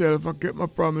to myself. I kept my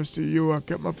promise to you. I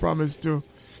kept my promise to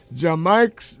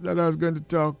Jamikes that I was going to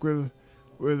talk with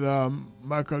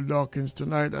Michael Dawkins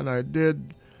tonight, and I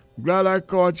did. Glad I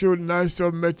caught you. Nice to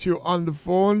have met you on the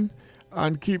phone,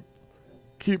 and keep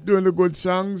doing the good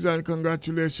songs, and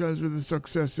congratulations with the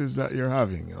successes that you're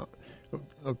having.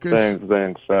 Okay.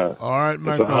 Thanks. All right,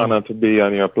 Michael. It's an honor to be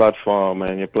on your platform,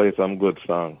 and you play some good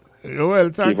songs. Well,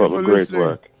 thank you for great listening.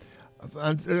 Work.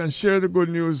 And share the good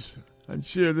news, and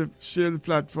share the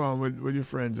platform with your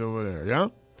friends over there. Yeah.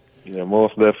 Yeah,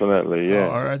 most definitely. Yeah.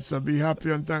 All right. So be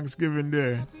happy on Thanksgiving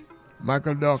Day,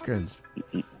 Michael Dawkins.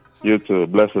 You too.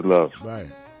 Blessed love. Bye.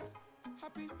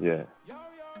 Yeah.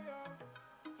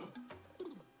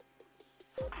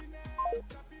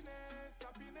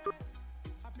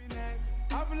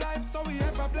 Have life so we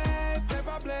ever bless.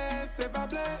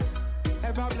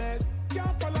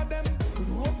 Can't follow them, we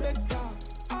know better.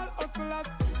 All hustlers,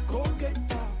 go get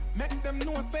that. Make them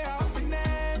know say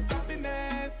happiness.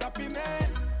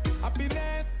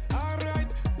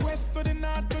 Alright, west to the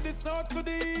north, to the south, to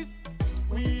the east.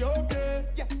 We We okay.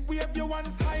 Yeah, we have your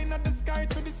ones high in the sky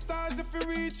to the stars if we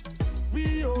reach.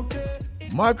 We okay.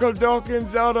 Michael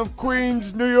Dawkins out of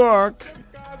Queens, New York.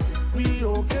 We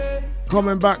okay.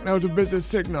 Coming back now to Business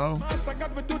Signal. Master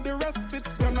God, we do the rest,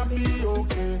 it's gonna be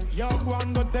okay. Yo, go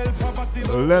and go tell poverty.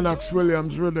 Lennox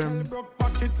Williams rhythm.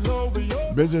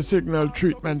 Business Signal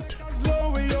treatment.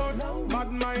 Slow we on.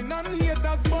 Mad mind and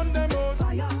haters burn them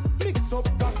out. Mix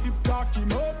up, gossip, talk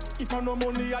him up. If I no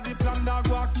money at the plan, dog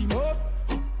walk him up.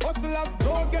 Hustlers,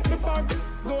 go get the bag.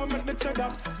 Go make the cheddar.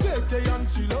 Take a and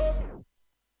chill up.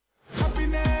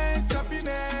 Happiness,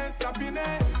 happiness,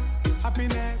 happiness,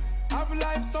 happiness. Have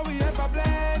life so we ever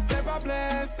bless, ever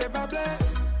bless, ever bless,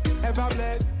 ever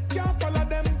bless. Can't follow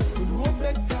them to know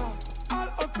better. All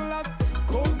hustlers,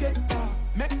 go get her.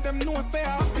 Make them know say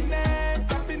happiness,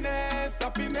 happiness,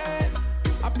 happiness,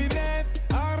 happiness.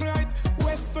 Alright,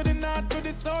 west to the north, to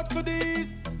the south, to the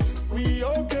east. We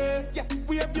okay, yeah,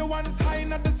 we have your ones high in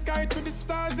the sky to the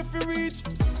stars if we reach.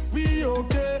 We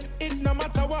okay, it no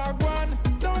matter what go on.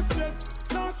 Don't stress,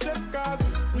 cause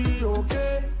we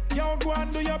okay. Yo, go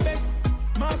and do your best.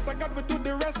 Master God, we do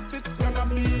the rest, it's gonna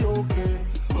be okay.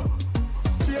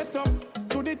 Straight up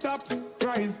to the top,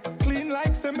 rise. Clean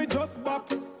like semi just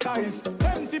baptized.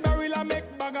 Empty barrel I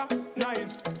make bagger,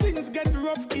 nice. Things get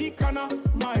rough,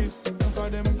 economize. For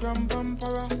them from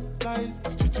paradise.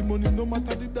 Stitching money no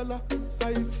matter the dollar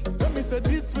size. Let me say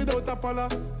this without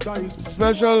apologize.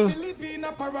 Special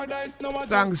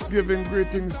Thanksgiving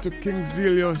greetings to King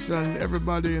Zelius and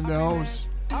everybody in the house.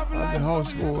 And the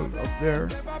household up there.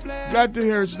 Glad to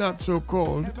hear it's not so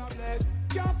cold.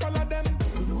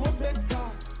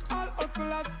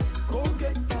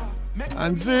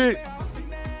 And see,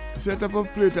 set up a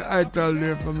plate of ital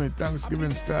there for me,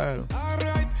 Thanksgiving style.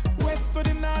 Alright, west to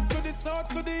the north, to the south,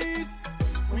 to the east.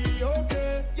 We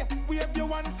okay, yeah, we have your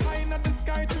ones high in the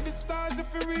sky to the stars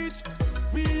if we reach.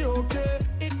 We okay,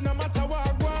 it no matter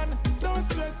what go on. Don't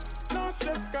stress,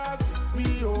 cause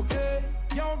we okay.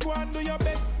 Yo, go and do your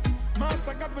best.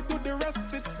 Master God, we do the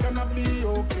rest, it's gonna be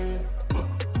okay.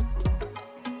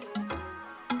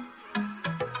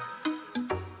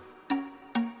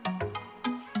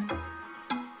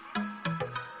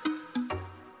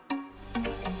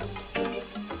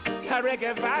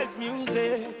 Reggae vibes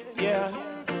music, yeah.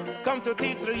 Come to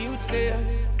teach the youths there.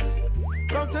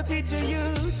 Come to teach the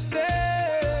youths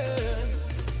there.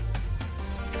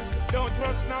 Don't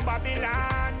trust no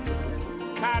Babylon,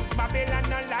 cause Babylon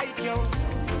not like you.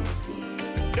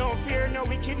 Don't fear no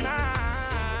wicked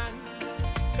man,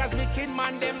 cause wicked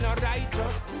man them not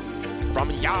righteous. From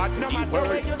yard to the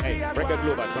world, hey, Reggae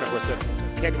Global 24/7.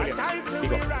 Ken Williams,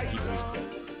 big up, keep music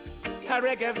playing.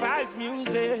 Reggae vibes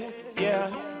music, yeah.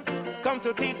 Come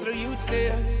to teach the youths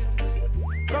there.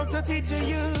 Come to teach the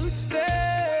youths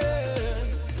there.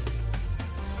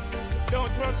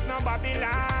 Don't trust no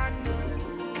Babylon,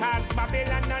 cause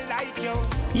Babylon not like you.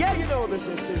 Yeah, you know this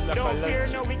is Sizzla Don't for fear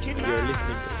lunch. no wicked You're man.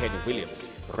 listening to Kenny Williams,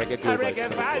 Reggae Global Reggae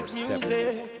vibes 24/7.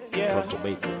 music, yeah. From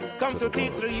Jamaica Come to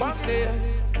teach the youths there.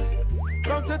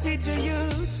 Come to teach the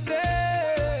youths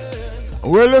there.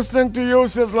 We're listening to you,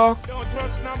 Sizzla. Don't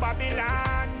trust no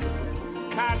Babylon,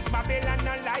 cause Babylon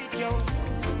not like you.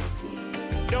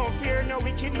 Don't fear no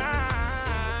wicked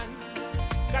man,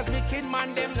 cause wicked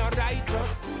man them not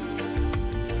righteous.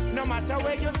 No matter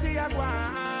where you see a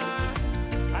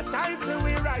one, a time for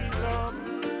we rise up.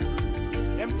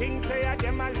 Them things say are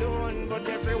them alone, but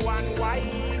everyone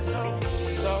wise up.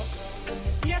 So,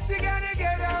 yes, you gotta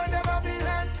get out the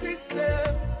Babylon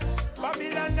system.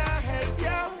 Babylon not help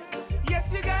you.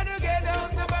 Yes, you gotta get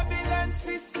out the Babylon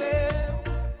system.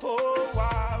 Oh,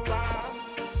 wow, wow.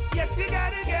 Yes, you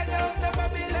gotta get out the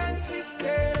Babylon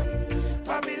system.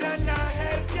 Babylon not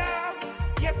help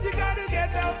you. Yes, you gotta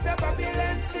get out the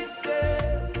Babylon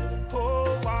system.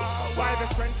 Oh, wow. By the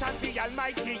strength of the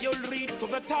Almighty, you'll reach to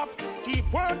the top.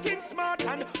 Keep working smart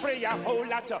and pray a whole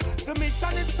lot. The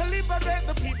mission is to liberate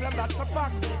the people, and that's a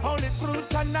fact. Only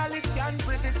truth and knowledge can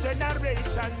bridge this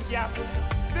generation gap.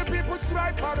 The people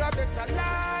strive for a better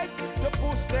life. You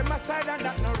push them aside and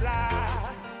that's no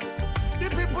right. The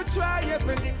people try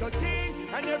every little thing,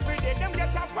 and every day them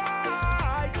get a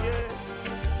fight,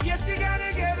 yeah. Yes, you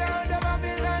gotta get out the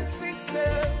Babylon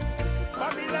system.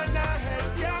 Babylon not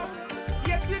help you.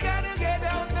 Yes, you gotta get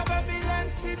out the Babylon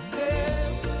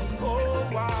system. Oh,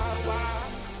 wow, wow.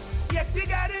 Yes, you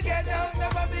gotta get out the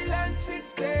Babylon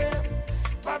system.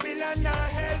 Babylon not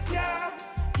help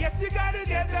you. Yes, you gotta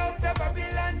get out the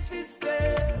Babylon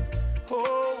system.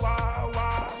 Oh, wow,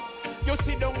 wow. You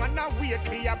sit down and wait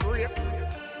for your break,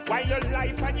 while your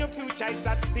life and your future is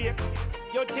at stake.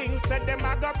 You think said them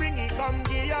a go bring it come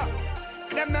give ya.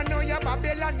 Them no know your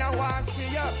Babylon now want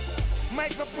see ya.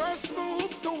 Make the first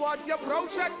move towards your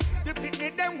project. The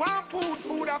picnic them want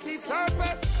food off his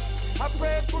surface. I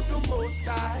pray to the Most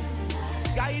High,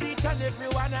 guide each and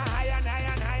everyone higher and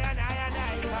higher and higher and higher and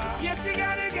higher. Yes, you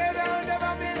gotta get out the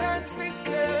Babylon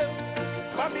system.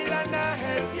 Babylon not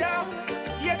help you.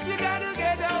 Yes, you gotta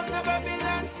get out the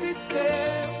Babylon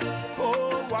system.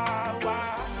 Oh, wow,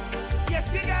 wow. Yes,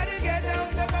 you gotta get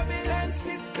out the Babylon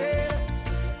system.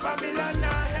 Babylon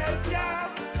not help you.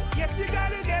 Yes, you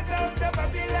gotta get out the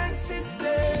Babylon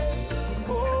system.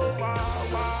 Oh, wow,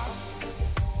 wow.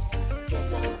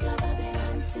 Get out the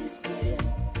Babylon system.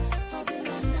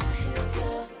 Babylon not help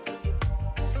you.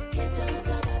 Get out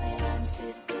the Babylon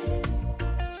system.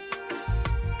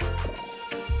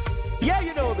 Yeah,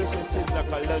 you know this is Sizzla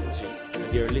Kalonji,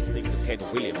 and you're listening to Ken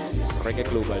Williams, Reggae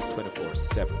Global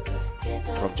 24/7,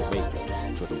 from Jamaica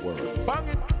to the world. Bang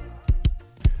it!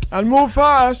 And move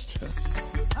fast.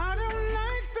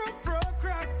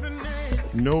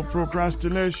 No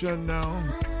procrastination now.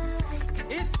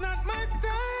 It's not my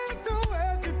style to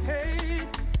hesitate.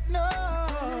 No.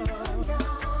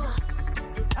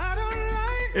 I don't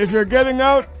like. If you're getting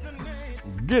out,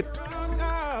 get.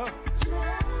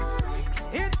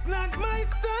 It's not my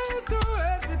style to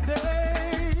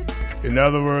hesitate. In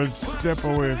other words, step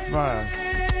away fast.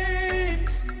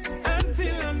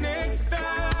 Until next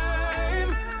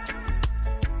time.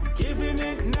 Giving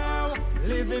it now,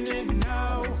 living it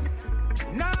now.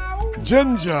 Now,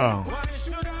 Ginger. why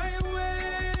should I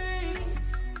wait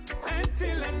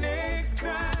until the next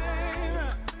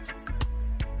time?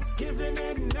 Giving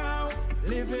it now,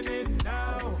 living it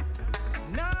now.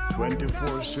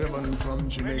 24/7 from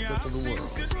Jamaica to the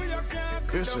world.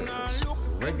 This is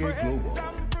Reggae Global.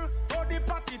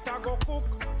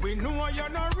 We know you're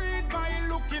not read by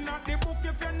looking at the book.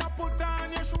 If you're not put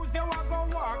on your shoes, you are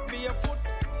gonna walk barefoot.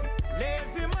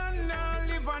 Lazy man now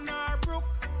live on our brook.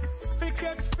 Fi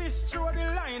catch fish through the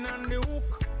line and the hook.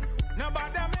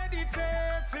 Nobody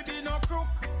meditate, fi be no crook.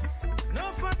 None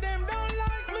of them don't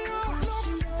like me outlook.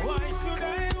 Why should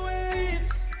I wait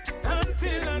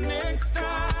until the next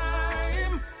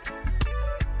time?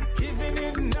 Giving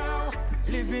it now,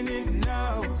 living it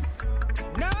now.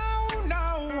 Now,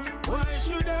 why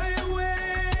should I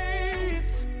wait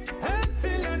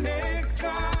until the next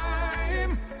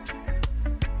time?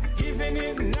 Giving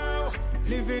it now,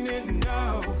 living it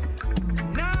now.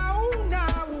 Now,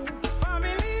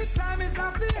 family time is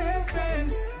of the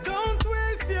essence. Don't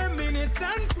waste your minutes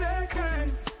and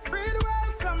seconds. Read well,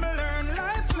 some learn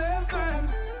life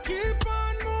lessons. Keep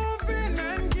on moving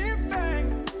and give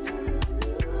thanks.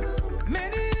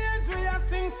 Many years we are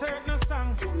sing certain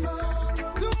songs.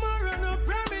 Tomorrow no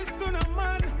promise to no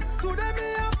man. Today me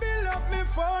a build up me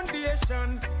foundation.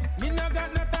 Me no got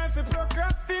no time for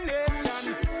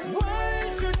procrastination. Why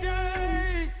should I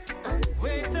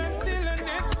wait until the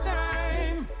next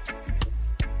time?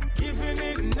 Giving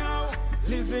it now,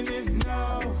 living it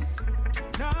now.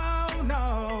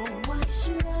 Now.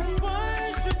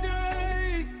 Why should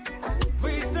I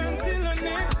wait until the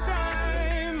next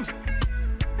time?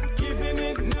 Giving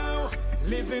it now,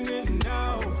 living it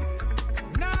now.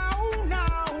 Now.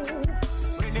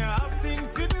 When you have things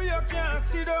to do, you can't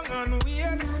sit down and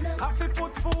wait. Have to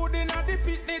put food in at the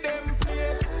picnic them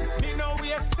plate. Me no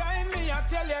waste time, me I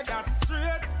tell you that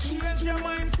straight. Change your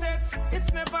mindset,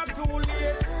 it's never too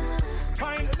late.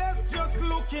 Mindless just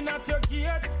looking at your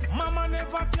gate. Mama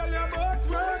never tell you about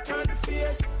work and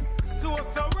faith. So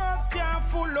words can't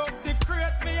full up the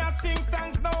crate. Me I sing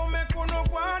songs now, make you no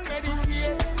go and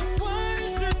meditate. Why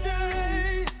should I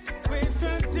wait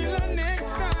until the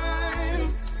next time?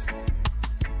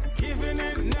 Giving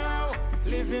it now,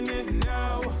 living it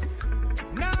now.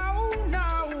 Now.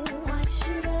 Why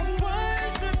should I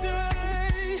wait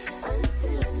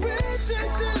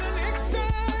until the next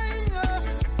time?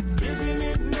 Giving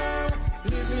it now,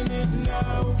 living it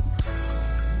now.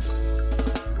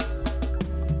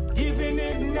 Giving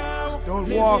it now, Don't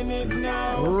living walk, it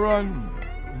now. run.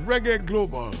 Reggae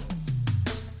Global.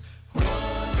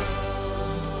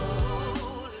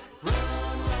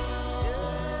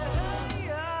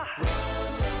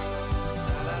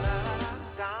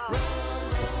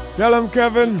 Tell him,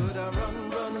 Kevin.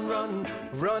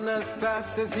 Run as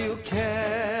fast as you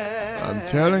can. I'm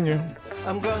telling you.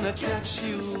 I'm gonna catch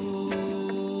you.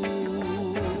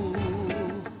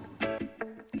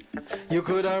 You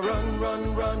coulda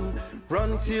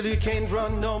run till you can't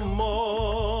run no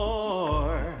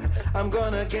more. I'm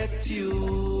gonna get you.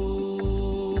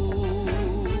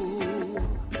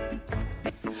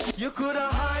 You coulda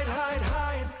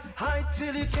hide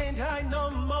till you can't hide no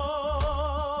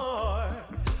more.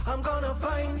 I'm gonna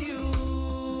find you.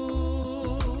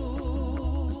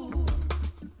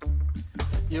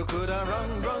 You coulda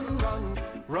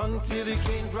run till you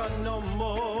can't run no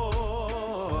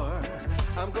more.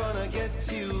 I'm gonna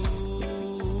get you.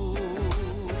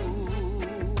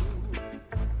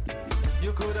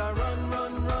 You coulda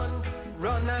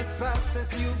run as fast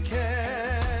as you can.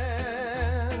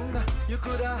 You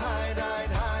coulda hide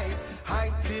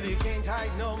till you can't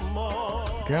hide no more.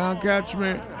 Can't catch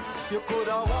me. You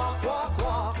coulda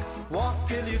walk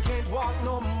till you can't walk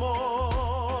no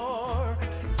more.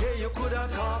 Yeah, you coulda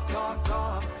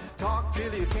talk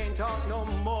till you can't talk no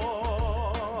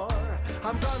more.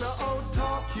 I'm gonna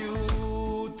out-talk you.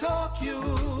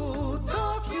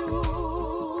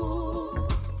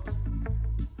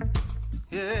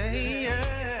 Yeah.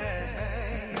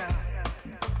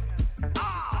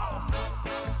 Oh.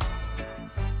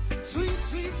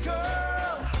 Sweet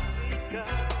girl,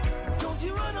 don't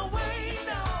you run away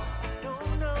now.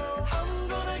 I'm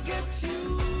gonna get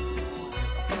you.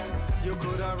 You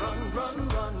coulda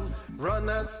run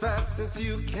as fast as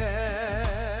you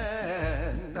can.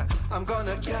 I'm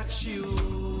gonna catch you.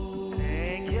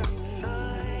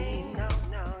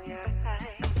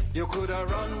 You coulda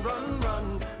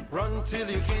run till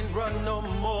you can't run no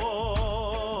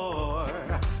more.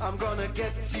 I'm gonna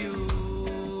get you.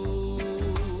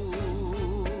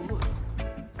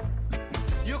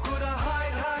 You coulda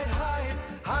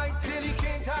hide till you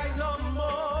can't hide no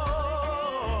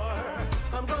more.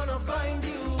 I'm gonna find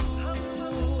you.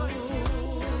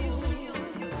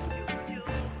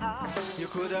 You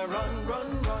coulda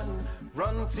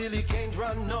run till you can't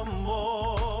run no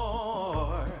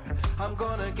more. I'm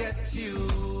gonna get you.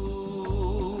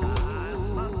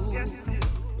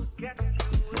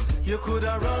 You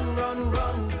coulda run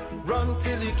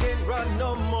till you can't run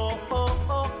no more.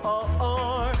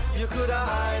 You coulda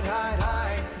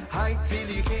hide till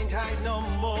you can't hide no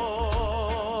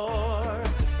more.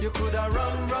 You coulda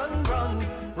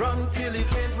run till you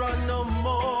can't run no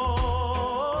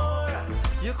more.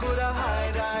 You coulda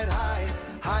hide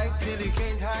till you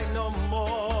can't hide no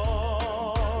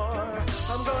more.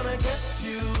 I'm gonna get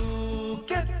you.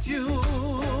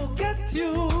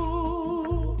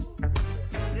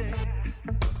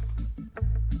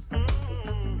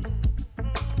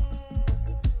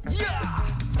 Yeah.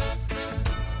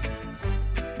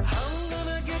 I'm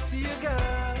gonna get you,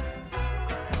 girl.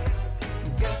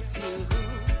 Get you.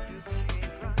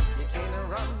 You can't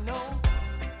run no.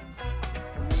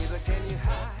 Neither can you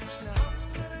hide now.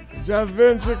 Jeff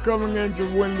Venture coming in to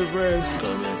win the race.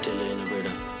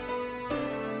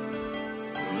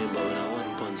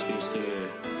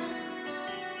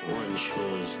 One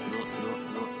shows, no,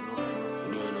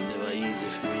 girl, never easy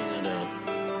for me, no doubt.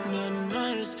 Not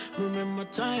nice, remember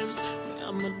times, me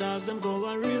and my dogs, them go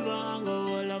a river and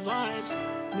go all the vibes.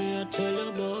 Me I tell you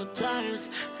about times,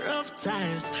 rough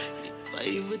times. If I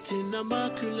everything a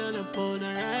mackerel and a pound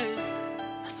of rice.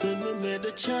 So me made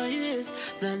the choice,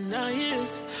 not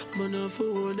nice. Man, if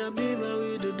you wanna be my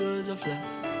way, the doors are flat.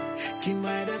 King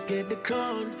Midas get the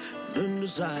crown, none the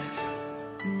side.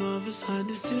 Marvelous hand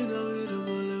the singer with the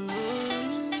whole of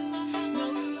us.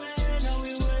 Now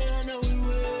we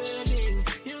waiting.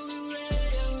 Yeah, we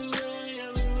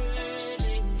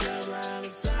waiting. Drive by my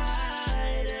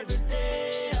side every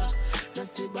day. Not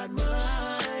see bad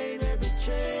mind, every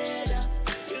trade us.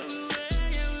 Yeah, we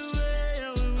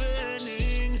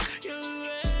waiting. Yeah,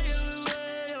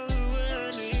 we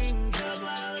waiting. Drive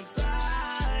by my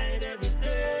side every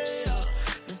day.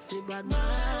 Not see bad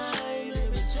mind,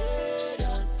 every trade.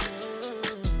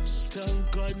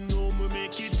 Thank God no me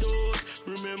make it out.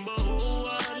 Remember how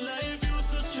hard life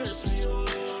used to stress me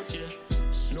out, yeah.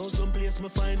 Now some place me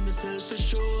find myself for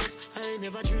shows. I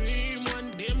never dream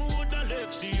one day me woulda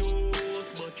left the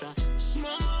house. But my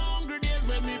hungry days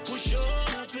make me push on.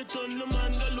 I fit on the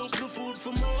man go look the food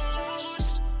for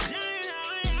mouth.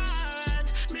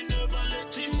 Giant, me never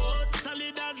let him out.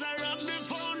 Solid as a rock, the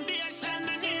foundation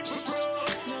I need for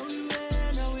growth.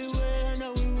 Now we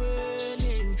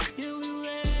waiting. Yeah, we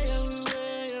waiting.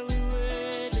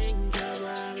 Drive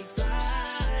by my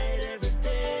side every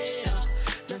day.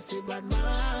 Let's see bad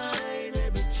mind,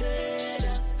 every trade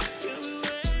us. Yeah, we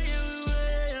waiting.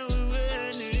 Yeah, we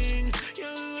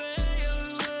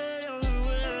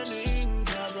waiting.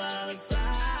 Drive by my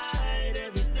side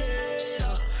every day.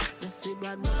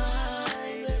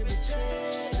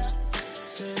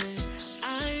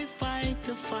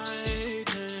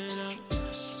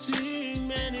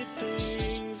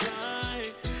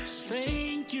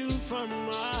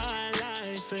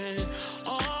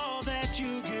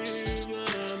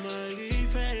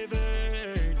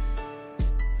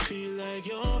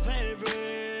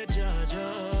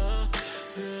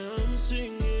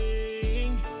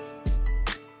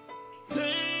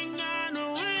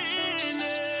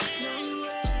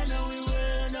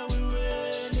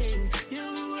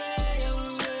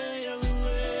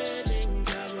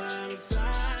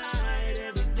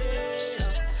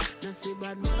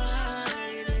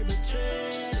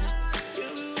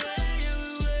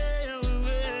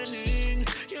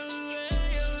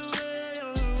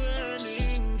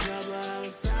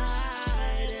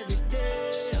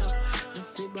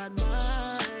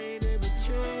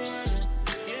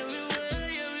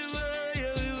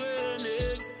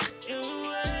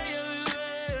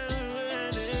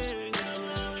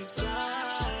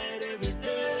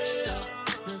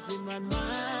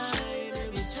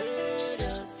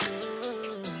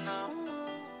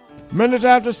 Minute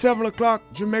after 7 o'clock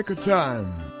Jamaica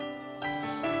time.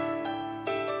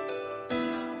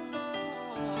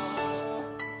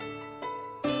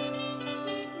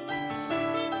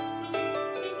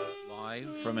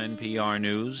 Live from NPR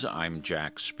News, I'm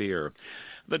Jack Speer.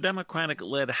 The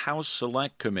Democratic-led House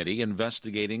Select Committee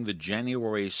investigating the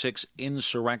January 6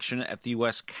 insurrection at the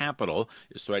U.S. Capitol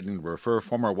is threatening to refer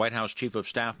former White House Chief of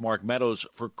Staff Mark Meadows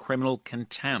for criminal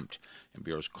contempt.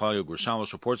 NPR's Claudia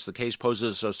Grisales reports the case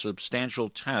poses a substantial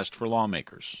test for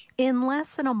lawmakers. In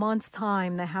less than a month's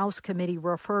time, the House committee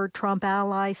referred Trump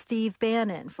ally Steve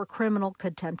Bannon for criminal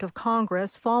contempt of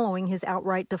Congress following his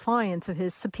outright defiance of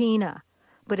his subpoena.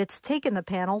 But it's taken the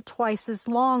panel twice as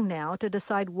long now to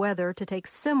decide whether to take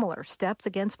similar steps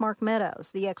against Mark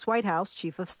Meadows, the ex-White House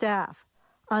Chief of Staff.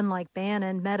 Unlike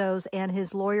Bannon, Meadows and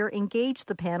his lawyer engaged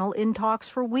the panel in talks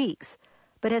for weeks,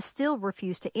 but has still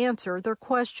refused to answer their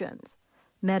questions.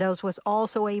 Meadows was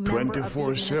also a member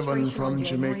 24/7 from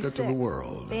Jamaica to the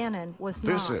world. Bannon was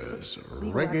This not. is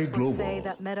Legal Reggae experts Global. say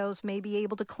that Meadows may be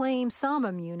able to claim some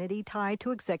immunity tied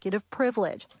to executive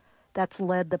privilege. That's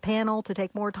led the panel to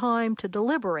take more time to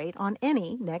deliberate on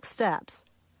any next steps.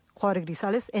 Claudia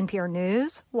Grisales, NPR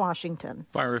News, Washington.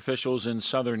 Fire officials in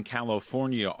Southern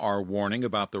California are warning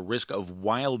about the risk of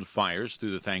wildfires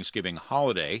through the Thanksgiving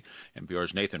holiday.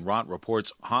 NPR's Nathan Rott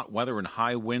reports hot weather and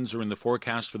high winds are in the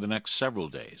forecast for the next several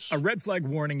days. A red flag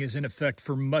warning is in effect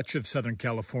for much of Southern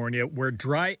California, where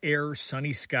dry air,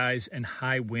 sunny skies, and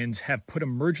high winds have put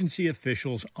emergency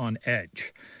officials on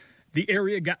edge. The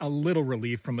area got a little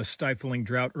relief from a stifling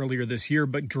drought earlier this year,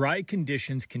 but dry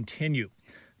conditions continue.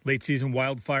 Late-season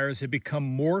wildfires have become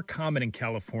more common in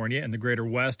California and the greater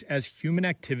West as human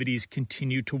activities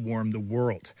continue to warm the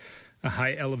world. A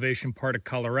high-elevation part of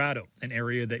Colorado, an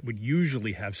area that would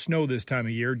usually have snow this time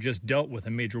of year, just dealt with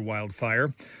a major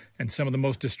wildfire. And some of the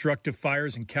most destructive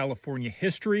fires in California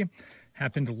history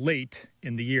happened late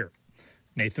in the year.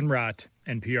 Nathan Rott,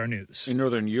 NPR News. In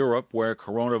Northern Europe, where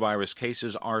coronavirus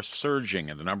cases are surging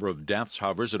and the number of deaths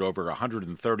hovers at over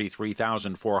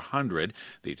 133,400,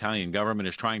 the Italian government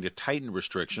is trying to tighten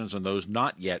restrictions on those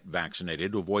not yet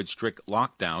vaccinated to avoid strict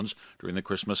lockdowns during the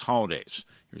Christmas holidays.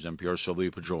 Here's NPR's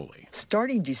Sylvia Pajoli.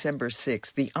 Starting December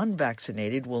 6th, the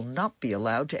unvaccinated will not be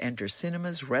allowed to enter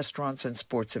cinemas, restaurants, and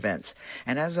sports events.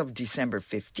 And as of December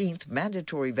 15th,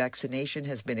 mandatory vaccination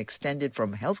has been extended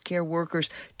from healthcare workers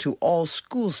to all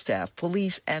school staff,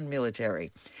 police, and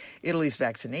military. Italy's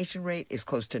vaccination rate is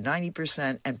close to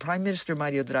 90%, and Prime Minister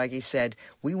Mario Draghi said,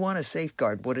 "We want to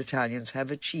safeguard what Italians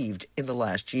have achieved in the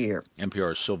last year."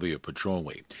 NPR's Sylvia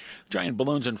Pajoli. Giant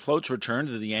balloons and floats returned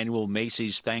to the annual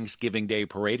Macy's Thanksgiving Day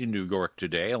Parade in New York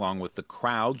today, along with the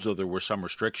crowds, though there were some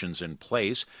restrictions in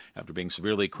place. After being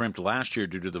severely crimped last year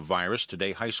due to the virus,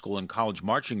 today high school and college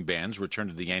marching bands returned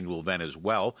to the annual event as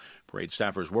well. Parade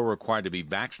staffers were required to be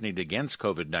vaccinated against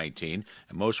COVID-19,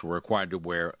 and most were required to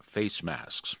wear face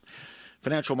masks.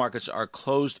 Financial markets are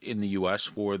closed in the U.S.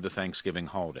 for the Thanksgiving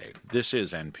holiday. This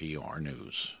is NPR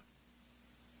News.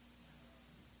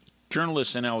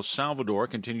 Journalists in El Salvador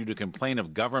continue to complain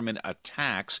of government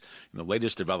attacks. In the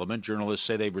latest development, journalists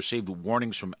say they've received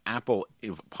warnings from Apple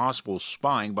of possible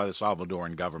spying by the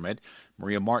Salvadoran government.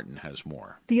 Maria Martin has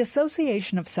more. The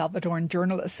Association of Salvadoran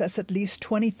Journalists says at least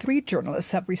 23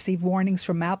 journalists have received warnings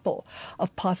from Apple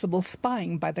of possible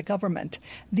spying by the government.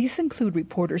 These include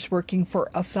reporters working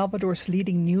for El Salvador's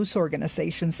leading news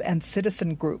organizations and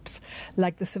citizen groups,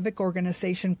 like the civic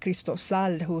organization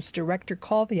Cristosal, whose director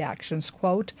called the actions,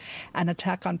 quote, an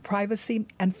attack on privacy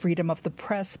and freedom of the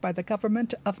press by the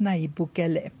government of Nayib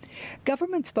Bukele.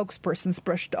 Government spokespersons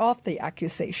brushed off the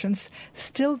accusations.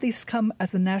 Still, these come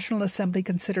as the National Assembly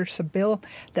considers a bill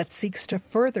that seeks to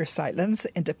further silence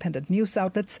independent news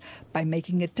outlets by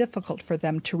making it difficult for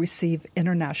them to receive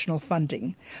international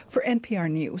funding. For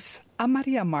NPR News, I'm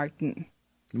Maria Martin.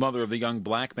 The mother of the young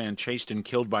black man chased and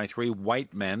killed by 3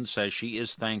 white men says she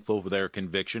is thankful for their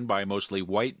conviction by a mostly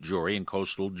white jury in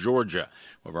coastal Georgia.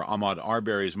 However, Ahmaud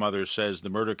Arbery's mother says the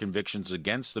murder convictions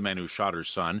against the men who shot her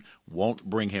son won't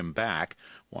bring him back.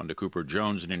 Wanda Cooper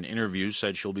Jones, in an interview,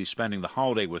 said she'll be spending the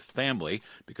holiday with family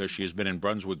because she has been in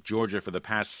Brunswick, Georgia for the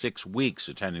past 6 weeks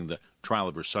attending the trial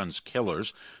of her son's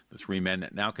killers. The 3 men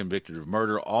now convicted of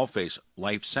murder all face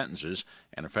life sentences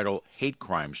and a federal hate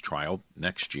crimes trial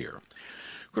next year.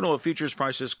 Crude oil futures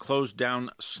prices closed down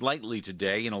slightly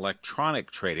today in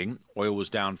electronic trading. Oil was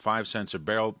down 5 cents a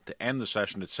barrel to end the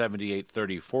session at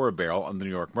 $78.34 a barrel on the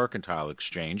New York Mercantile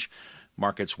Exchange.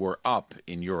 Markets were up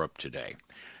in Europe today.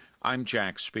 I'm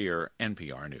Jack Speer,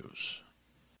 NPR News.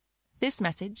 This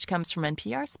message comes from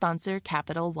NPR sponsor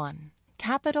Capital One.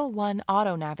 Capital One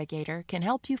Auto Navigator can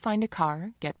help you find a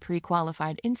car, get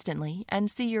pre-qualified instantly,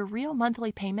 and see your real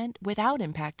monthly payment without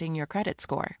impacting your credit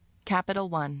score. Capital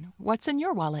One. What's in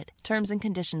your wallet? Terms and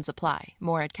conditions apply.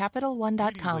 More at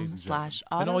CapitalOne.com/auto.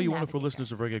 And all you wonderful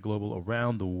listeners of Reggae Global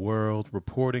around the world,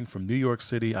 reporting from New York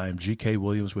City, I am G.K.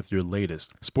 Williams with your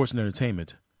latest sports and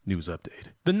entertainment news update.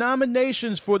 The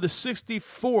nominations for the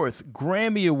 64th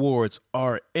Grammy Awards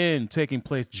are in, taking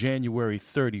place January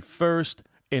 31st.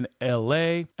 In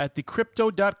LA at the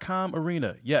Crypto.com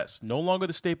Arena. Yes, no longer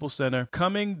the Staples Center.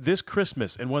 Coming this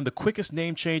Christmas, and one of the quickest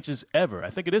name changes ever. I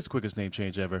think it is the quickest name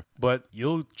change ever. But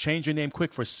you'll change your name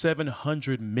quick for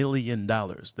 $700 million.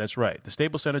 That's right. The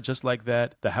Staples Center, just like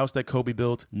that. The house that Kobe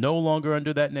built, no longer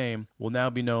under that name, will now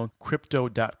be known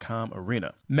Crypto.com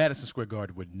Arena. Madison Square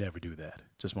Garden would never do that.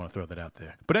 Just want to throw that out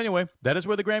there. But anyway, that is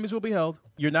where the Grammys will be held.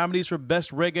 Your nominees for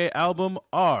Best Reggae Album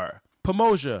are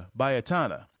Pomoja by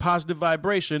Etana, Positive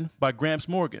Vibration by Gramps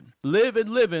Morgan, Live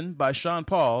and Livin' by Sean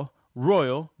Paul,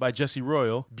 Royal by Jesse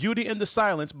Royal, Beauty in the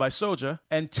Silence by Soulja,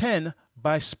 and 10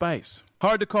 by Spice.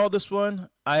 Hard to call this one.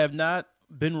 I have not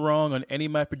been wrong on any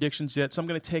of my predictions yet, so I'm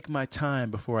going to take my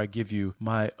time before I give you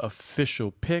my official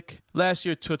pick. Last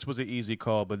year, Toots was an easy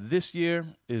call, but this year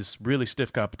is really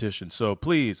stiff competition. So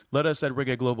please, let us at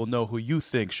Reggae Global know who you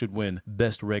think should win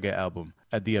Best Reggae Album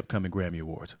at the upcoming Grammy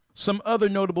Awards. Some other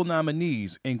notable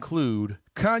nominees include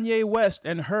Kanye West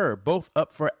and Her, both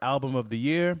up for Album of the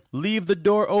Year, Leave the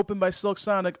Door Open by Silk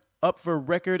Sonic, up for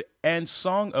Record and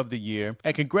Song of the Year,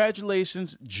 and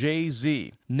congratulations,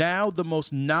 Jay-Z, now the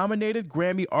most nominated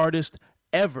Grammy artist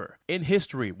ever in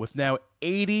history with now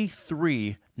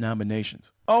 83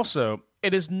 nominations. Also,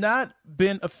 it has not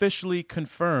been officially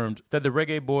confirmed that the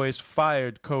Reggae Boys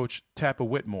fired coach Tapper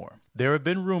Whitmore. There have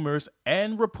been rumors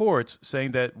and reports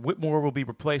saying that Whitmore will be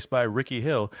replaced by Ricky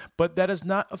Hill, but that is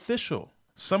not official.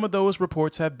 Some of those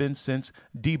reports have been since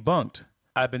debunked.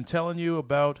 I've been telling you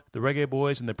about the Reggae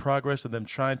Boys and the progress of them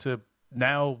trying to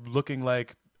now looking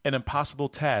like an impossible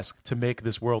task to make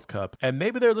this World Cup. And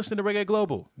maybe they're listening to Reggae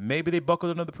Global. Maybe they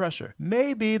buckled under the pressure.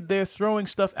 Maybe they're throwing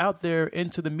stuff out there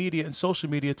into the media and social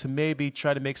media to maybe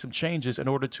try to make some changes in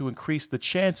order to increase the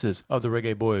chances of the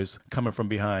Reggae Boys coming from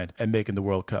behind and making the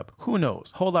World Cup. Who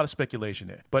knows? Whole lot of speculation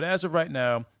there. But as of right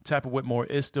now, Tapper Whitmore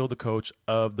is still the coach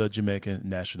of the Jamaican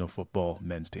national football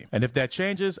men's team. And if that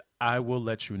changes, I will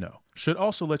let you know. Should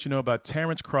also let you know about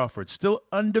Terrence Crawford, still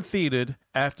undefeated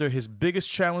after his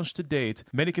biggest challenge to date.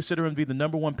 Many consider him to be the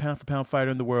number one pound-for-pound fighter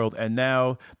in the world, and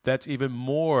now that's even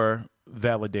more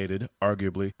validated,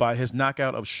 arguably, by his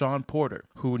knockout of Sean Porter,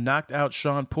 who knocked out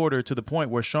Sean Porter to the point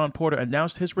where Sean Porter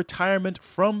announced his retirement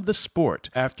from the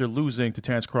sport after losing to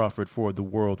Terrence Crawford for the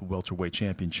World Welterweight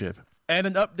Championship. And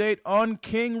an update on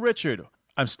King Richard.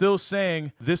 I'm still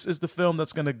saying this is the film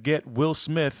that's going to get Will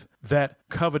Smith that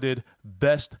coveted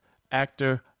Best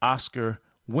Actor Oscar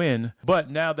win. But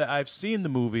now that I've seen the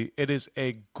movie, it is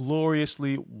a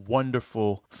gloriously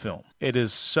wonderful film. It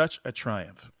is such a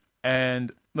triumph.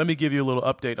 And let me give you a little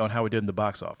update on how it did in the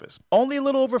box office. Only a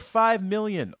little over $5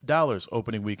 million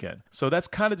opening weekend. So that's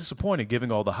kind of disappointing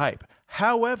given all the hype.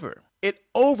 However, it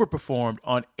overperformed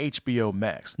on HBO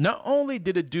Max. Not only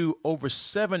did it do over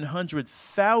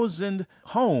 700,000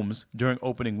 homes during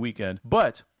opening weekend,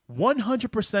 but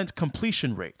 100%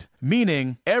 completion rate,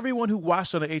 meaning everyone who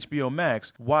watched on the HBO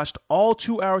Max watched all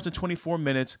 2 hours and 24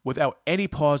 minutes without any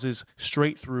pauses,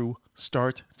 straight through,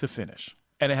 start to finish.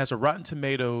 And it has a Rotten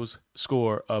Tomatoes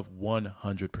score of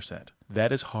 100%.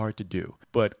 That is hard to do.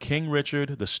 But King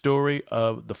Richard, the story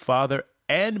of the father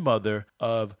and mother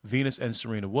of Venus and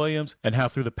Serena Williams, and how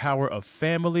through the power of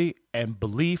family and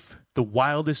belief, the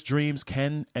wildest dreams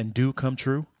can and do come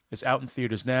true. It's out in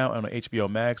theaters now and on HBO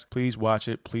Max. Please watch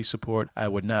it. Please support. I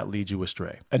would not lead you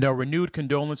astray. And our renewed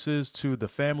condolences to the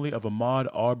family of Ahmaud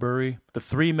Arbery. The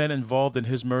 3 men involved in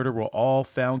his murder were all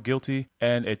found guilty,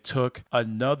 and it took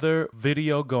another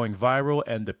video going viral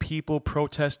and the people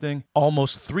protesting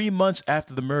almost 3 months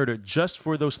after the murder just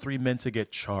for those 3 men to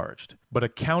get charged. But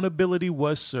accountability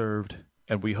was served,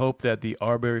 and we hope that the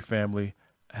Arbery family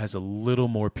has a little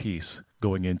more peace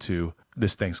going into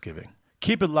this Thanksgiving.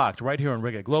 Keep it locked right here on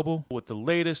Reggae Global with the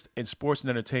latest in sports and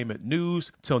entertainment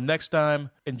news. Till next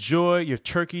time, enjoy your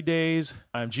turkey days.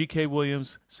 I'm GK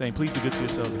Williams saying please be good to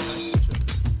yourselves.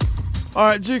 All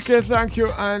right, GK, thank you.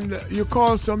 And you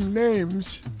called some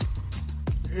names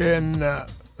in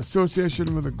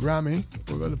association with the Grammy.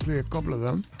 We're going to play a couple of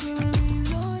them.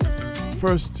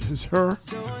 First is Her.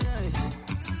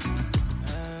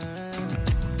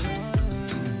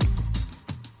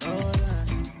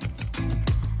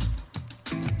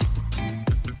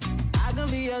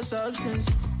 Substance.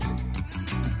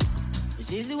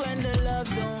 It's easy when the love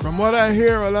don't. From what I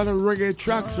hear, a lot of reggae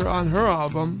tracks are on her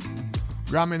album,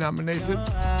 Grammy nominated.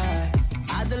 I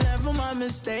had to learn from my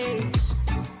mistakes.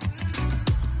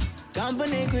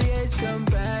 Company creates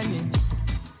companions.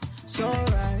 So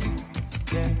right,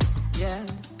 yeah,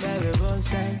 baby, both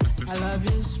say I love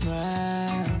your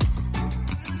smile.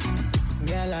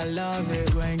 Girl, I love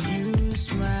it when you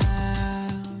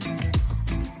smile.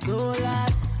 Go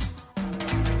lad,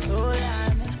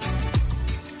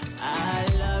 I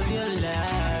love your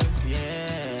laugh,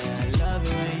 yeah. I love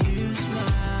it when you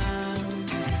smile.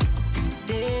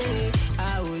 Say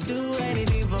I would do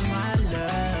anything for my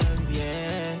love,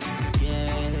 yeah.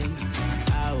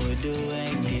 I would do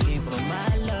anything for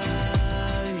my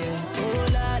love, yeah. Oh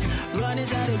Lord, run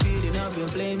inside the building up in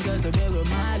flames just to be with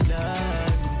my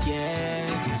love, yeah.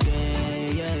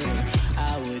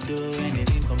 I would do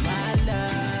anything for my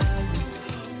love.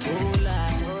 Oh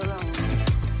Lord,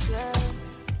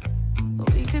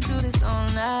 we could do this all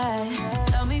night.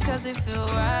 Love me cause it feel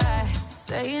right.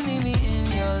 Say you need me in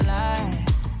your life.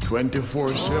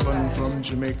 24/7 from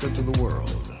Jamaica to the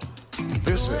world.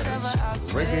 This is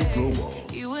Reggae Global.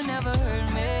 You would never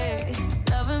hurt me.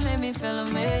 Loving made me feel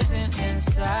amazing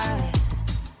inside.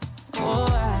 Oh,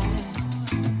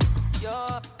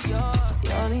 you're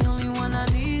the only one I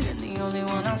need and the only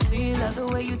one I see. Love the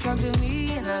way you talk to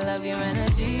me and I love your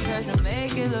energy. Cause you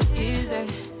make it look easy.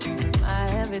 My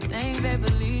everything, babe,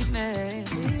 believe me.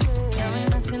 There ain't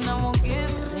nothing I won't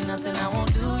give, there ain't nothing I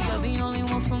won't do. You're the only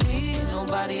one for me,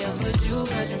 nobody else but you.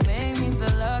 Cause you made me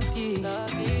feel lucky.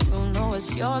 You know it's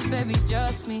yours, baby,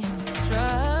 just me.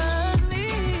 Trust me,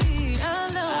 I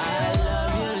know. I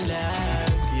love your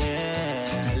laugh,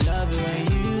 yeah. I love it when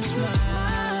you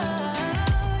smile.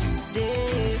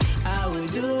 Say I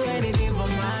would do anything for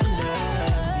my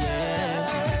love, yeah.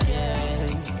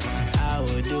 I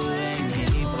would do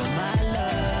anything for my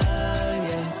love,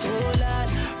 yeah. Oh Lord,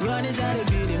 run inside the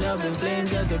building up in flames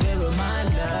just to be with my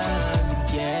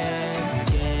love, yeah.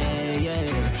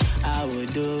 I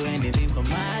would do anything for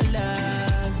my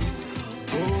love,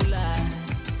 oh Lord.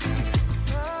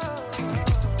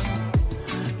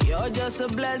 You're just a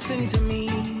blessing to me.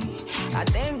 I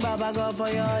thank Baba God for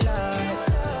your love.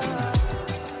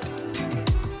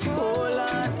 Oh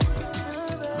Lord,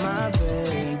 my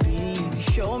baby,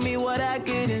 show me what I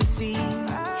couldn't see.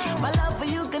 My love for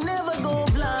you can never go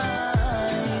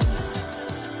blind.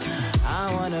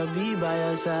 I wanna be by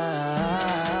your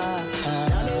side.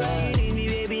 Tell me when you need me,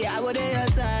 baby, I go to your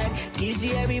side. Kiss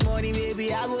you every morning,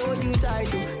 baby, I go hold you tight.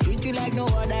 Treat you like no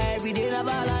other every day, na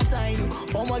Valentine.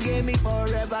 Mama gave me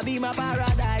forever, be my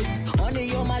paradise. Honey,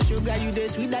 you're my sugar, you the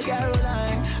sweet like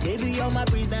Caroline. Baby, you're my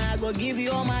prisoner, I go give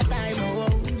you all my time. Oh,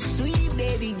 sweet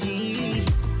baby G.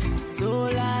 So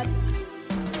loud,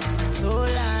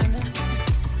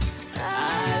 I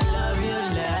love your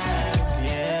laugh,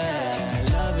 yeah. I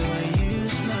love it when you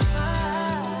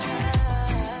smile.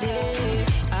 Say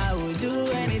I would do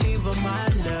anything for my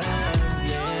love,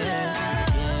 yeah.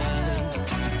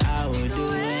 I would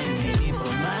do anything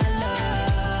for my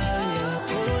love,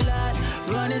 yeah. Oh Lord,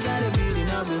 run inside the building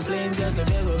up in flames just to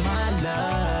be with my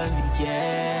love,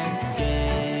 yeah.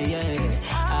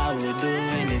 I would do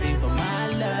anything for my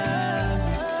love.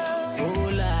 Oh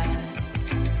Lord.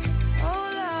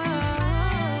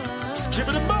 Skip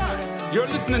it back. You're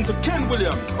listening to Ken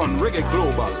Williams on Reggae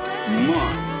Global. Look,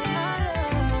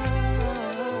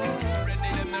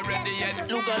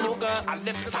 on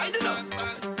left side of them.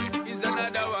 Is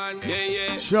another one.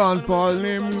 Yeah. Sean Paul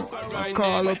named a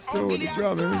call up to the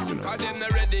Grammys, you know.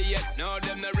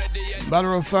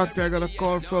 Matter of fact, I got a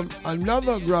call from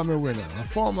another Grammy winner, a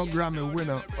former Grammy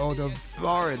winner out of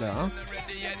Florida.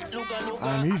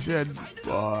 And he said,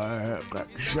 boy,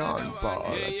 like Sean Paul, I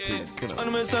think, you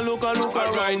know. So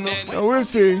we'll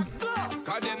see.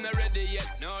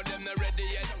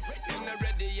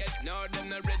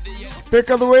 Pick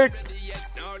of the week.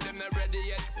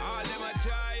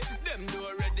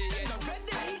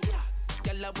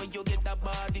 When you get that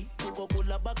body,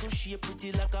 Coca-Cola bottle shape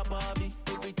pretty like a Barbie.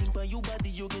 Everything by you body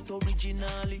you get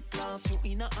originally. Class you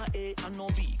in a A and no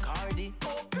B Cardi.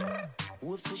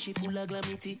 Hope say she full of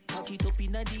glamity. Cock it up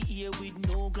in the air with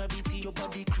no gravity. Your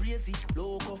body crazy,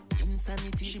 loco,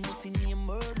 insanity. She must name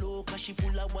her low, cause she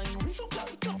full of wine. So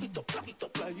clap it up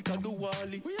like a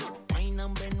Duwali. Wine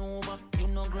and bend over, you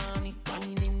know granny.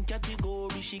 Wine in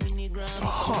category, she give me granny. So I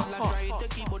try to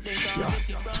keep but then can't get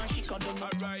it from. She got them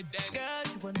right then. Girl,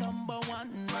 you a number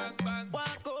one.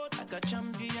 Walk out like a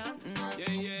champion.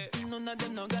 Yeah. None of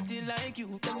them not got it like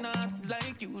you. Them not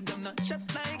like you. Them not shot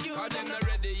like you. Cause them not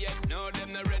ready yet. No,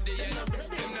 them not ready yet.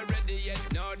 Them not ready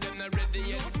yet. No, them not ready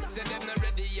yet. Say them not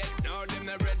ready yet. No, them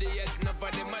not ready yet. No,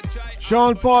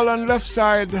 Sean Paul on left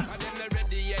side. Them not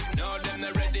ready yet, no, them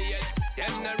not ready yet.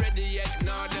 Them not ready yet,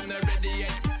 no, them not ready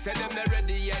yet. Say them not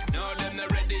ready yet, no, them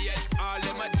not ready yet. All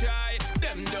them a try,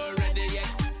 them not ready yet.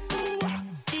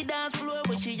 The dance floor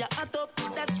when she a hot up,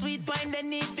 that sweet wine they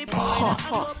need fi pour in a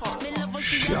cup. Me love how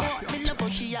she a walk, me love how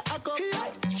she a hack up.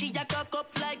 She a cock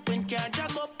up like when can't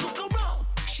jack up. Look around.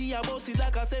 She a boss it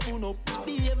like a 7-up.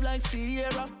 Behave like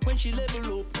Sierra when she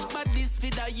level up. But this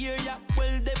fit a year, yeah,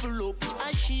 well developed.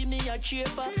 And she me a cheer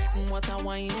for. What a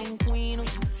whining queen.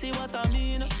 See what I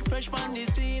mean? Fresh on the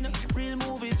scene. Real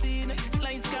movie scene.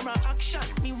 Lights, camera, action.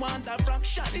 Me want a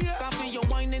fraction. Coffee your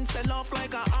wine and sell off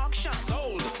like a auction.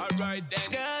 Sold. Alright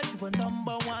then. Girl, you a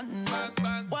number one.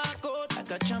 Walk out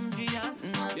like a champion.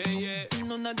 Yeah.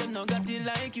 None of them no got it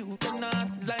like you. Them not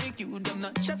like you. Them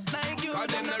not shot like you. Cause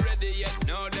them not ready yet.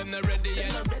 No, them not ready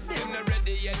yet. Them not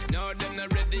ready yet. No, them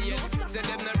not ready yet. Say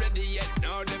them not ready yet.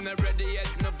 No, them not ready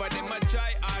yet. Nobody might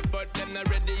try hard, but them not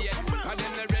ready yet. Cause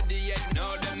them not ready yet.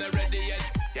 No, them not ready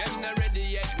yet. Them not ready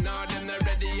yet. No, them not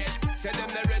ready yet. Say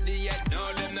them not ready yet.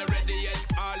 No, them not ready yet.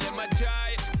 All them a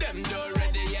try, them not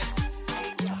ready yet.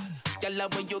 Girl,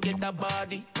 when you get a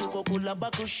body, Coca-Cola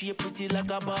bottle shape pretty like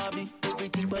a Barbie.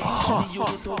 Everything but you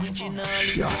get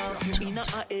originally. You in a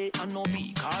A and no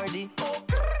B Cardi.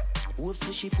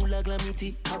 Whoops, she full of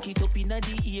glamity. Cock it up in the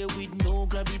air with no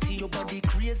gravity. Your body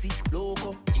crazy,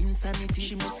 loco, insanity.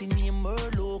 She must name her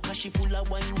low, cause she full of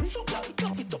wine. So clap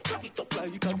it up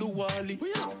like a Wally.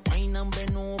 Wine and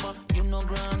bend over, you know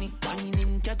granny. Wine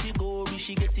in category,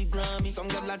 she get it Grammy. Some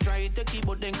girl a try to take it,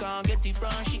 but then can't get it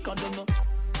from. She can't do no.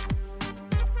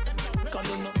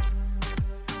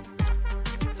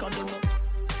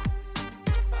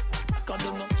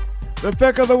 The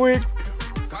pick of the week.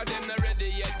 Cause them not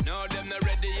ready yet, no, them not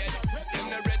ready yet. Them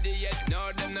not ready yet,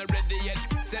 no, them not ready yet.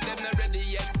 Say them not ready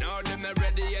yet, no, them not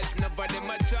ready yet. Nobody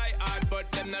might try hard,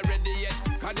 but them not ready yet.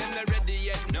 Cause them not ready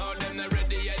yet, no, them not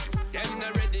ready yet. Them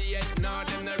not ready yet, no,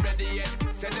 them not ready yet.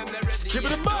 Say them not ready Skip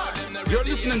yet, it no, back. them not ready You're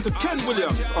listening to Ken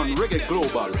Williams on Reggae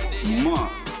Global. Man.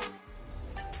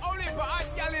 Only for hot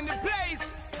gal in the place.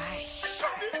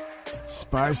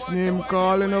 Spice name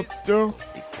calling up too.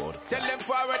 Tell them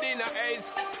forward in the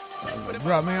ace.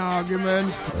 Brought me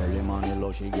argument. Early morning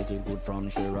love she get it good from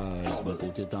she rise, but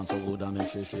put it on so good and make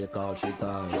she shake all she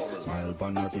ties. Smile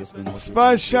upon her face, me know she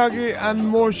Spice Shaggy and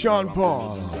more Sean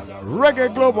Paul. Reggae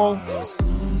Global.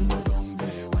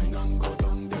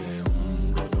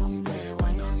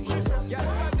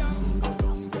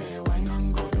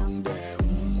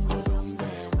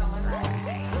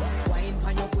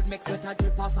 Sweat a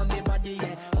drip off of me body,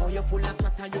 yeah. Oh, you're full of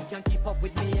chat and you can keep up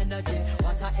with me energy.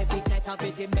 What a epic night of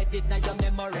it, embedded in your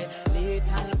memory.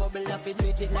 Little bubble up, it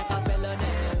treat it like a felony.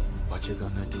 What you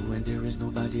gonna do when there is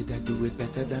nobody that do it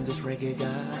better than this reggae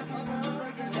guy?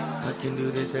 I can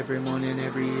do this every morning,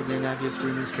 every evening. Have you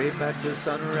screaming straight back to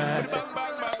sunrise.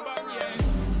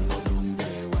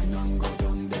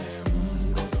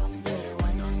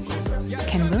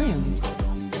 Ken Williams.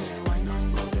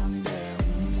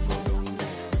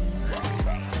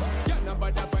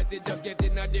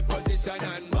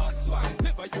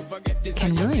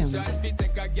 Ken Williams.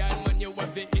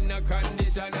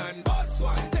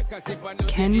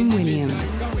 Ken Williams.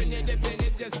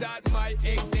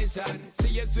 See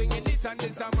you swinging it and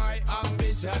this is my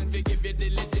ambition. We give you the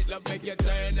legit love, make you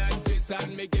turn and twist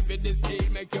and make give you the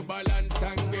speed, make you balance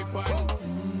and grip on.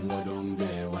 Go down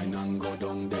there, wine and go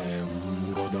down there.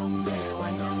 Go down there,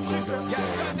 wine and go down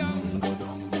there. Go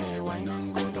down there, wine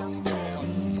and go down there.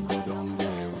 Go down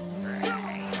there.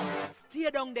 Stay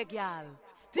down there, girl.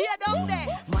 Stay down there.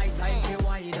 My time to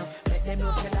wine. Let them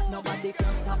know say that nobody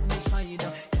can stop me shine.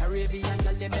 Caribbean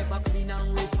girl, they never clean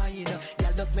and refine.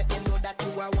 Girl, just make them know that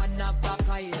you are one of a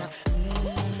kind.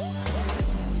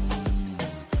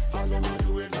 All them a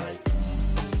do it like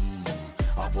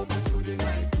I pop it through the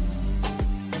night.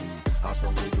 I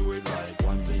saw me do it like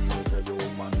one thing you tell the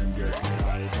woman and get me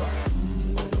hyper.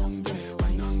 Go down there,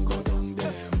 wine and go down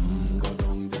there. Go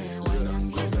down there, wine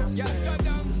and go down there.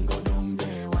 Go down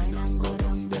there, wine and go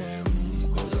down there.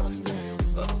 Go down there.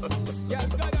 Yeah,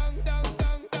 go down, down,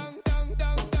 down, down, down,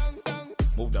 down, down, down.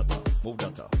 Move that up, move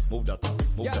that up, move that up,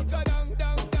 move Yeah, that go up. down,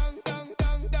 down, down, down,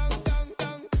 down, down, down,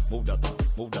 down. Move that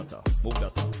up, move that up, move that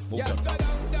up, move Yeah, that go up.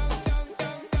 down, down, down,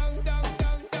 down, down, down,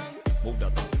 down, down. Move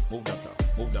that up, move that up,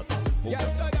 move that up, move Yeah,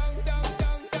 that go up. down, down,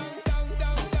 down, down,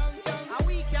 down, down, down. And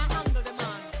we can handle the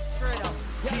man straight up.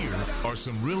 Here are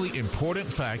some really important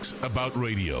facts about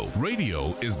radio.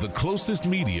 Radio is the closest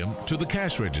medium to the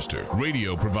cash register.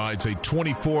 Radio provides a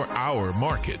 24-hour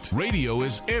market. Radio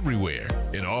is everywhere,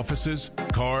 in offices,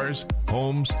 cars,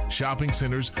 homes, shopping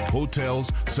centers,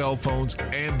 hotels, cell phones,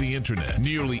 and the internet.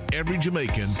 Nearly every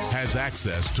Jamaican has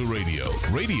access to radio.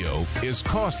 Radio is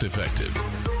cost effective.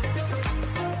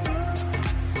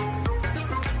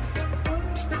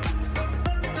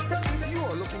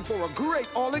 For a great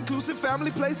all-inclusive family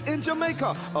place in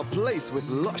Jamaica, a place with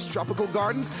lush tropical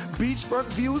gardens, beachfront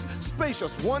views,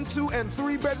 spacious 1, 2, and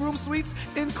 3 bedroom suites,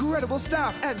 incredible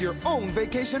staff, and your own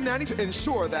vacation nanny to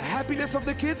ensure the happiness of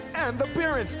the kids and the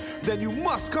parents, then you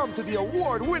must come to the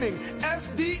award-winning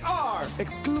FDR.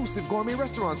 Exclusive gourmet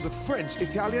restaurants with French,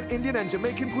 Italian, Indian, and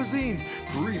Jamaican cuisines,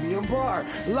 premium bar,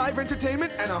 live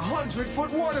entertainment, and a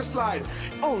 100-foot water slide.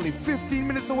 Only 15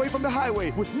 minutes away from the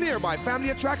highway with nearby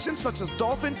family attractions such as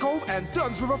Dolphin Cove and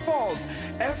Duns River Falls.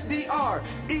 FDR,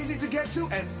 easy to get to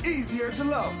and easier to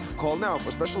love. Call now for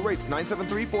special rates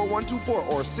 973-4124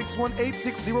 or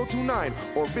 618-6029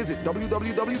 or visit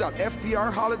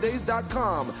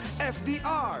www.fdrholidays.com.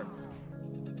 FDR.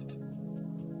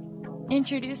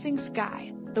 Introducing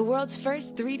Sky, the world's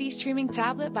first 3D streaming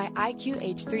tablet by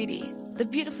IQH3D. The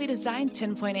beautifully designed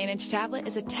 10.8-inch tablet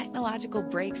is a technological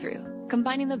breakthrough,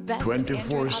 combining the best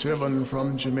 24/7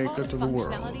 from Jamaica to the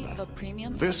world. of a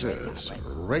premium This is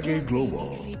Reggae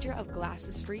Global. Feature of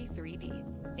glasses-free 3D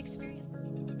experience.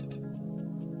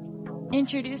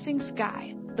 Introducing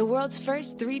Sky, the world's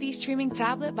first 3D streaming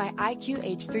tablet by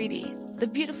IQH3D. The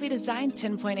beautifully designed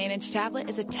 10.8-inch tablet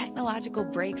is a technological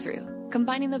breakthrough,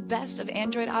 combining the best of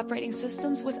Android operating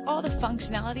systems with all the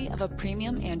functionality of a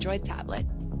premium Android tablet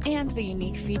and the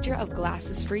unique feature of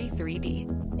glasses-free 3D.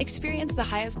 Experience the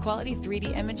highest quality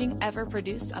 3D imaging ever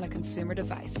produced on a consumer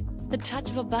device. The touch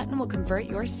of a button will convert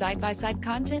your side-by-side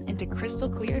content into crystal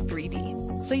clear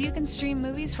 3D, so you can stream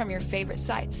movies from your favorite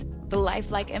sites. The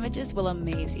lifelike images will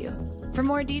amaze you. For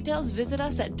more details, visit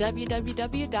us at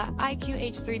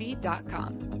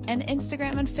www.iqh3d.com and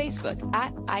Instagram and Facebook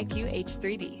at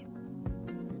IQH3D.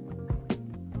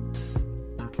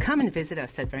 Come and visit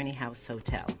us at Verney House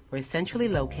Hotel. We're centrally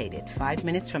located 5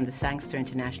 minutes from the Sangster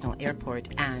International Airport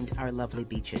and our lovely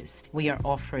beaches. We are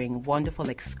offering wonderful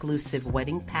exclusive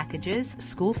wedding packages,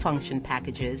 school function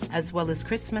packages, as well as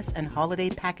Christmas and holiday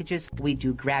packages. We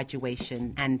do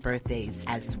graduation and birthdays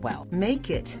as well. Make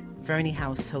it Verney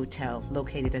House Hotel,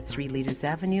 located at 3 Leaders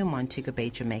Avenue, Montego Bay,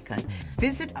 Jamaica.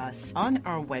 Visit us on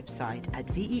our website at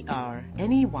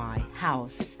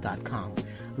verneyhouse.com.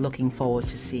 Looking forward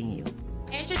to seeing you.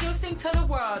 Introducing to the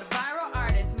world, viral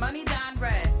artist Money Don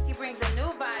Red. He brings a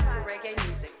new vibe to reggae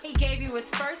music. He gave you his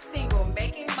first single,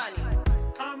 Making Money.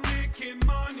 I'm making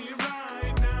money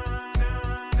right now.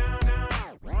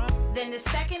 Then the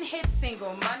second hit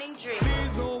single, Money Dream.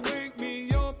 Please don't wake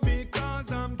me up because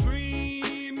I'm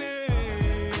dreaming.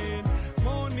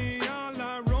 Money all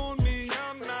around me,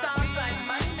 I'm not. Songs like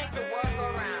Money Make the World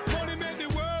Go Round. Money make the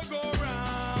world go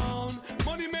round.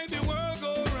 Money make the world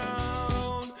go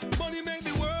round. Money make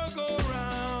the world go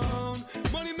round.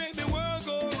 Money make the world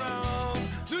go round.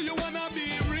 Do you wanna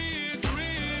be rich,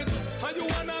 rich? Or you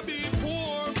wanna be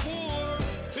poor, poor?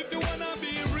 If you wanna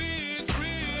be rich,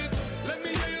 rich, let me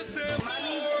hear you say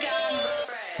Money poor. down,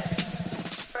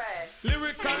 spread.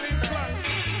 Lyrical inclined,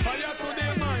 fire to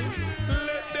their mind.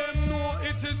 Let them know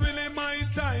it is really my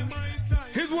time.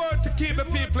 His word to keep the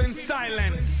people in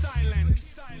silence.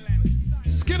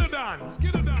 Skidadon,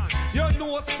 you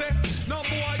know say no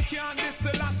boy can't diss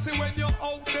a lassie when you're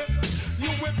out there.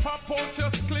 You will pop out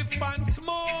your cliff and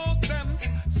smoke them,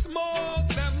 smoke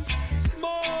them,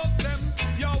 smoke them.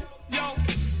 Yo, yo,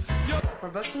 yo. For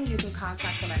booking, you can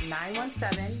contact him at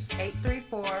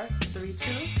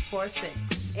 917-834-3246.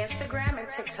 Instagram and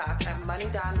TikTok at Money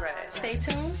Don Red. Stay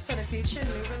tuned for the future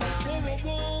new releases.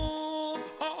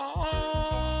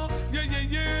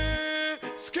 Yeah.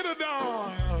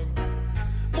 Skidadon.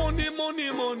 Money,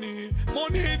 money, money,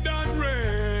 money done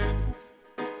red.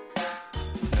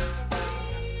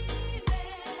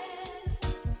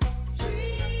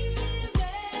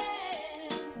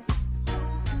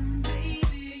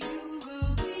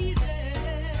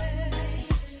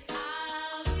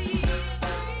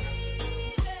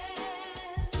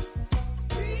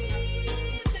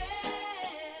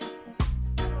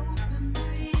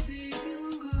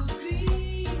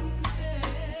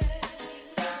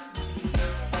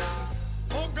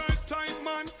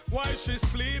 Why she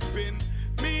sleeping?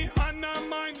 Me and her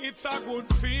mind, it's a good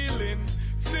feeling.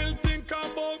 Still think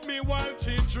about me while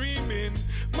she dreaming.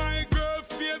 My girl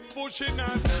faithful, she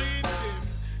not cheating.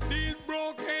 These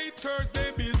broke haters,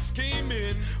 they be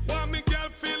scheming. Want me girl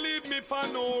feel leave me for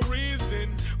no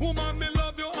reason. Woman, me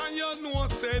love you and you know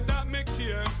say that me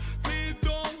care. Please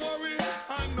don't worry,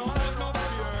 I know I'm not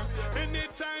fear.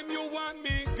 Anytime you want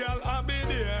me, girl, I'll be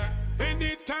there.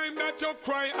 Anytime that you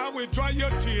cry, I will dry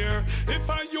your tear. If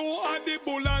I you are the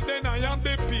bulla, then I am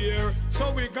the peer.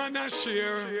 So we gonna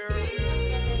share.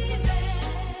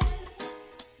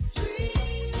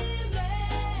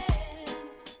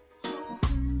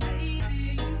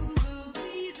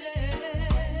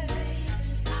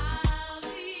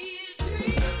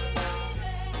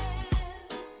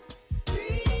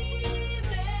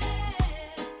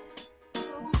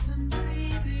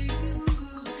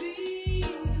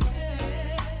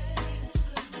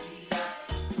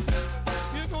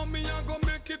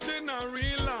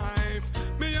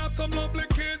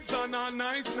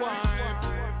 Nice wife.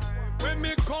 When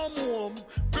me come home,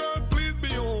 girl, please be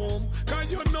home.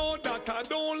 Cause you know that I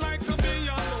don't like to be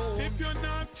alone. If you're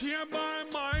not here by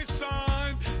my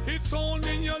side, it's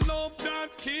only your love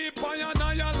that keep I and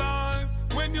I alive.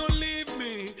 When you leave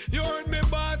me, you hurt me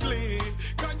badly.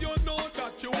 Cause you know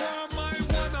that you are my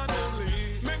one and only.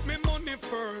 Make me money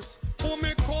first, for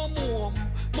me come home.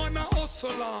 Man a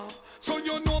hustler, so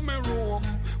you know me roam.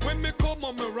 When me come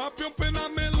home, me wrap you up in a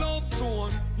me love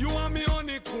zone. You are me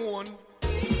honeycomb.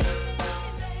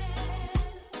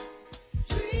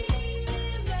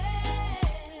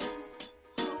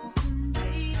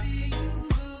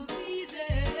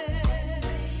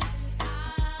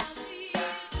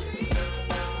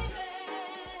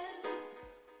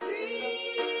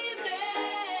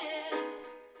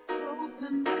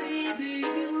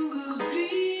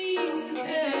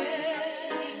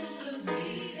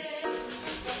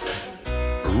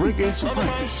 Reggae's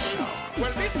finest.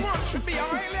 Well, this one should be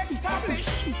highly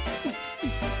established.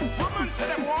 Woman said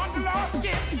they want the last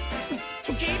kiss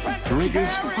to keep and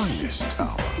Reggae's cherish. finest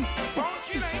hour.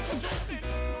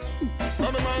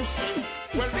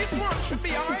 Well, this one should be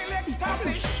highly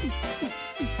established.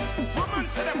 Woman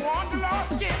said they want the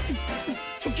last kiss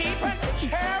to keep and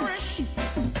cherish.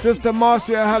 Sister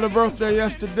Marcia had a birthday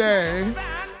yesterday.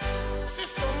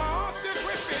 Sister Marcia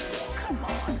Griffiths. Come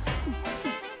on.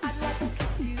 I'd like to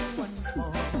kiss you once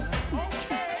more.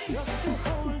 Okay. Just to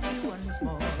hold you once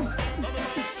more.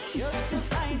 Just to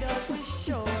find out for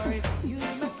sure if you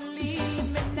must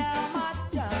leave me now, my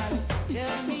darling.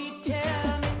 Tell me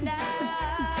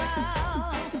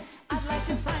now. I'd like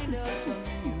to find out from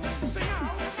you. Sing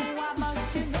out. Why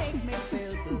must you make me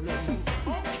feel blue?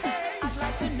 Okay. I'd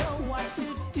like to know what to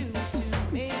do to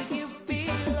make you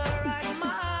feel alright,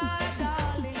 my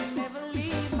darling. Never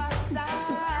leave my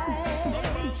side.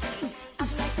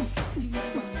 I'd like to kiss you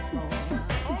once more.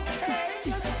 Okay.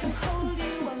 Just to hold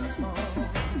you once more.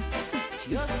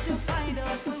 Just to find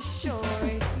out for sure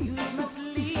if you must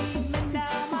leave me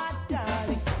now, my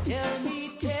darling. Tell me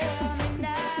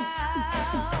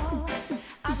now.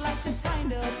 I'd like to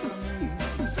find out from you.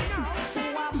 Sing out.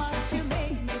 Why must you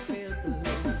make me feel blue?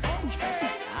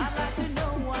 Okay. I'd like to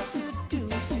know what to do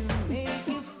to make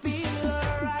you feel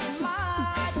alright,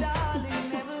 my darling.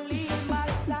 Never leave my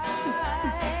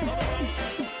side.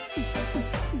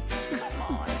 Come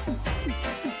on.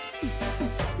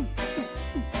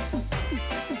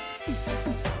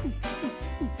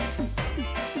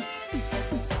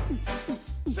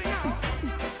 Sing out.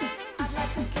 I'd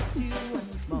like to kiss you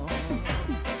once more.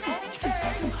 Just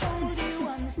to hold you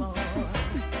once more.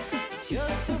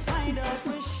 Just to find out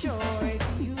for sure if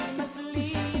you must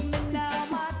leave me now,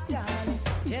 my darling.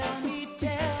 Tell me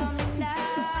now.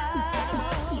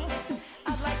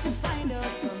 I'd like to find out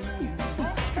from you.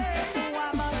 Why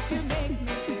must you make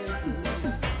me feel blue?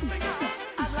 Sing out.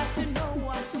 I'd like to know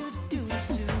what to do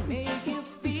to make you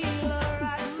feel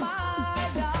alright, my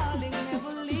darling.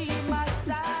 Never leave my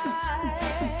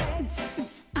side.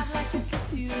 I'd like to kiss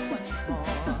you once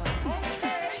more.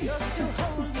 Just to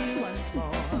hold you once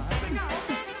more. Sing out.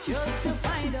 Just to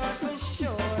find out for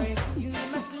sure if you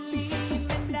must leave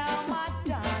me now, my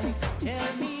darling.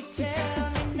 Tell me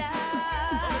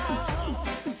now.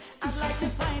 I'd like to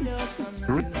find out from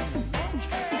you.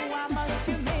 Why must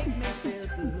you make me feel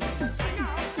blue? Sing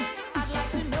out. I'd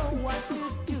like to know what to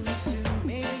do to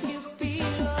make you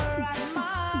feel alright,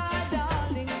 my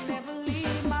darling. Never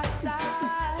leave my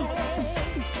side.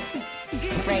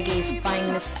 Reggae's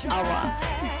finest hour.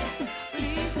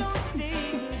 Please don't say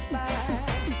goodbye.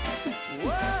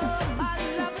 Whoa, my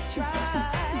love, try.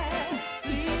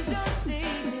 Please don't say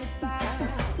goodbye.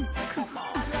 Come on,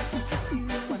 I'd like to kiss you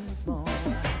once more.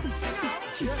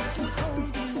 Just to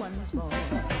hold you once more.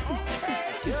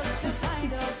 Just to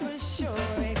find out for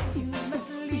sure if you must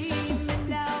leave me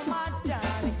now, my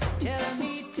darling. Tell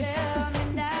me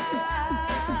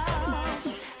now.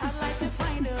 I'd like to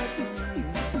find out from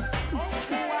you.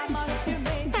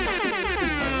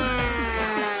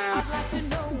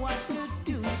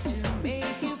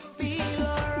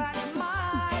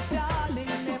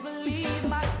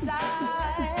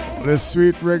 The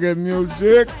sweet reggae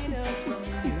music.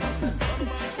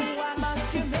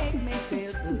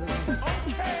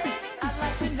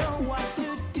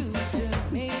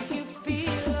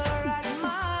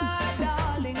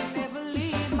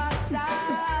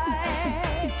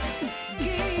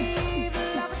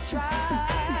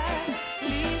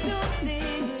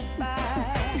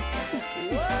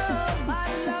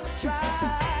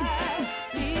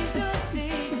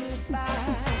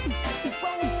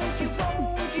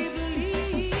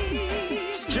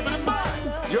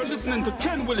 Listening to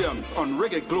Ken Williams on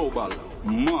Reggae Global.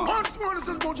 Man. What's more, this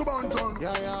is Mojo Banton.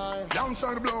 Yeah.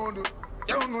 Downside the blood.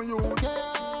 You don't know you.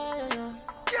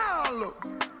 Yeah. Look.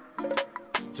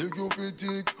 Take your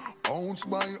fatigue, ounce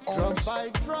by ounce. Drop by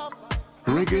drop.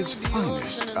 Reggae's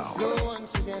finest hour.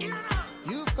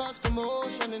 You've caused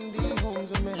commotion in the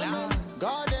homes of men.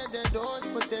 Guarded their doors,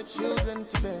 put their children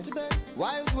to bed.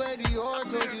 Wives wear the oar,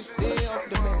 told you stay off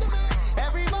the men.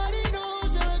 Everybody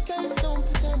knows you're a case, don't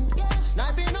pretend.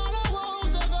 Sniping all the walls,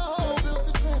 dug a hole, built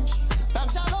a trench.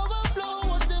 Banks shall overflow,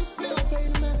 watch them spill, pay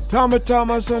the mess. Tommy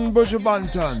Thomas and Buju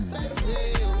Banton.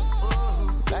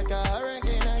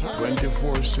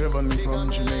 24/7 from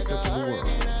Jamaica to the world.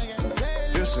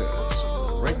 This is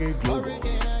Reggae Global.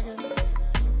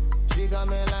 She got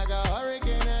me like a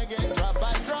hurricane again, drop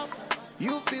by drop.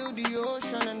 You feel the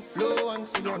ocean and flow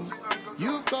once again.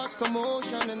 You've caused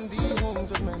commotion in the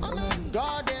homes of men.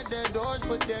 Guarded their doors,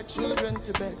 put their children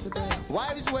to bed.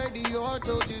 Wives wear the oar,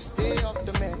 told you stay off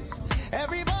the meds.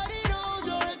 Everybody knows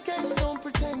you're a case, don't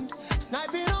pretend.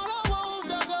 Sniping all our walls,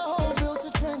 dug a hole, built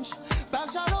a trench. Back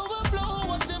shall overflow,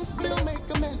 watch them spill, make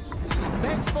a mess.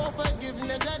 Begs for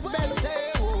forgiveness at best,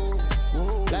 say oh,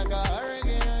 oh. Like a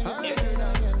hurricane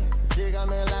again. She got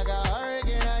me like a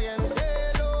hurricane again,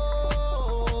 say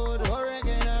Lord,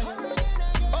 hurricane again.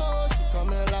 Oh, she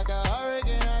coming like a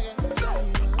hurricane again.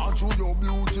 I choose your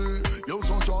beauty, you're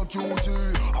such a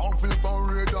cutie. I'll flip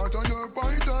and read that on your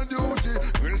point of duty.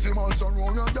 Crazy man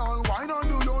surround your girl, why not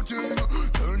do your thing?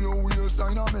 Turn your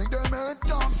waistline and make them head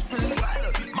top spin.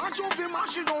 Well, match off him,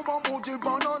 mash it over, put it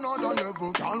on another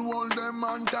level. Can't hold them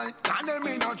man tight, can them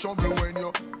in a trouble when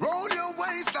you roll your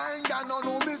waistline. Can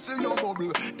no missing your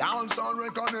bubble. Dance and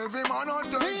reckon every man on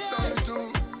turn side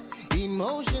too.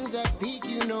 Emotions that peak,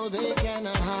 you know they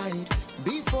cannot hide.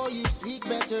 Before you seek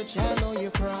better, channel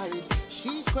your pride.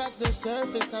 She scratched the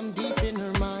surface, I'm deep in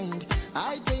her mind.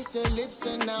 I taste her lips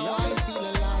and now I feel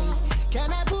alive.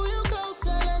 Can I pull you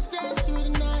closer? Let's dance through the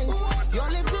night. Your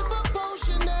lips with a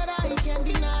potion that I can't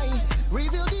deny.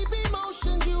 Reveal deep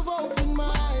emotions, you've opened my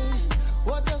eyes.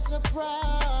 What a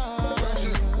surprise.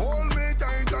 She hold me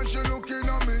tight and she looking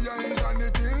at me eyes. And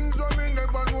the things that me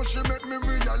never know, she make me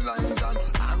realize.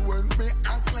 And when me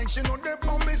act like she know they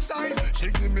on me side, she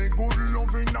give me good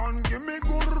loving and give me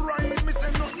good ride. Me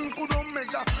say nothing could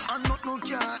measure and nothing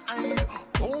can hide.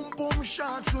 Boom boom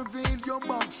shots reveal your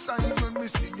backside. When me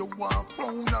see you walk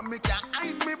round and me can't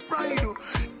hide me pride.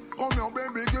 Come here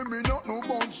baby, give me nothing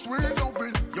but sweet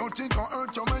loving. You think I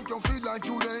hurt you, make you feel like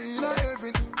you there in a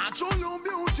heaven. I show you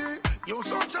beauty, you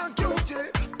such a cutie.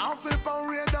 I flip and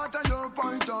read that at your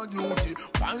point of duty.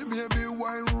 Why baby,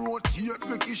 why rotate,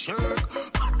 make it shake.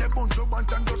 Got the bunch of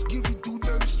bunch and just give it to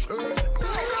them straight.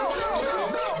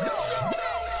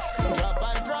 Drop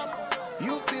by drop,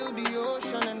 you feel the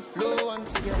ocean and flow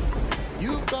once again.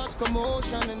 You've caused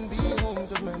commotion in the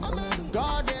homes of men.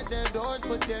 Guarded their doors,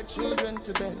 put their children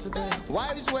to bed.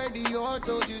 Wives wear the oar,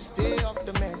 told you stay off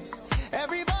the meds.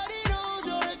 Everybody knows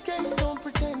you're a case, don't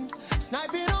pretend.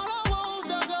 Sniping all our walls,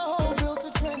 dug a hole, built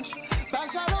a trench.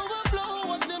 Back shall overflow,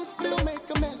 watch them spill, make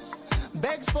a mess.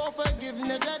 Begs for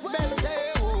forgiveness at best,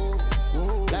 say oh,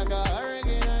 oh. Like a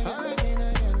hurricane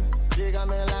again. She got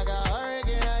me like a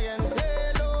hurricane again,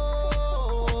 say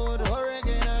Lord,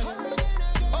 hurricane again.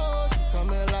 Oh, she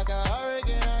coming like a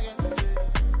hurricane again.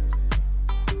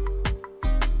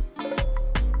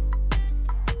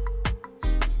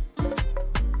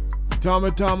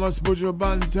 Tommy Thomas, Buju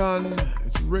Banton.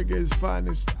 It's Reggae's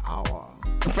finest hour.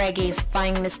 Reggae's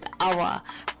finest hour.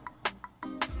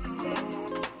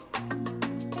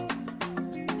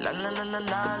 La la la la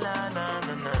la la la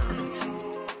la.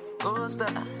 Go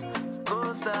star,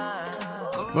 go star.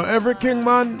 For every king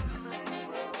man.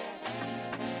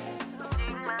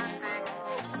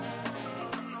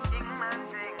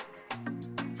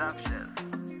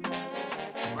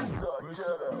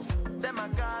 Them a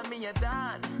call me a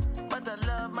Don, but I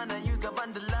love man I use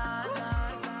govern the line.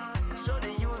 Show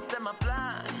they use them a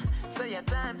plan. Say a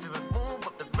time to move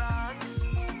up the rocks.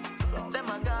 Them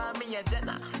a call me a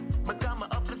Jenna, become a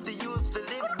uplift the youth to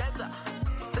live better.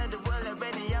 Said the world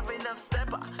already have enough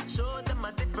stepper. Show them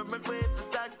a different way to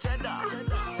stack cheddar.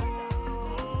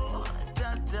 Ooh,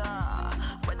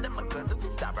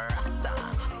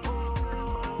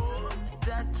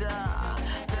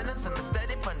 Jaja. Tell them some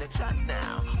steady on the chat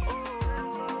now.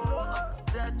 Ooh,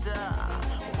 Jaja.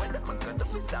 When them a good to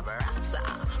fist of a rasta.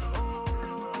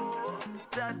 Ooh,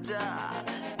 Jaja.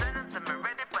 Tell them some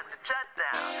ready on the chat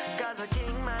now. Cause a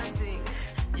king man thing.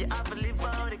 You have to live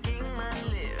how the king man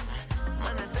live.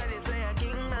 Man, I tell you, say a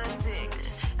king man thing.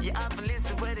 You have to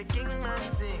listen where the king man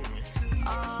sing.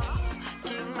 Oh,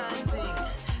 king man thing.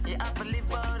 You have to live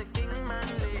how the king man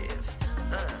live.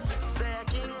 Say a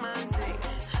king man thing.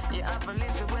 You have to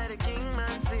listen where the king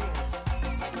man sing.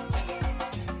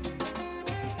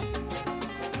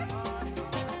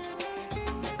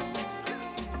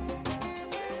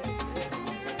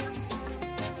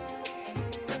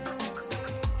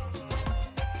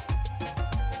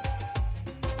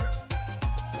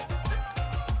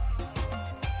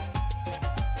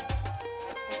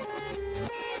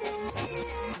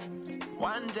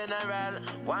 One general,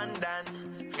 one Dan.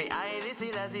 Fi I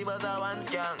listen as he was a one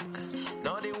skunk.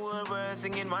 Now the whole world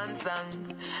singing one song.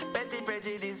 Petty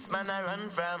prejudice man I run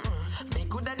from. Me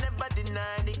coulda never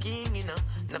deny the king, you know.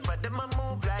 Enough of them a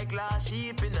move like lost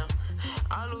sheep, you know.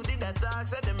 All who did that talk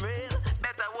said them real.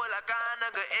 Better hold a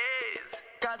corner go ease.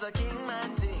 Cause a king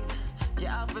man thing. You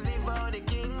have to live how the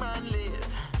king man live.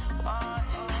 Oh,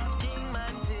 king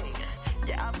man thing.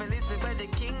 You have to listen where the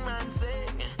king man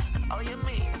sing. Oh, you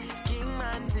mean king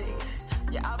man thing?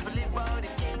 You have to live how the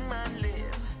king man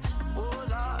live. Oh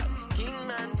Lord, king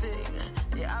man thing.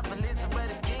 You have to listen where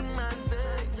the king man sing.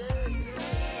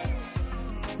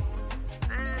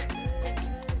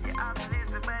 You have to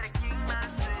listen where the king man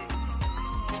sing.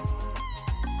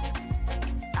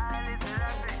 I listen to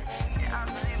it. You have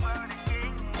to live how the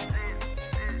king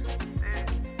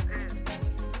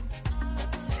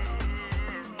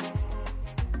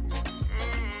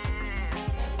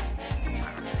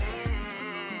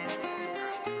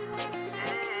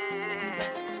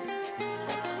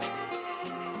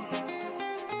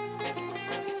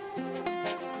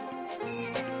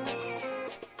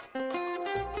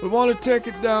We want to take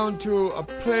it down to a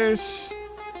place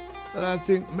that I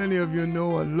think many of you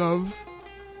know and love.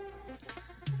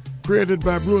 Created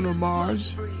by Bruno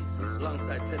Mars.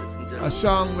 A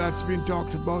song that's been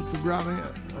talked about for Grammy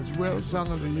as well,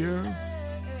 Song of the Year.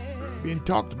 Being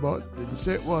talked about, didn't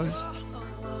say it was.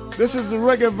 This is the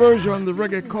reggae version, the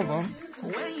reggae cover.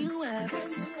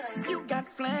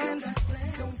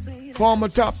 Former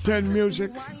top 10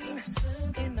 music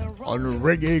on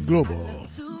Reggae Global.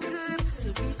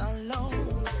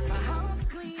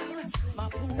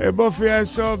 Hey Buffy, I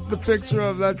saw the picture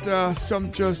of that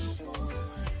sumptuous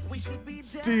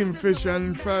steamed fish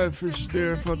and fried fish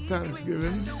there for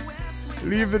Thanksgiving.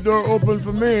 Leave the door open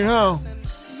for me, huh?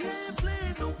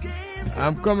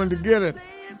 I'm coming to get it.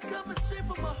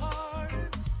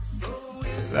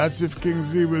 That's if King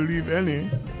Z will leave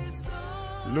any.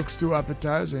 Looks too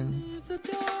appetizing.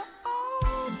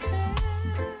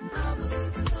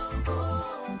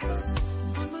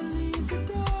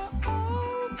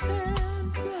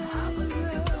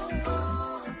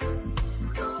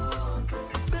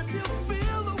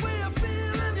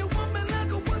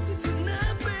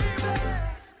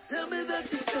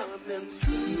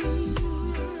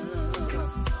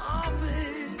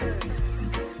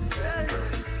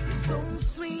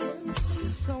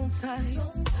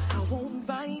 I won't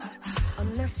bite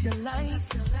unless you like,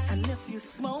 and if you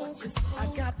smoke, I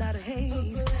got that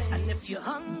haze, and if you're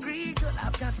hungry, girl,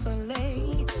 I've got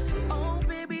filet. Oh,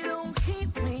 baby, don't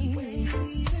keep me.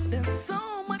 There's so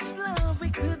much love we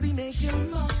could be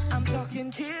making. I'm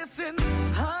talking kissing,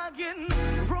 hugging,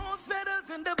 rose petals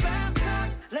in the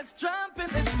bathtub. Let's jump in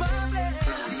this party.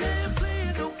 Yeah,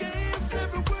 playing no games.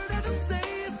 Every word that I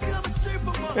say is coming straight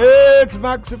from my heart. It's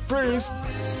Maxi Priest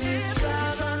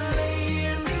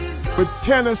with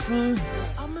Tennyson,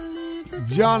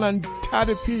 John and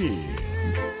Taddy P.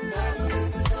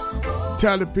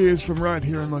 Taddy P is from right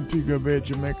here in Montego Bay,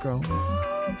 Jamaica.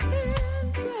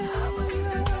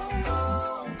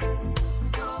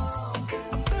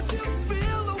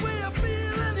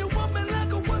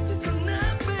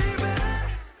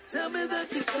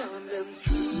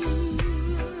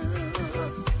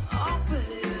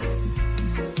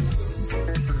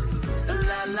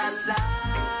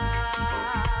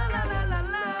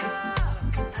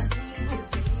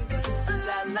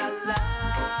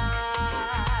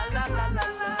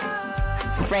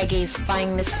 Reggae's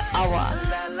finest hour.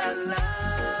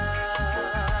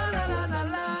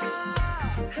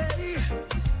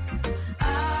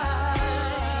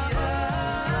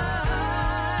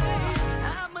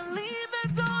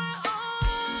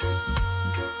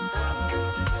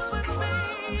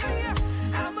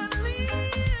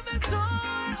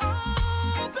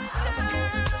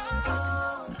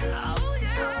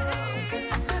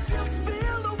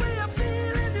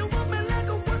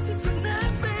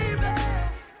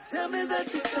 me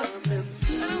that you're coming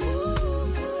through.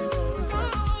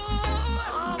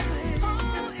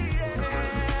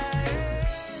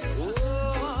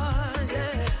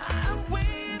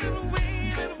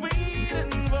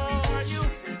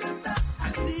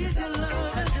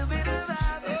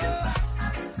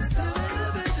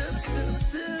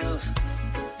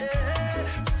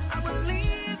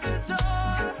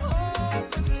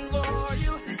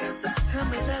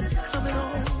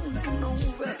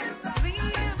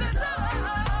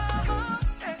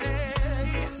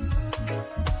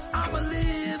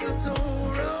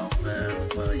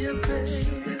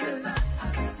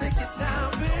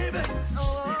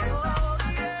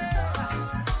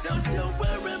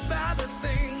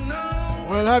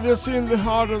 Well, have you seen The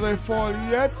Harder They Fall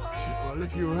yet? Well,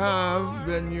 if you have,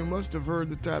 then you must have heard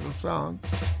the title song.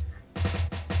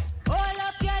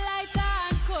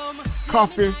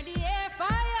 Coffee.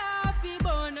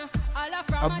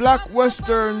 A black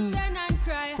western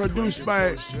produced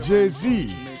by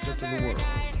Jay-Z.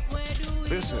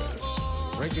 This is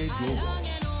Reggae Global.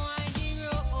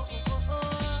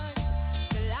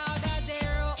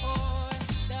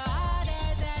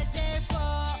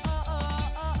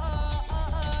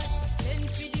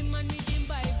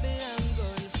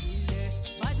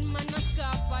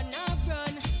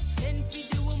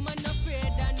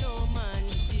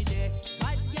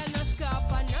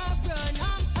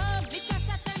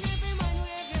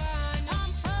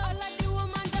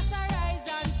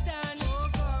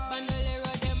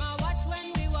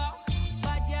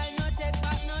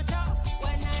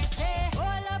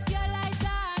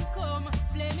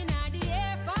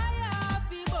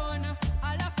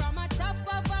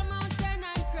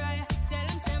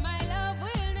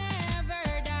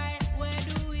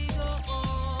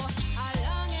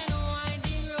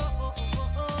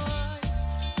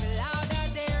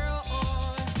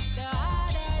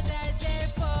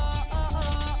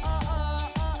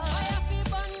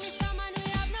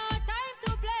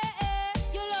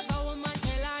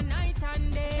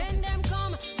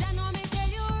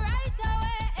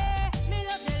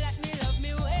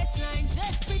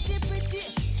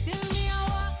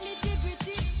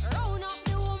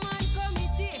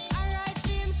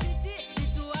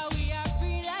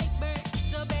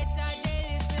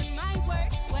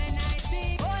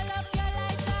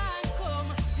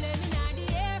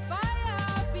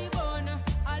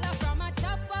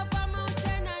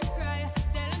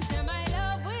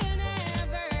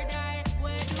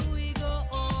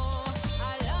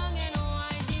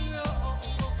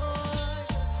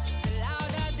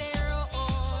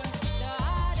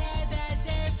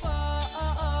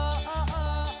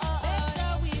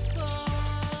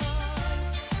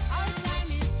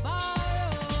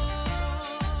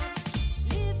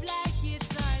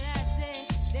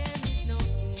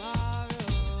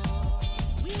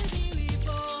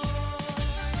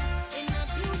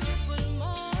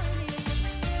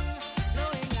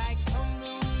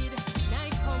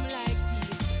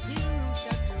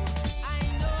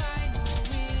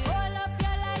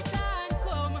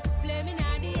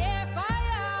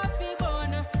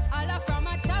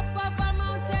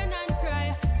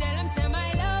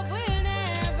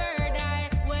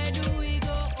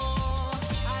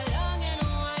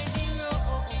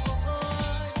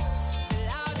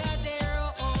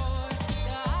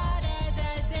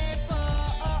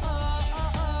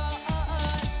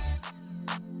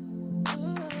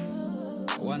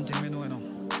 One thing we know,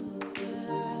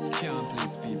 can't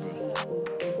please people.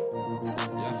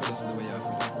 You have to just do what you have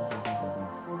to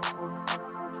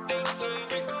do.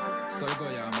 So go,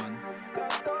 yeah, man.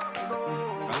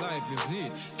 Alive is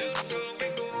it.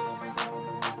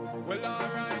 Well,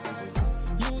 alright.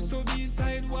 Used to be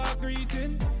sidewalk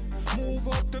greeting, move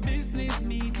up to business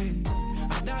meeting.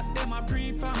 And that them a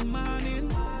pre from morning,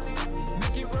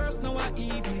 make it worse now a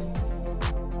evening.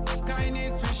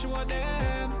 Kindness we show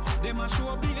them a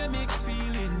show big mixed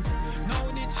feelings.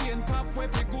 Now the chain pop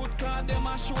with a good card, them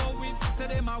a show with, say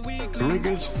them a weakling.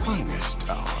 Reggae's finest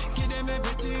hour. Give them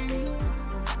everything,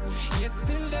 yet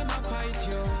still them a fight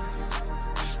you.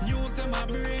 News them a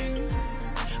bring,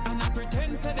 and I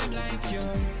pretend say them like you.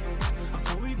 That's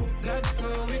how we go, that's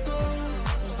how we go.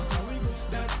 That's how we go,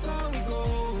 that's how we go.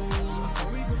 That's how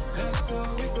we go, that's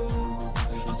how we go.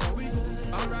 That's how we go.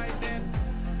 Alright then,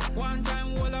 one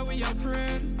time all are we a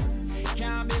friend.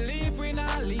 Can't believe we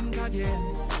not link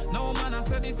again. No man I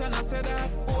said this and I said that.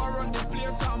 Who run the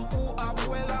place and who have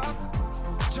well up.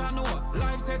 Jano,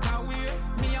 life set away.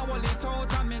 Me I hold it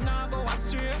out and me nah go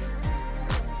astray.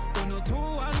 You know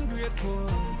too ungrateful.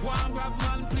 One grab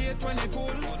man play 20 full.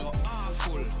 Oh no half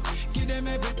full. Give them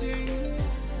everything,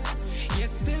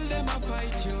 yet still them a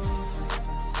fight you.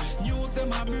 News them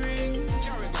them I bring,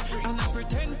 and I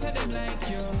pretend to them like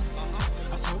you.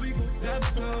 That's how we go.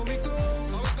 That's how we go.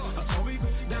 That's how we go.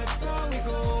 That's how we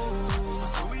go.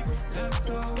 That's how we go. That's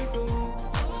how we go.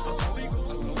 That's how we go.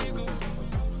 That's how we go.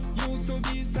 Used to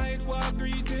be sidewalk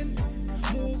greeting,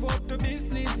 move up to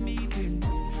business meeting.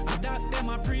 I that them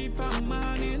a pre from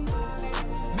morning,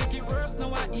 make it worse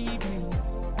now at evening.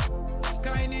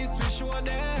 Kindness we show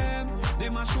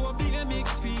them a show be a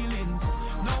mixed feelings.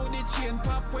 Now the chain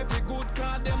pop with a good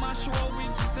card, them a show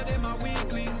win, say them a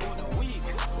weakling. Weak,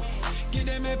 give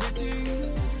them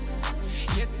everything,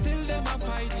 yet still them a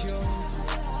fight you.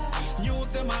 News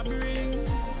them a bring,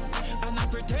 and I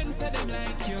pretend say them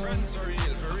like you. Friends for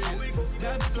real, for real.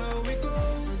 That's how it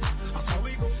goes. That's how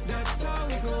we go. That's how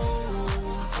we go.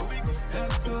 That's how we go.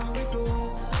 That's how we go.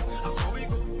 That's how we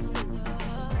go.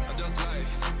 Just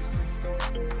life.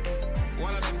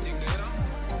 One of them things there, you know?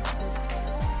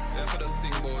 Yeah, for the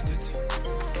sing about it.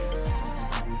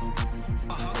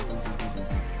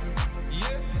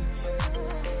 Yeah.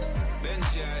 Bench,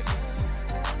 yeah.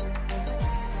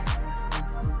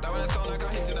 That one sound like a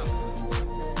hit, you know?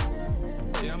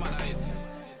 Yeah, man, I hit.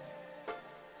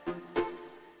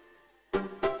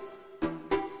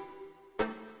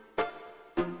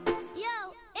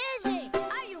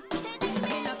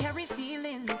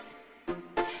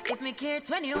 Care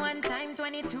 21 time,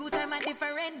 22 time, a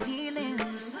different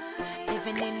dealings.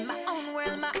 Living in my own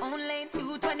world, my own lane.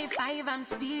 225, I'm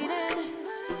speeding.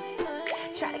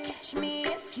 Try to catch me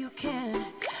if you can.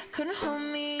 Couldn't hold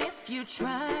me if you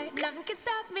tried. Nothing can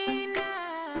stop me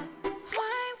now.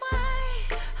 Why?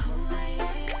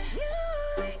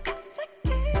 You ain't got the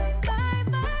key. Bye.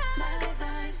 My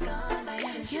vibe's gone by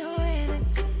energy. Your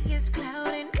energy is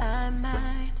clouding my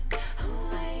mind.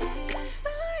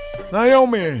 Sorry.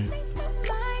 Naomi.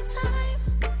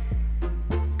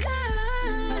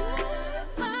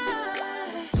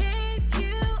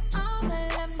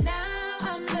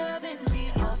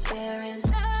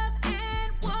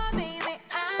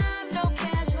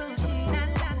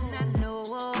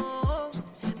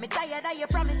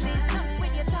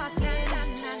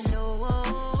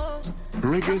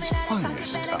 Reggae's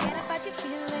finest hour.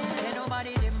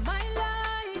 Nobody in my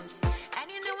light, and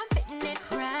you know I'm fitting it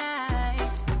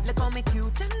right. Look on me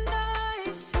cute and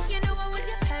nice, you know I was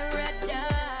your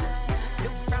paradise.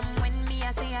 Look from when me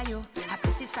I say you, I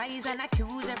criticize and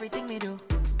accuse everything me do.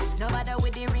 No matter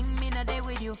with the ring, me not there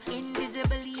with you.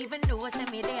 Invisible even though I say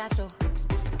me there so.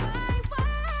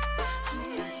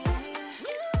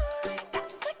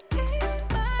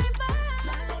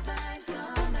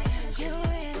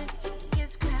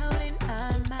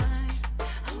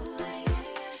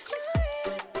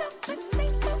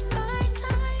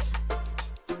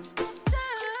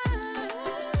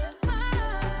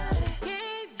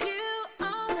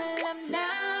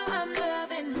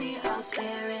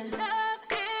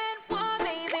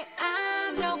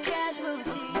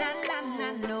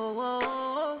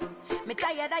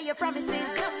 Your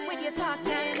promises done when you're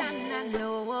talking, I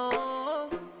know.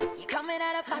 You coming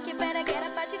out of pocket, better get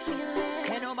up out your feelings.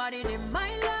 Ain't nobody in my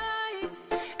light,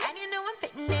 and you know I'm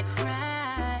fitting it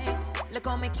right. Look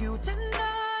on me cute and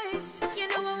nice, you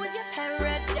know I was your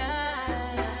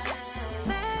paradise.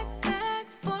 Back,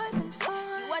 forth and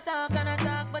forth. You a talk and a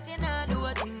talk, but you not do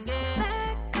a thing,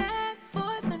 yeah. Back,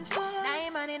 forth and forth. Now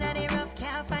you're money, now they rough,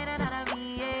 can't find another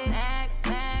me, yeah.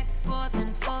 Back, forth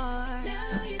and forth.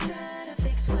 Now you try.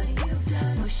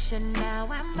 And now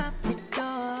I'm out the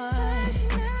door.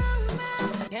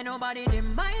 Ain't nobody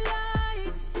in my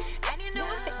light, and you know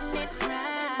I'm fitting it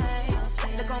right.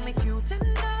 Look on me cute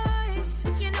and nice,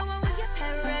 you know I was your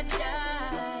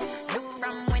paradise. Look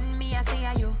from when me I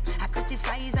say you, I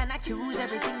criticize and accuse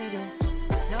everything me do.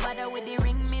 No matter with the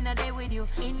ring, me not there with you.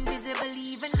 Invisible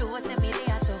even though I say me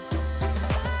there so.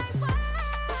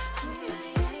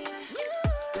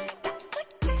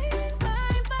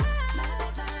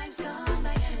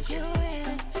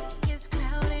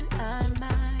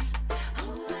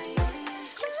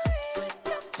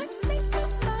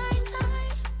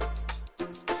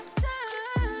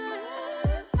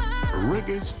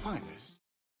 Reggae's finest.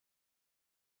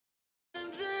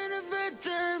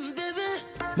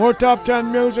 More top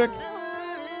 10 music.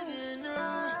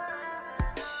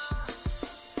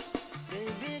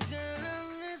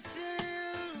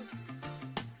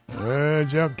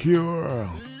 Jack Cure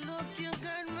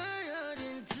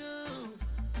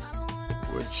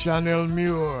with Chanel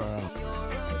Muir.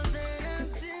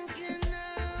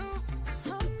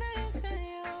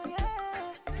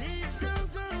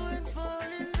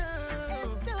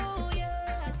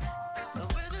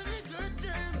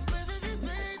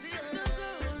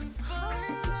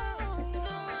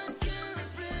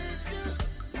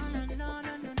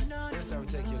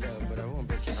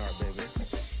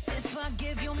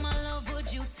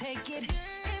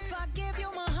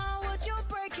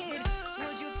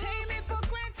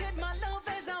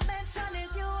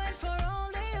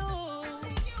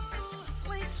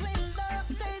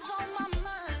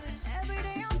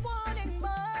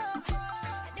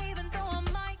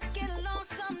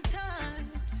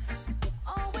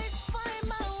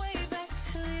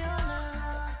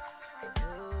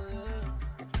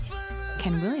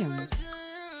 Ken Williams.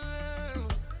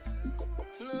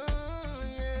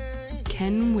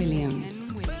 Ken Williams.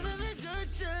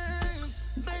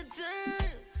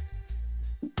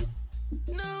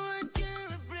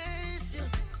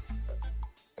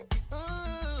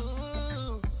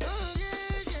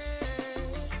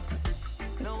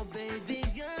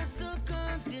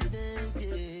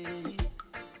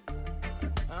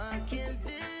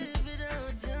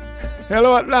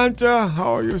 Hello, Atlanta.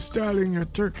 How are you styling your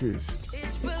turkeys?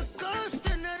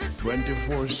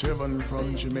 24/7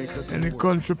 from Jamaica. Any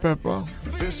country pepper?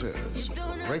 This is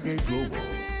Reggae Global.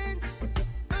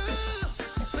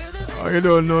 Oh, you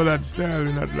don't know that style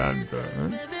in Atlanta, huh?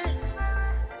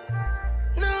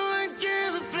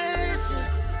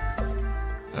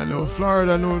 I know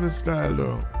Florida know the style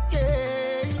though.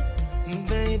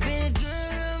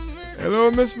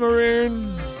 Hello, Miss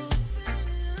Marine.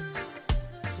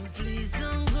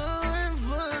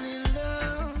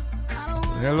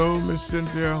 Hello, Miss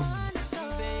Cynthia.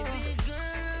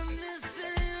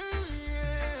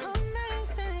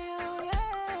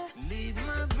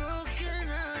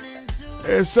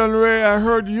 Hey, Sunray, I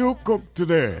heard you cook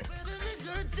today.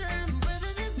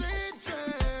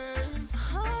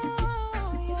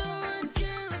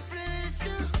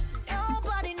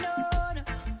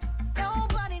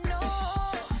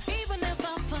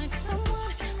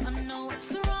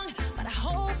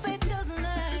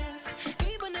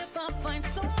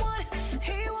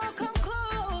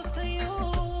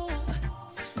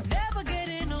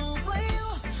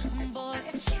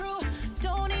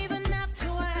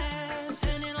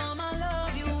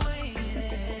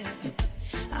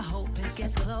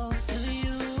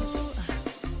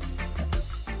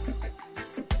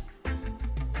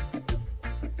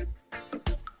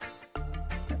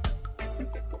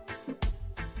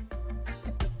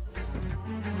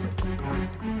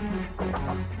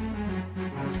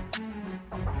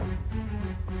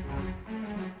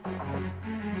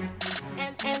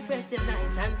 Empress, you're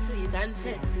nice and sweet and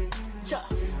sexy. Cha,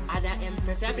 other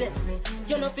Empress, you bless me.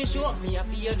 You know, fish you up me, I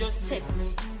feel you just take me.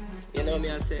 You know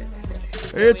me, I say.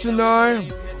 Hey,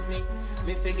 tonight.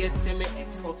 Me forget, say me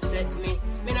ex upset me.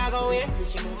 Me not go wait till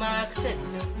she mama accept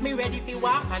me. Me ready fi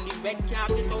walk on the red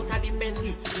carpet out of the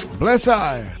Bentley. Bless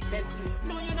I.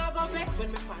 No, you not go vex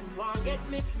when me fans want get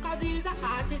me. Cause he's an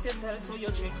artist yourself, so you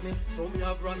trick me. So me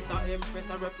have Rasta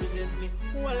Empress, I represent me.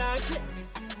 Who will I check me?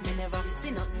 Me never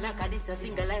see nothing like this, a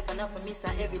single life enough for me, so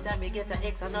every time you get an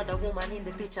ex, another woman in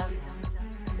the picture.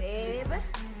 Babe,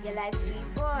 you like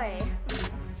sweet boy.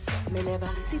 Me never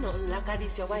see nothing like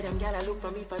this, your white them gal look for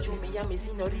me for you, me and me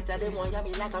senorita, them want ya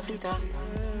me like a flitter.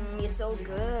 You're so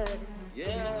good.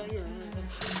 Yeah.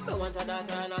 Me want a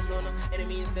daughter and a son. It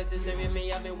means necessary,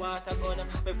 me and me water gun.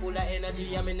 Me full of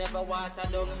energy and me never water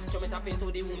down. So me tap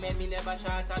into the woman, me never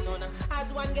shot a none.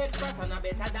 As one get frost and a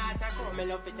better daughter come, me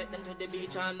love to take them to the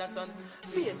beach and the sun.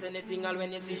 Face anything all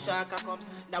when you see shark come.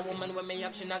 That woman when me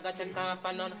have, she not got take off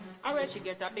a none. Or she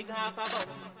get a big half a bun.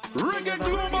 Reggae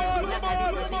Global.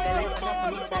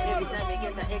 Every time you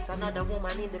get an ex, another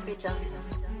woman in the picture.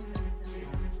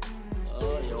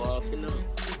 Oh, you off, you know.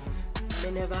 Me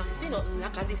never see nothing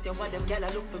like this. You want them girl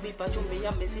look for me, but you me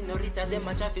and me senorita, them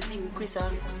a try to see who Chris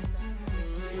are.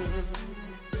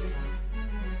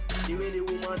 The way the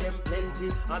woman them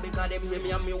plenty, I because them way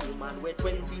me and me woman we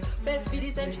 20. Best for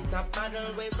this and she top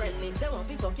paddle way friendly. They want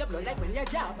to suck your blood like when your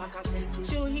job back a sense.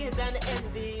 She hate and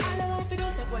envy. All I want to do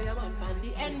take away your man pan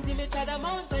the envy. Me try the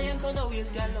mount science on the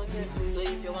waist girl not tempt me. So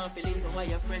if you want to listen what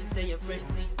your friends say, your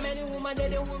friends see. Many women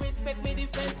they who respect me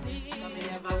differently. I me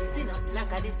never see nothing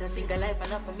like this. A single life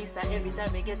enough for me, so every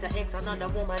time I get an ex, another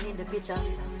woman in the picture.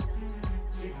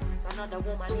 Another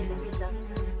woman in the picture.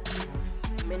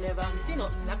 Me never see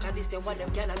nothing like this. You want them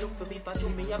girl look for me for you,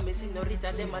 me and me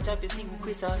senorita, them a try to see who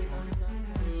Chris are.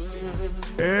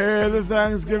 Hey, the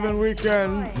Thanksgiving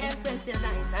weekend. Empress, you're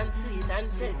nice and sweet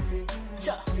and sexy.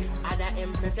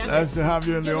 Nice to have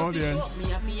you in the audience.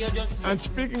 And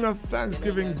speaking of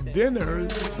Thanksgiving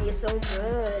dinners, you're so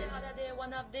good.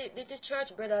 One of the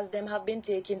church brothers them have been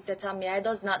taking set on me. I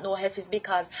does not know if it's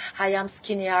because I am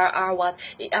skinny or what.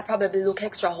 I probably look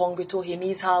extra hungry to him.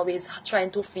 He's always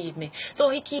trying to feed me. So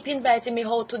he keep inviting me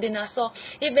out to dinner. So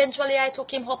eventually I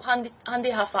took him up on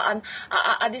the offer and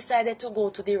I decided to go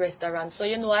to the restaurant. So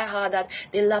you know I had that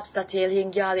the lobster tail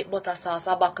in garlic butter sauce,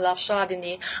 a buckle of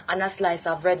Chardonnay and a slice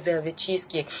of red velvet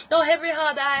cheesecake. Now every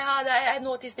I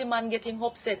noticed the man getting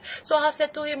upset. So I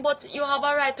said to him, but you have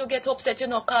a right to get upset, you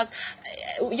know, because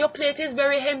your plate is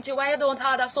very empty. Why you don't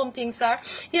order something, sir?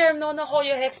 Here, no, how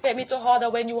you expect me to order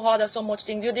when you order so much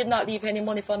things? You did not leave any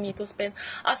money for me to spend.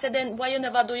 I said, then why you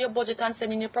never do your budget and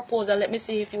send in your proposal? Let me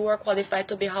see if you were qualified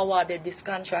to be awarded this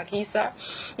contract, sir.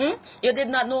 You did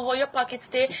not know how your pockets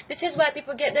stay. This is why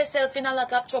people get themselves in a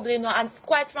lot of trouble, and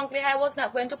quite frankly, I was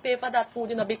not going to pay for that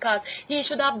food, because he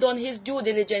should have done his due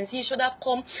diligence. He should have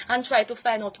come and tried to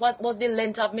find out what was the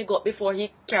length of me gut before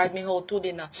he carried me out to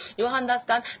dinner. You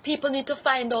understand? People need to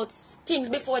find out things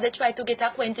before they try to get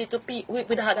acquainted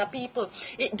with other people.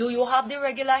 Do you have the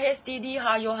regular STD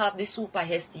or you have the super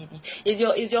STD? Is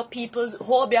your people,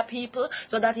 hold your people,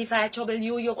 so that if I trouble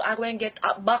you, you are going to get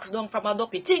a box down from a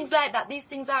dopey. Things like that. These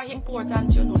things are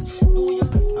important,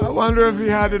 I wonder if he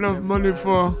had enough money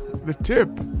for the tip.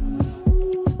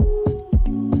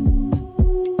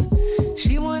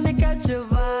 She wanna catch a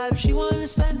vibe, she wanna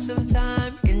spend some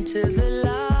time into the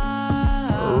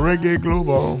light. Reggae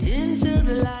Global. Into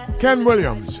the light. Ken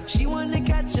Williams. She wanna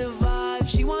catch a vibe,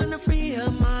 she wanna free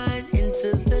her mind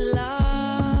into the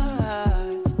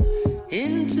light.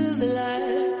 Into the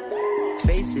light.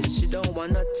 Face it, she don't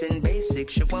want nothing basic.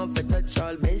 She want to touch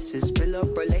all bases. Build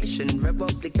up relation, rev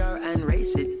up the car and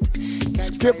race it.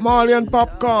 Skip Marley and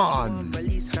Popcorn.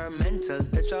 Release her mental,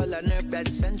 touch all on her blood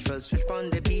central. Switch on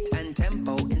the beat and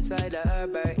tempo. Inside of her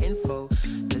bare info.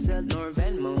 No Zelle nor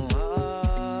Venmo.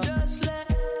 Just let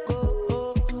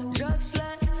go, just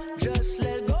let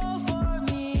go for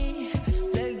me.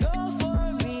 Let go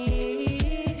for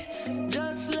me.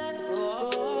 Just let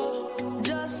go,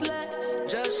 just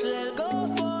let go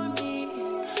for me.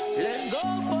 Let go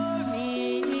for me.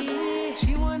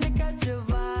 She wanna catch a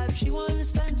vibe, she wanna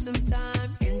spend some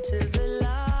time into the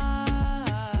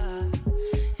light,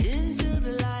 into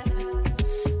the light.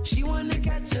 She wanna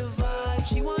catch a vibe,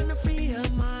 she wanna free her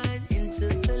mind into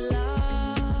the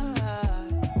light,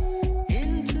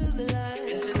 into the light,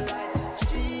 into the light.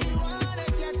 She wanna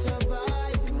catch a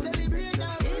vibe, celebrate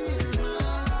her real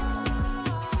life.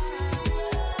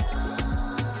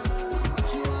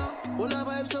 She want all her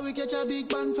vibes so we catch a big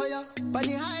bonfire.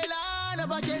 Bunny Highland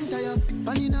of a Kentire.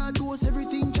 Bunny North Coast,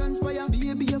 everything transpire.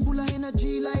 Baby, you're full of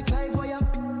energy like live wire.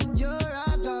 You're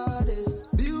a goddess,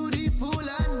 beautiful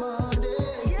and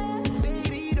modest. Yeah.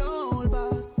 Baby, don't hold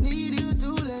back. Need you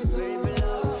to let go. Baby,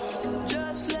 love.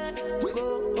 Just let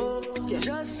go. Yeah.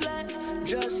 Just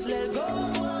let go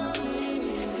for me.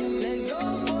 Let go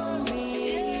for me.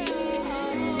 Yeah.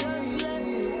 Just let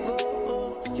go.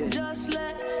 Yeah.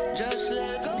 Just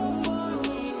let go.